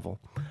state level,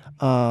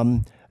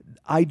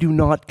 I do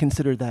not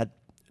consider that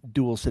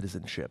dual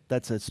citizenship.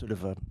 That's a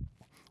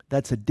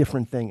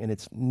different thing, and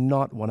it's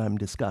not what I'm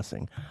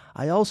discussing.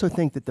 I also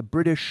think that the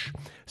British,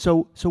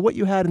 so what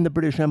you had in the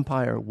British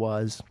Empire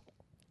was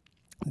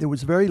there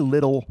was very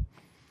little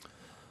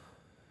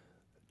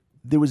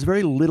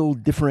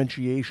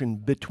differentiation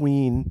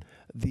between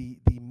the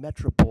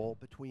metropole,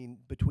 between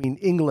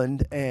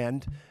England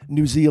and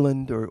New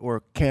Zealand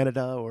or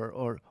Canada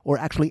or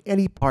actually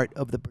any part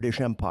of the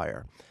British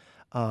Empire.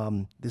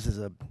 This is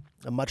a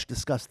much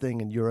discussed thing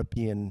in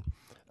European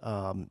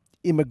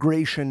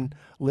immigration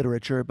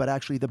literature, but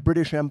actually the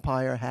British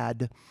Empire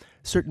had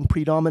certain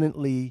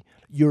predominantly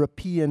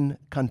European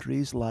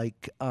countries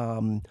like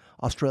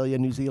Australia,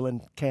 New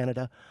Zealand,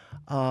 Canada,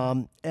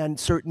 and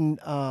certain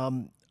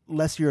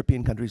less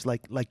European countries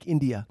like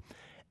India.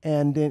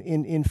 And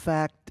in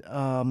fact,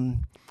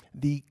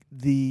 the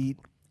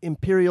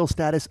imperial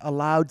status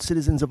allowed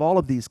citizens of all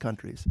of these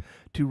countries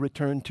to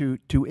return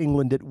to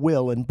England at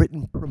will, and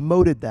Britain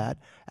promoted that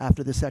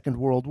after the Second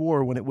World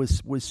War when it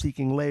was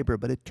seeking labor.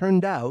 But it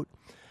turned out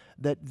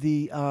that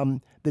the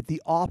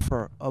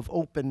offer of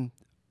open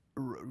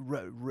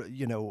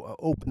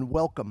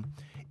welcome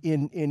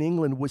in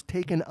England was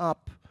taken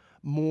up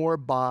more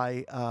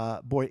by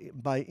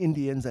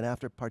Indians and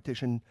after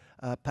partition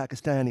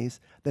Pakistanis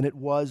than it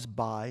was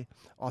by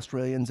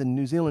Australians and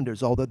New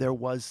Zealanders, although there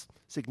was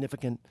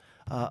significant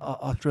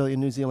Australia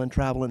New Zealand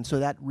travel, and so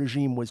that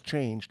regime was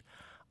changed.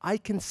 I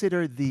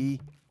consider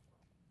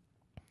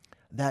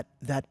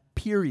that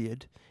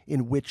period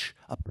in which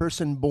a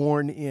person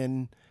born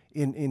in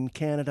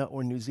Canada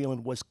or New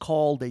Zealand was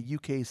called a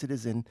UK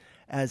citizen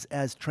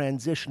as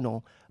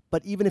transitional,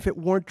 but even if it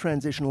weren't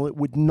transitional, it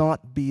would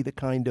not be the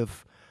kind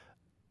of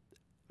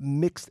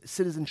mixed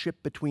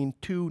citizenship between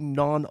two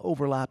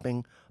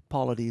non-overlapping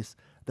polities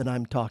that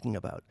I'm talking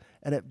about.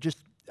 And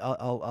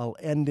I'll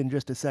end in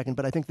just a second,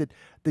 but I think that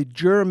the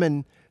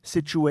German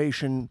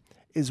situation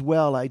as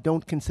well, I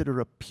don't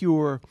consider a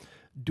pure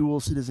dual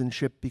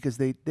citizenship, because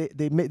they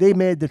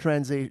made the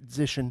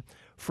transition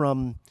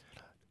from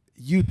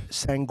jus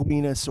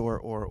sanguinis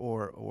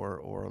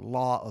or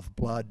law of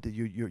blood,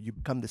 you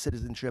become the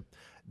citizenship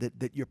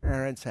that your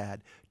parents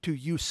had, to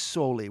jus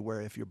soli,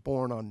 where if you're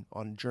born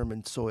on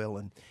German soil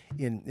and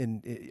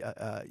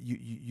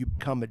you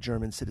become a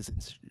German citizen,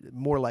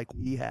 more like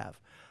we have.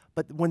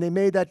 But when they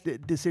made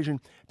that decision,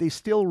 they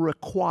still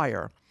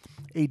require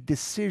a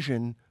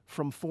decision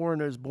from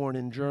foreigners born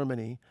in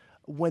Germany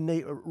when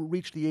they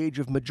reach the age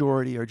of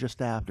majority or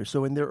just after.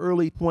 So in their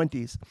early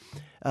 20s,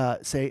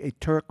 say a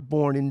Turk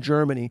born in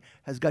Germany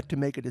has got to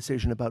make a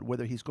decision about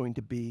whether he's going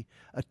to be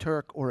a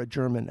Turk or a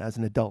German as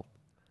an adult.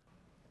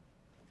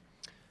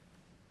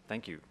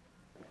 Thank you.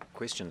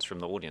 Questions from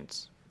the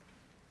audience,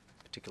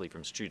 particularly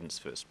from students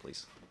first,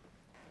 please.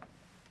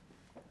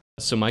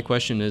 So my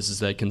question is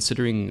that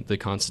considering the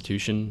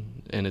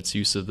Constitution and its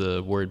use of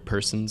the word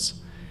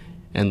persons,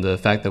 and the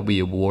fact that we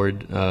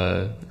award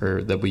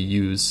or that we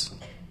use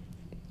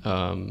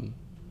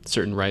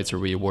certain rights, or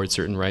we award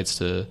certain rights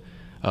to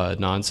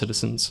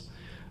non-citizens,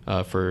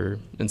 for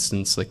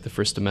instance, like the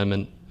First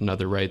Amendment and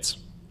other rights,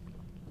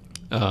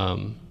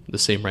 the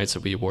same rights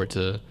that we award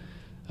to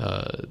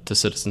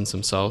citizens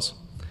themselves.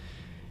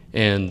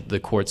 And the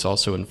courts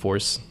also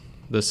enforce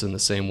this in the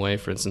same way.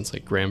 For instance,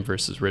 like Graham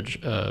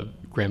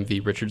v.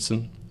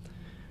 Richardson.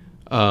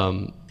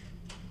 I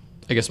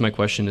guess my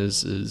question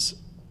is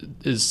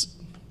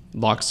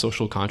Locke's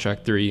social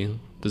contract theory,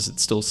 does it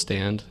still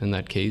stand in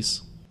that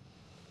case?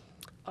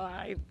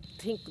 I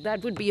think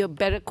that would be a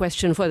better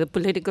question for the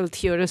political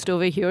theorist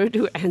over here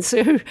to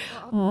answer.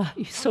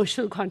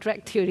 Social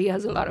contract theory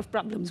has a lot of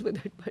problems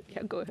with it, but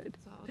yeah, go ahead.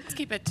 Let's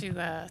keep it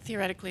to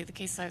theoretically the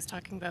case I was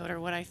talking about,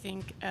 or what I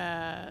think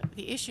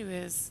the issue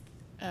is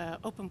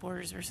open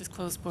borders versus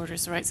closed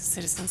borders, the rights of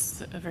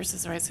citizens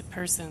versus the rights of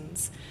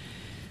persons.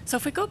 So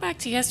if we go back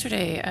to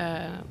yesterday,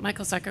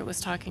 Michael Zuckert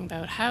was talking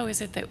about how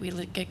is it that we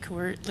get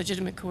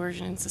legitimate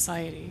coercion in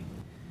society,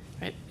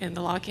 right, in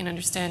the Lockean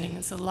understanding.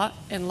 And so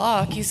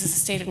Locke uses the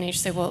state of nature to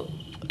say, well,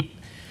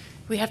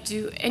 we have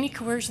to, any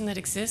coercion that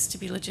exists to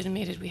be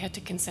legitimated, we had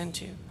to consent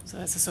to. So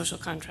that's a social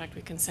contract.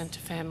 We consent to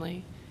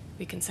family,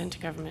 we consent to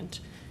government,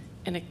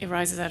 and it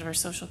arises out of our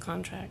social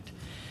contract.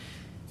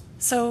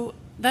 So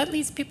that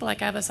leads people like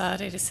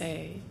Abizadeh to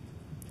say,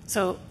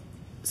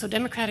 so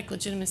democratic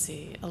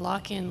legitimacy, a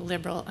Lockean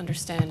liberal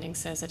understanding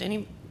says that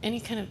any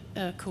kind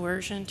of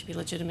coercion to be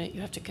legitimate,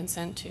 you have to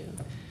consent to.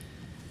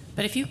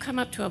 But if you come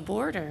up to a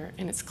border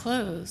and it's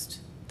closed,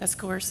 that's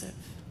coercive.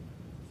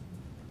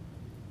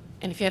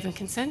 And if you haven't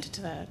consented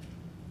to that,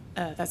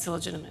 that's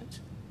illegitimate.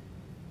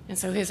 And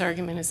so his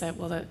argument is that,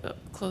 well,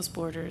 closed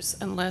borders,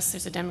 unless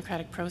there's a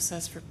democratic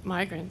process for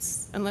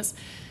migrants,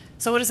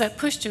 so what does that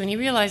push to? And he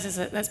realizes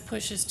that that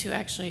pushes to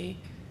actually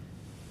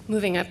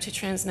moving up to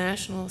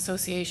transnational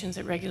associations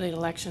that regulate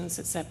elections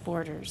that set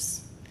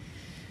borders.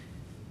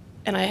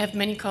 And I have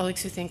many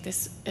colleagues who think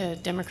this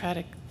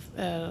democratic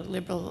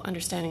liberal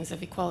understandings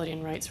of equality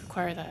and rights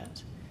require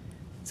that.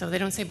 So they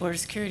don't say border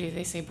security,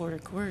 they say border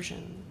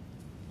coercion.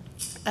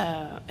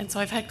 And so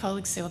I've had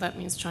colleagues say, well, that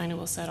means China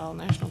will set all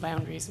national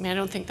boundaries. I mean, I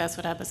don't think that's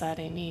what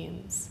Abizadeh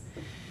means.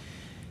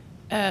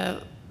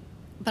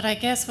 But I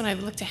guess when I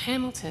look to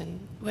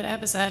Hamilton, what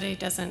Abizadeh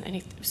doesn't, and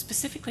he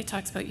specifically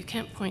talks about, you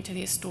can't point to the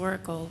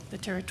historical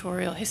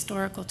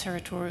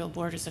territorial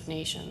borders of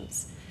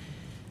nations.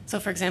 So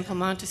for example,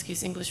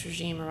 Montesquieu's English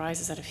regime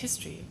arises out of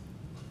history.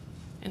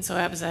 And so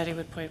Abizadeh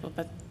would point, well,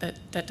 but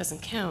that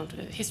doesn't count.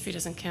 History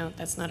doesn't count.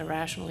 That's not a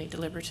rationally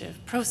deliberative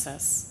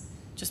process.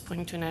 Just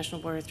pointing to a national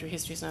border through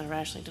history is not a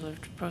rationally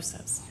deliberative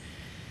process.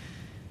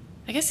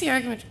 I guess the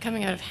argument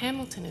coming out of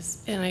Hamilton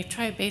is, and I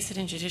try to base it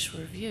in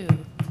judicial review,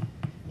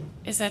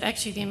 is that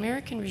actually the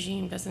American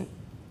regime doesn't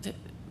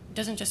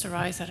just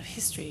arise out of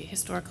history,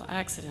 historical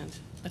accident,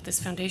 but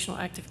this foundational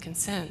act of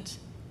consent,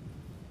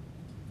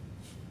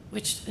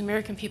 which the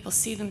American people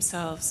see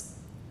themselves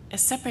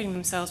as separating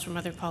themselves from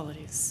other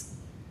polities.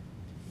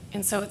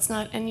 And so it's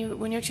not, and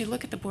when you actually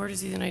look at the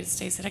borders of the United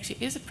States, it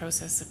actually is a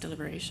process of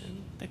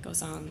deliberation that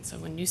goes on. So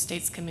when new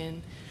states come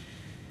in,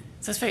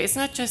 so it's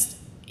not just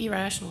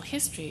irrational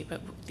history,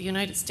 but the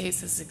United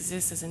States as it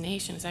exists as a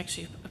nation is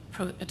actually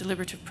a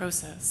deliberative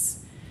process.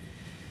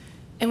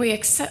 And we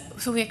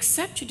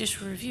accept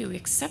judicial review, we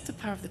accept the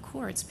power of the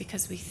courts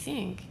because we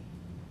think,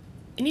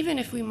 and even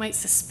if we might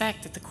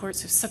suspect that the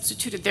courts have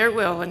substituted their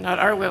will and not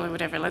our will or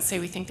whatever, let's say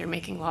we think they're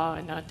making law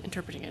and not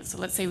interpreting it. So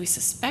let's say we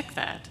suspect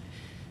that,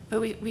 but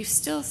we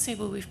still say,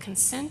 well, we've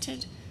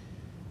consented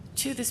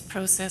to this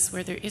process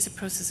where there is a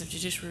process of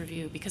judicial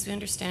review because we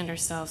understand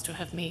ourselves to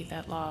have made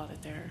that law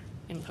that they're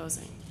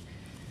imposing.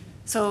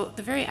 So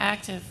the very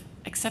act of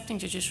accepting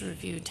judicial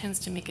review tends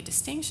to make a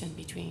distinction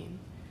between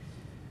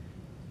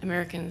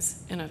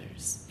Americans and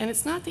others. And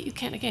it's not that you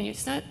can't, again,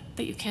 it's not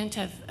that you can't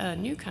have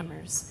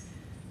newcomers,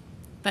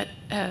 but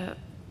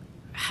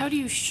how do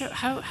you show,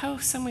 how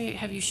some way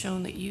have you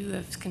shown that you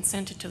have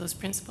consented to those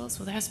principles?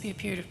 Well, there has to be a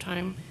period of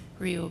time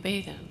where you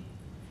obey them.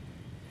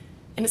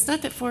 And it's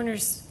not that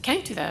foreigners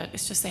can't do that,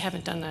 it's just they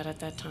haven't done that at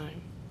that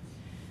time.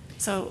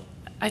 So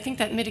I think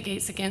that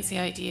mitigates against the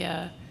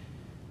idea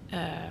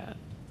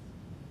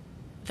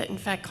that in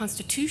fact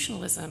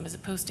constitutionalism, as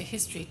opposed to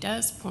history,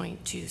 does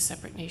point to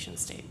separate nation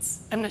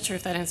states. I'm not sure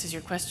if that answers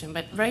your question,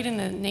 but right in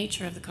the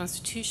nature of the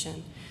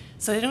Constitution,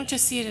 so they don't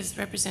just see it as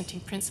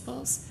representing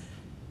principles,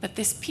 but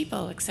this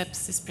people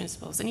accepts these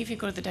principles. And if you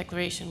go to the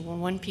Declaration, well,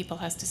 one people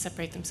has to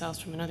separate themselves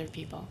from another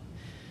people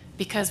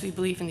because we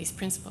believe in these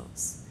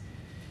principles.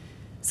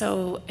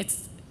 So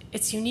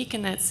it's unique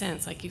in that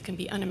sense. Like you can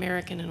be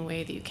un-American in a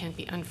way that you can't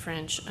be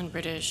un-French,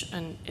 un-British,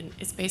 and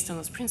it's based on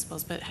those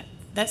principles. But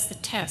that's the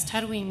test.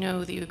 How do we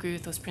know that you agree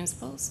with those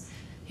principles?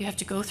 You have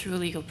to go through a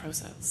legal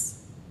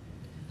process,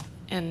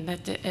 and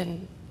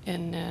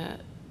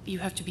you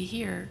have to be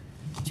here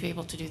to be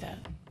able to do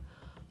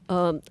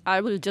that.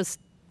 I will just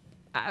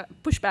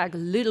push back a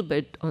little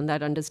bit on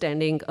that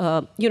understanding.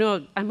 You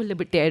know, I'm a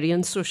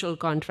libertarian. Social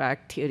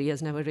contract theory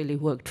has never really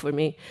worked for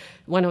me.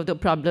 One of the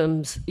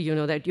problems, you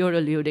know, that you're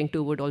alluding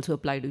to would also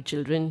apply to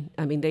children.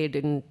 I mean, they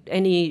didn't,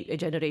 any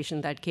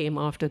generation that came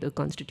after the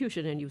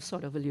Constitution, and you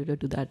sort of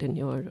alluded to that in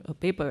your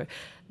paper,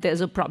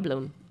 there's a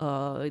problem.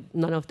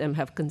 None of them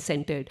have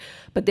consented.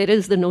 But there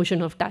is the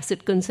notion of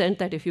tacit consent,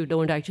 that if you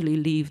don't actually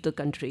leave the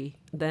country,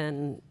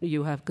 then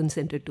you have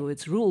consented to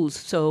its rules.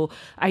 So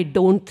I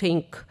don't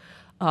think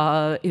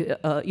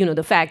you know,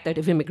 the fact that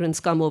if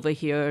immigrants come over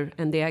here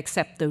and they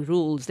accept the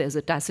rules, there's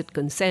a tacit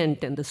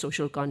consent and the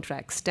social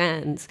contract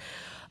stands.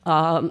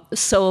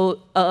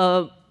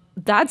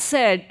 That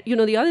said, you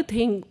know, the other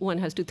thing one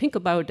has to think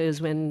about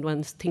is when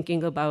one's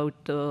thinking about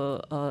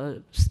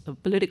the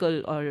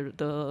political or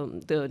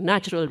the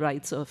natural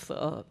rights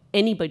of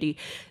anybody,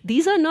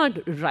 these are not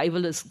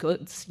rivalrous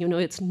goods. You know,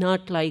 it's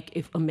not like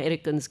if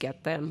Americans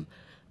get them,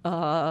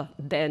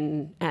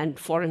 then and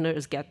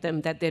foreigners get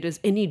them, that there is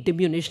any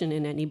diminution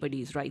in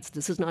anybody's rights.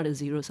 This is not a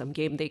zero-sum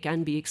game. They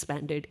can be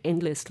expanded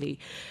endlessly.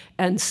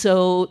 And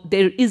so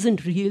there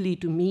isn't really,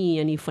 to me,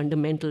 any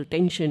fundamental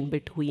tension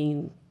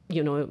between,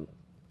 you know,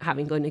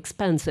 having an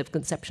expansive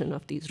conception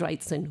of these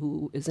rights and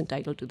who is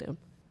entitled to them.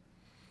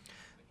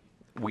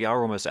 We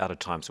are almost out of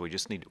time, so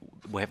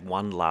we have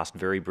one last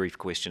very brief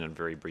question and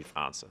very brief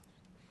answer.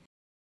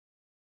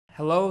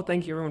 Hello,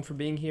 thank you everyone for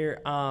being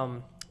here.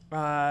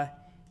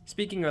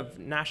 Speaking of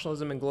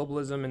nationalism and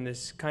globalism and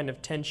this kind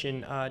of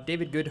tension,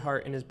 David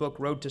Goodhart in his book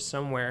Road to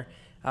Somewhere,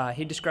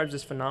 he describes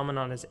this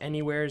phenomenon as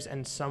anywheres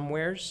and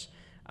somewheres.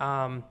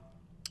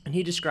 And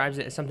he describes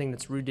it as something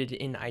that's rooted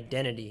in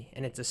identity,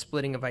 and it's a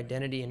splitting of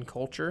identity and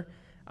culture.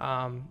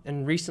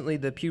 And recently,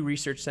 the Pew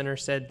Research Center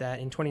said that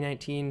in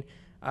 2019,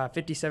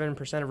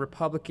 57% of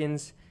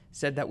Republicans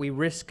said that we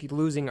risk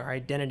losing our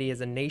identity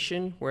as a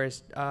nation,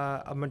 whereas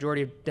a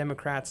majority of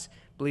Democrats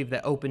believe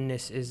that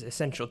openness is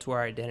essential to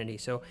our identity.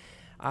 So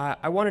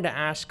I wanted to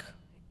ask,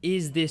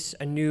 is this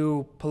a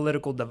new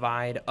political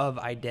divide of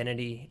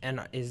identity,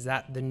 and is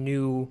that the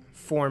new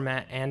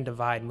format and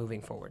divide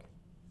moving forward?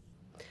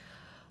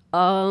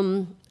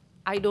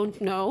 I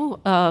don't know.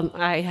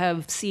 I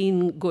have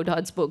seen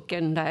Goodhart's book,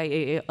 and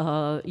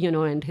you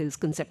know, and his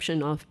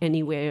conception of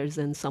anywheres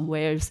and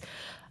somewheres.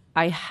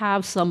 I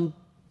have some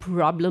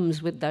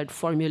problems with that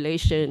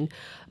formulation,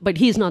 but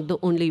he's not the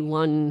only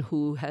one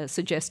who has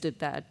suggested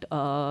that.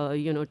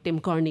 You know, Tim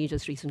Carney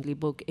just recently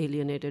book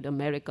Alienated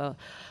America.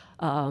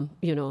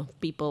 You know,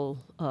 people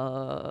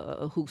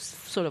who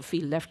sort of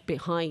feel left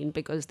behind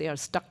because they are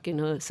stuck in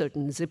a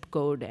certain zip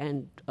code,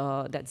 and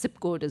that zip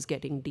code is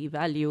getting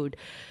devalued,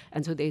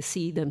 and so they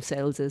see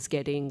themselves as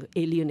getting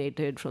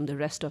alienated from the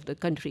rest of the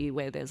country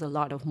where there's a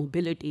lot of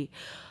mobility.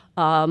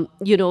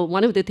 You know,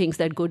 one of the things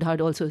that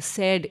Goodhart also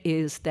said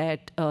is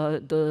that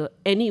the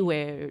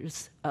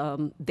anywheres,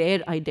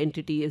 their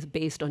identity is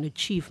based on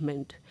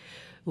achievement,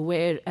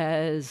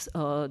 whereas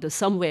the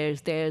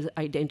somewheres, their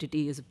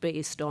identity is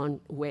based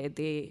on where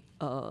they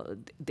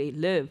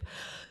live.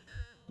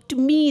 To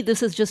me,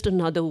 this is just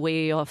another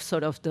way of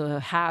sort of the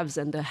haves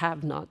and the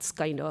have-nots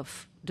kind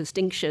of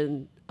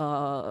distinction,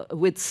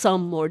 with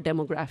some more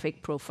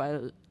demographic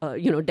profile,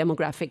 you know,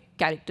 demographic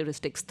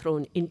characteristics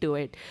thrown into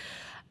it.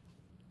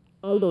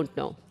 I don't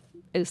know,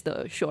 is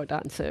the short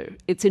answer.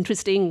 It's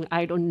interesting.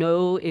 I don't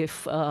know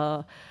if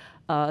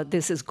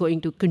this is going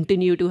to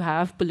continue to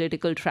have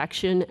political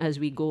traction as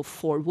we go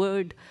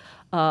forward.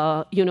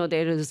 You know,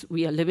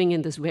 we are living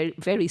in this very,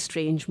 very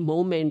strange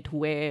moment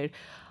where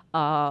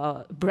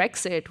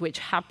Brexit, which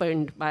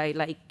happened by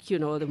like, you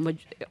know, the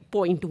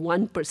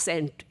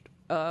 0.1%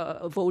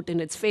 vote in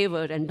its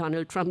favor, and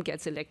Donald Trump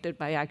gets elected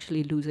by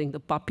actually losing the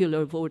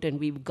popular vote, and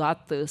we've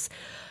got this,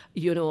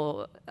 you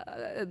know,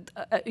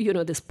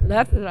 this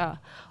plethora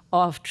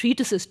of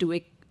treatises to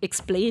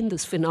explain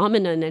this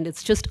phenomenon, and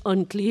it's just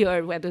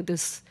unclear whether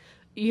this,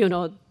 you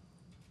know,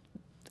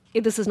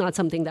 this is not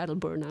something that'll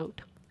burn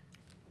out.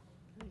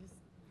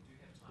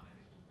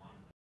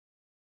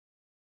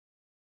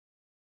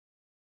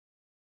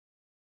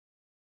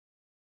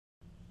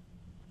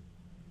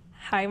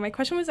 Hi, my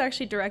question was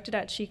actually directed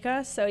at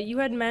Shikha. So you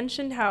had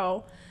mentioned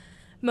how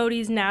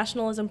Modi's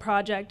nationalism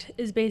project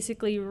is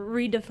basically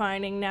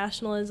redefining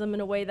nationalism in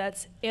a way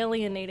that's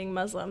alienating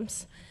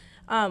Muslims.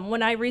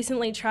 When I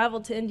recently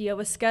traveled to India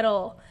with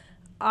SCETL,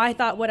 I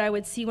thought what I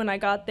would see when I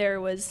got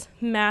there was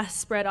mass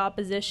spread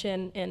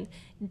opposition and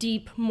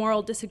deep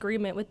moral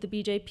disagreement with the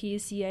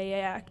BJP's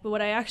CAA Act. But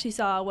what I actually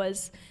saw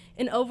was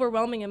an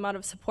overwhelming amount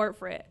of support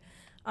for it.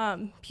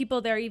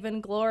 People there even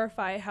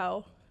glorify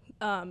how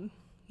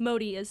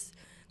Modi is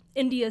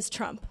India's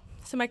Trump.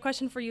 So my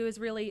question for you is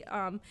really,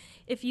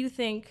 if you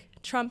think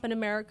Trump in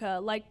America,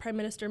 like Prime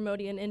Minister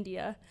Modi in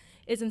India,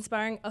 is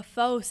inspiring a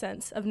faux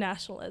sense of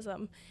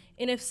nationalism,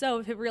 and if so,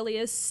 if it really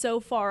is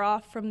so far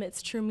off from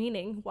its true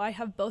meaning, why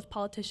have both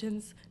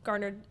politicians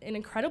garnered an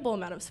incredible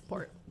amount of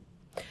support?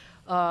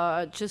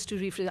 Just to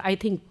rephrase, I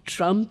think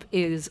Trump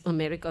is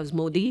America's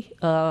Modi,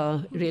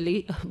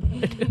 really.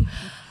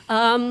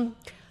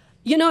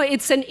 You know,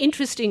 it's an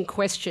interesting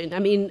question. I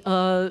mean,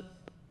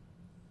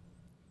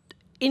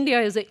 India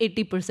is a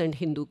 80%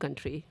 Hindu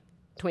country,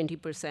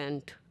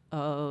 20%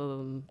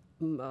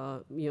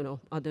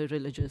 other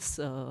religious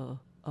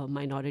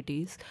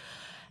minorities.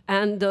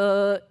 And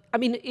to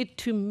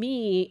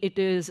me, it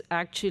is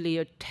actually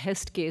a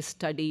test case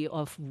study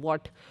of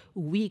what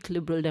weak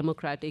liberal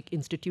democratic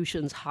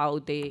institutions, how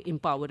they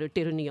empower a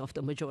tyranny of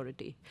the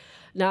majority.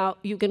 Now,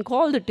 you can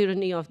call the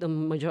tyranny of the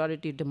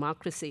majority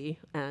democracy,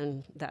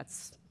 and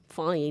that's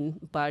fine,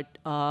 but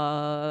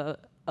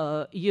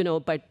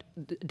but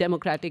the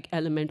democratic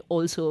element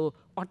also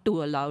ought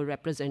to allow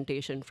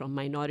representation from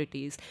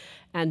minorities.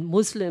 And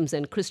Muslims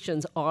and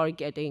Christians are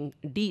getting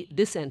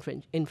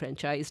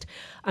disenfranchised.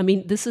 I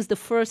mean, this is the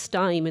first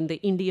time in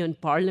the Indian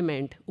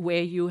parliament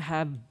where you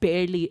have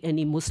barely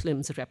any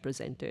Muslims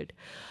represented.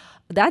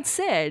 That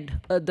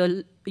said, I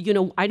don't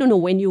know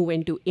when you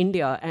went to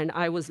India, and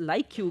I was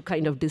like you,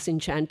 kind of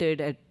disenchanted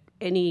at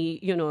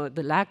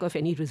the lack of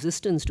any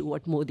resistance to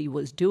what Modi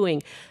was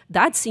doing.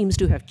 That seems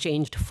to have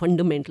changed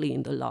fundamentally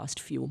in the last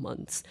few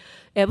months.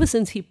 Ever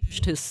since he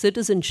pushed his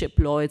citizenship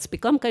law, it's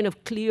become kind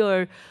of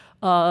clear,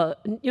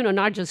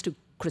 not just to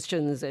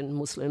Christians and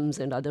Muslims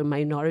and other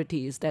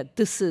minorities, that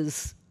this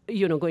is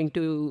going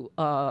to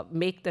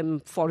make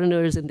them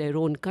foreigners in their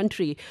own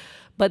country,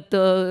 but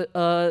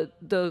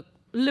the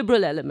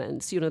liberal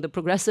elements, the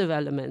progressive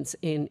elements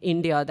in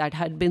India that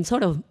had been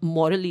sort of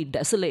morally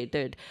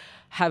desolated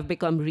have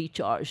become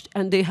recharged,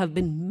 and there have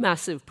been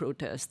massive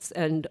protests.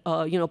 And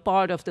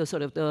part of the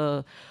sort of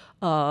the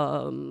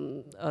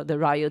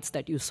riots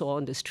that you saw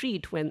on the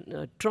street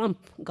when Trump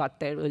got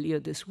there earlier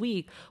this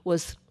week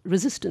was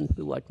resistance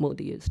to what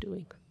Modi is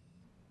doing.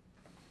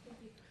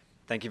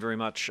 Thank you very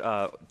much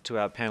to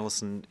our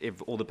panelists and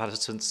all the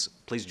participants.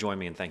 Please join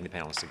me in thanking the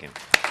panelists again.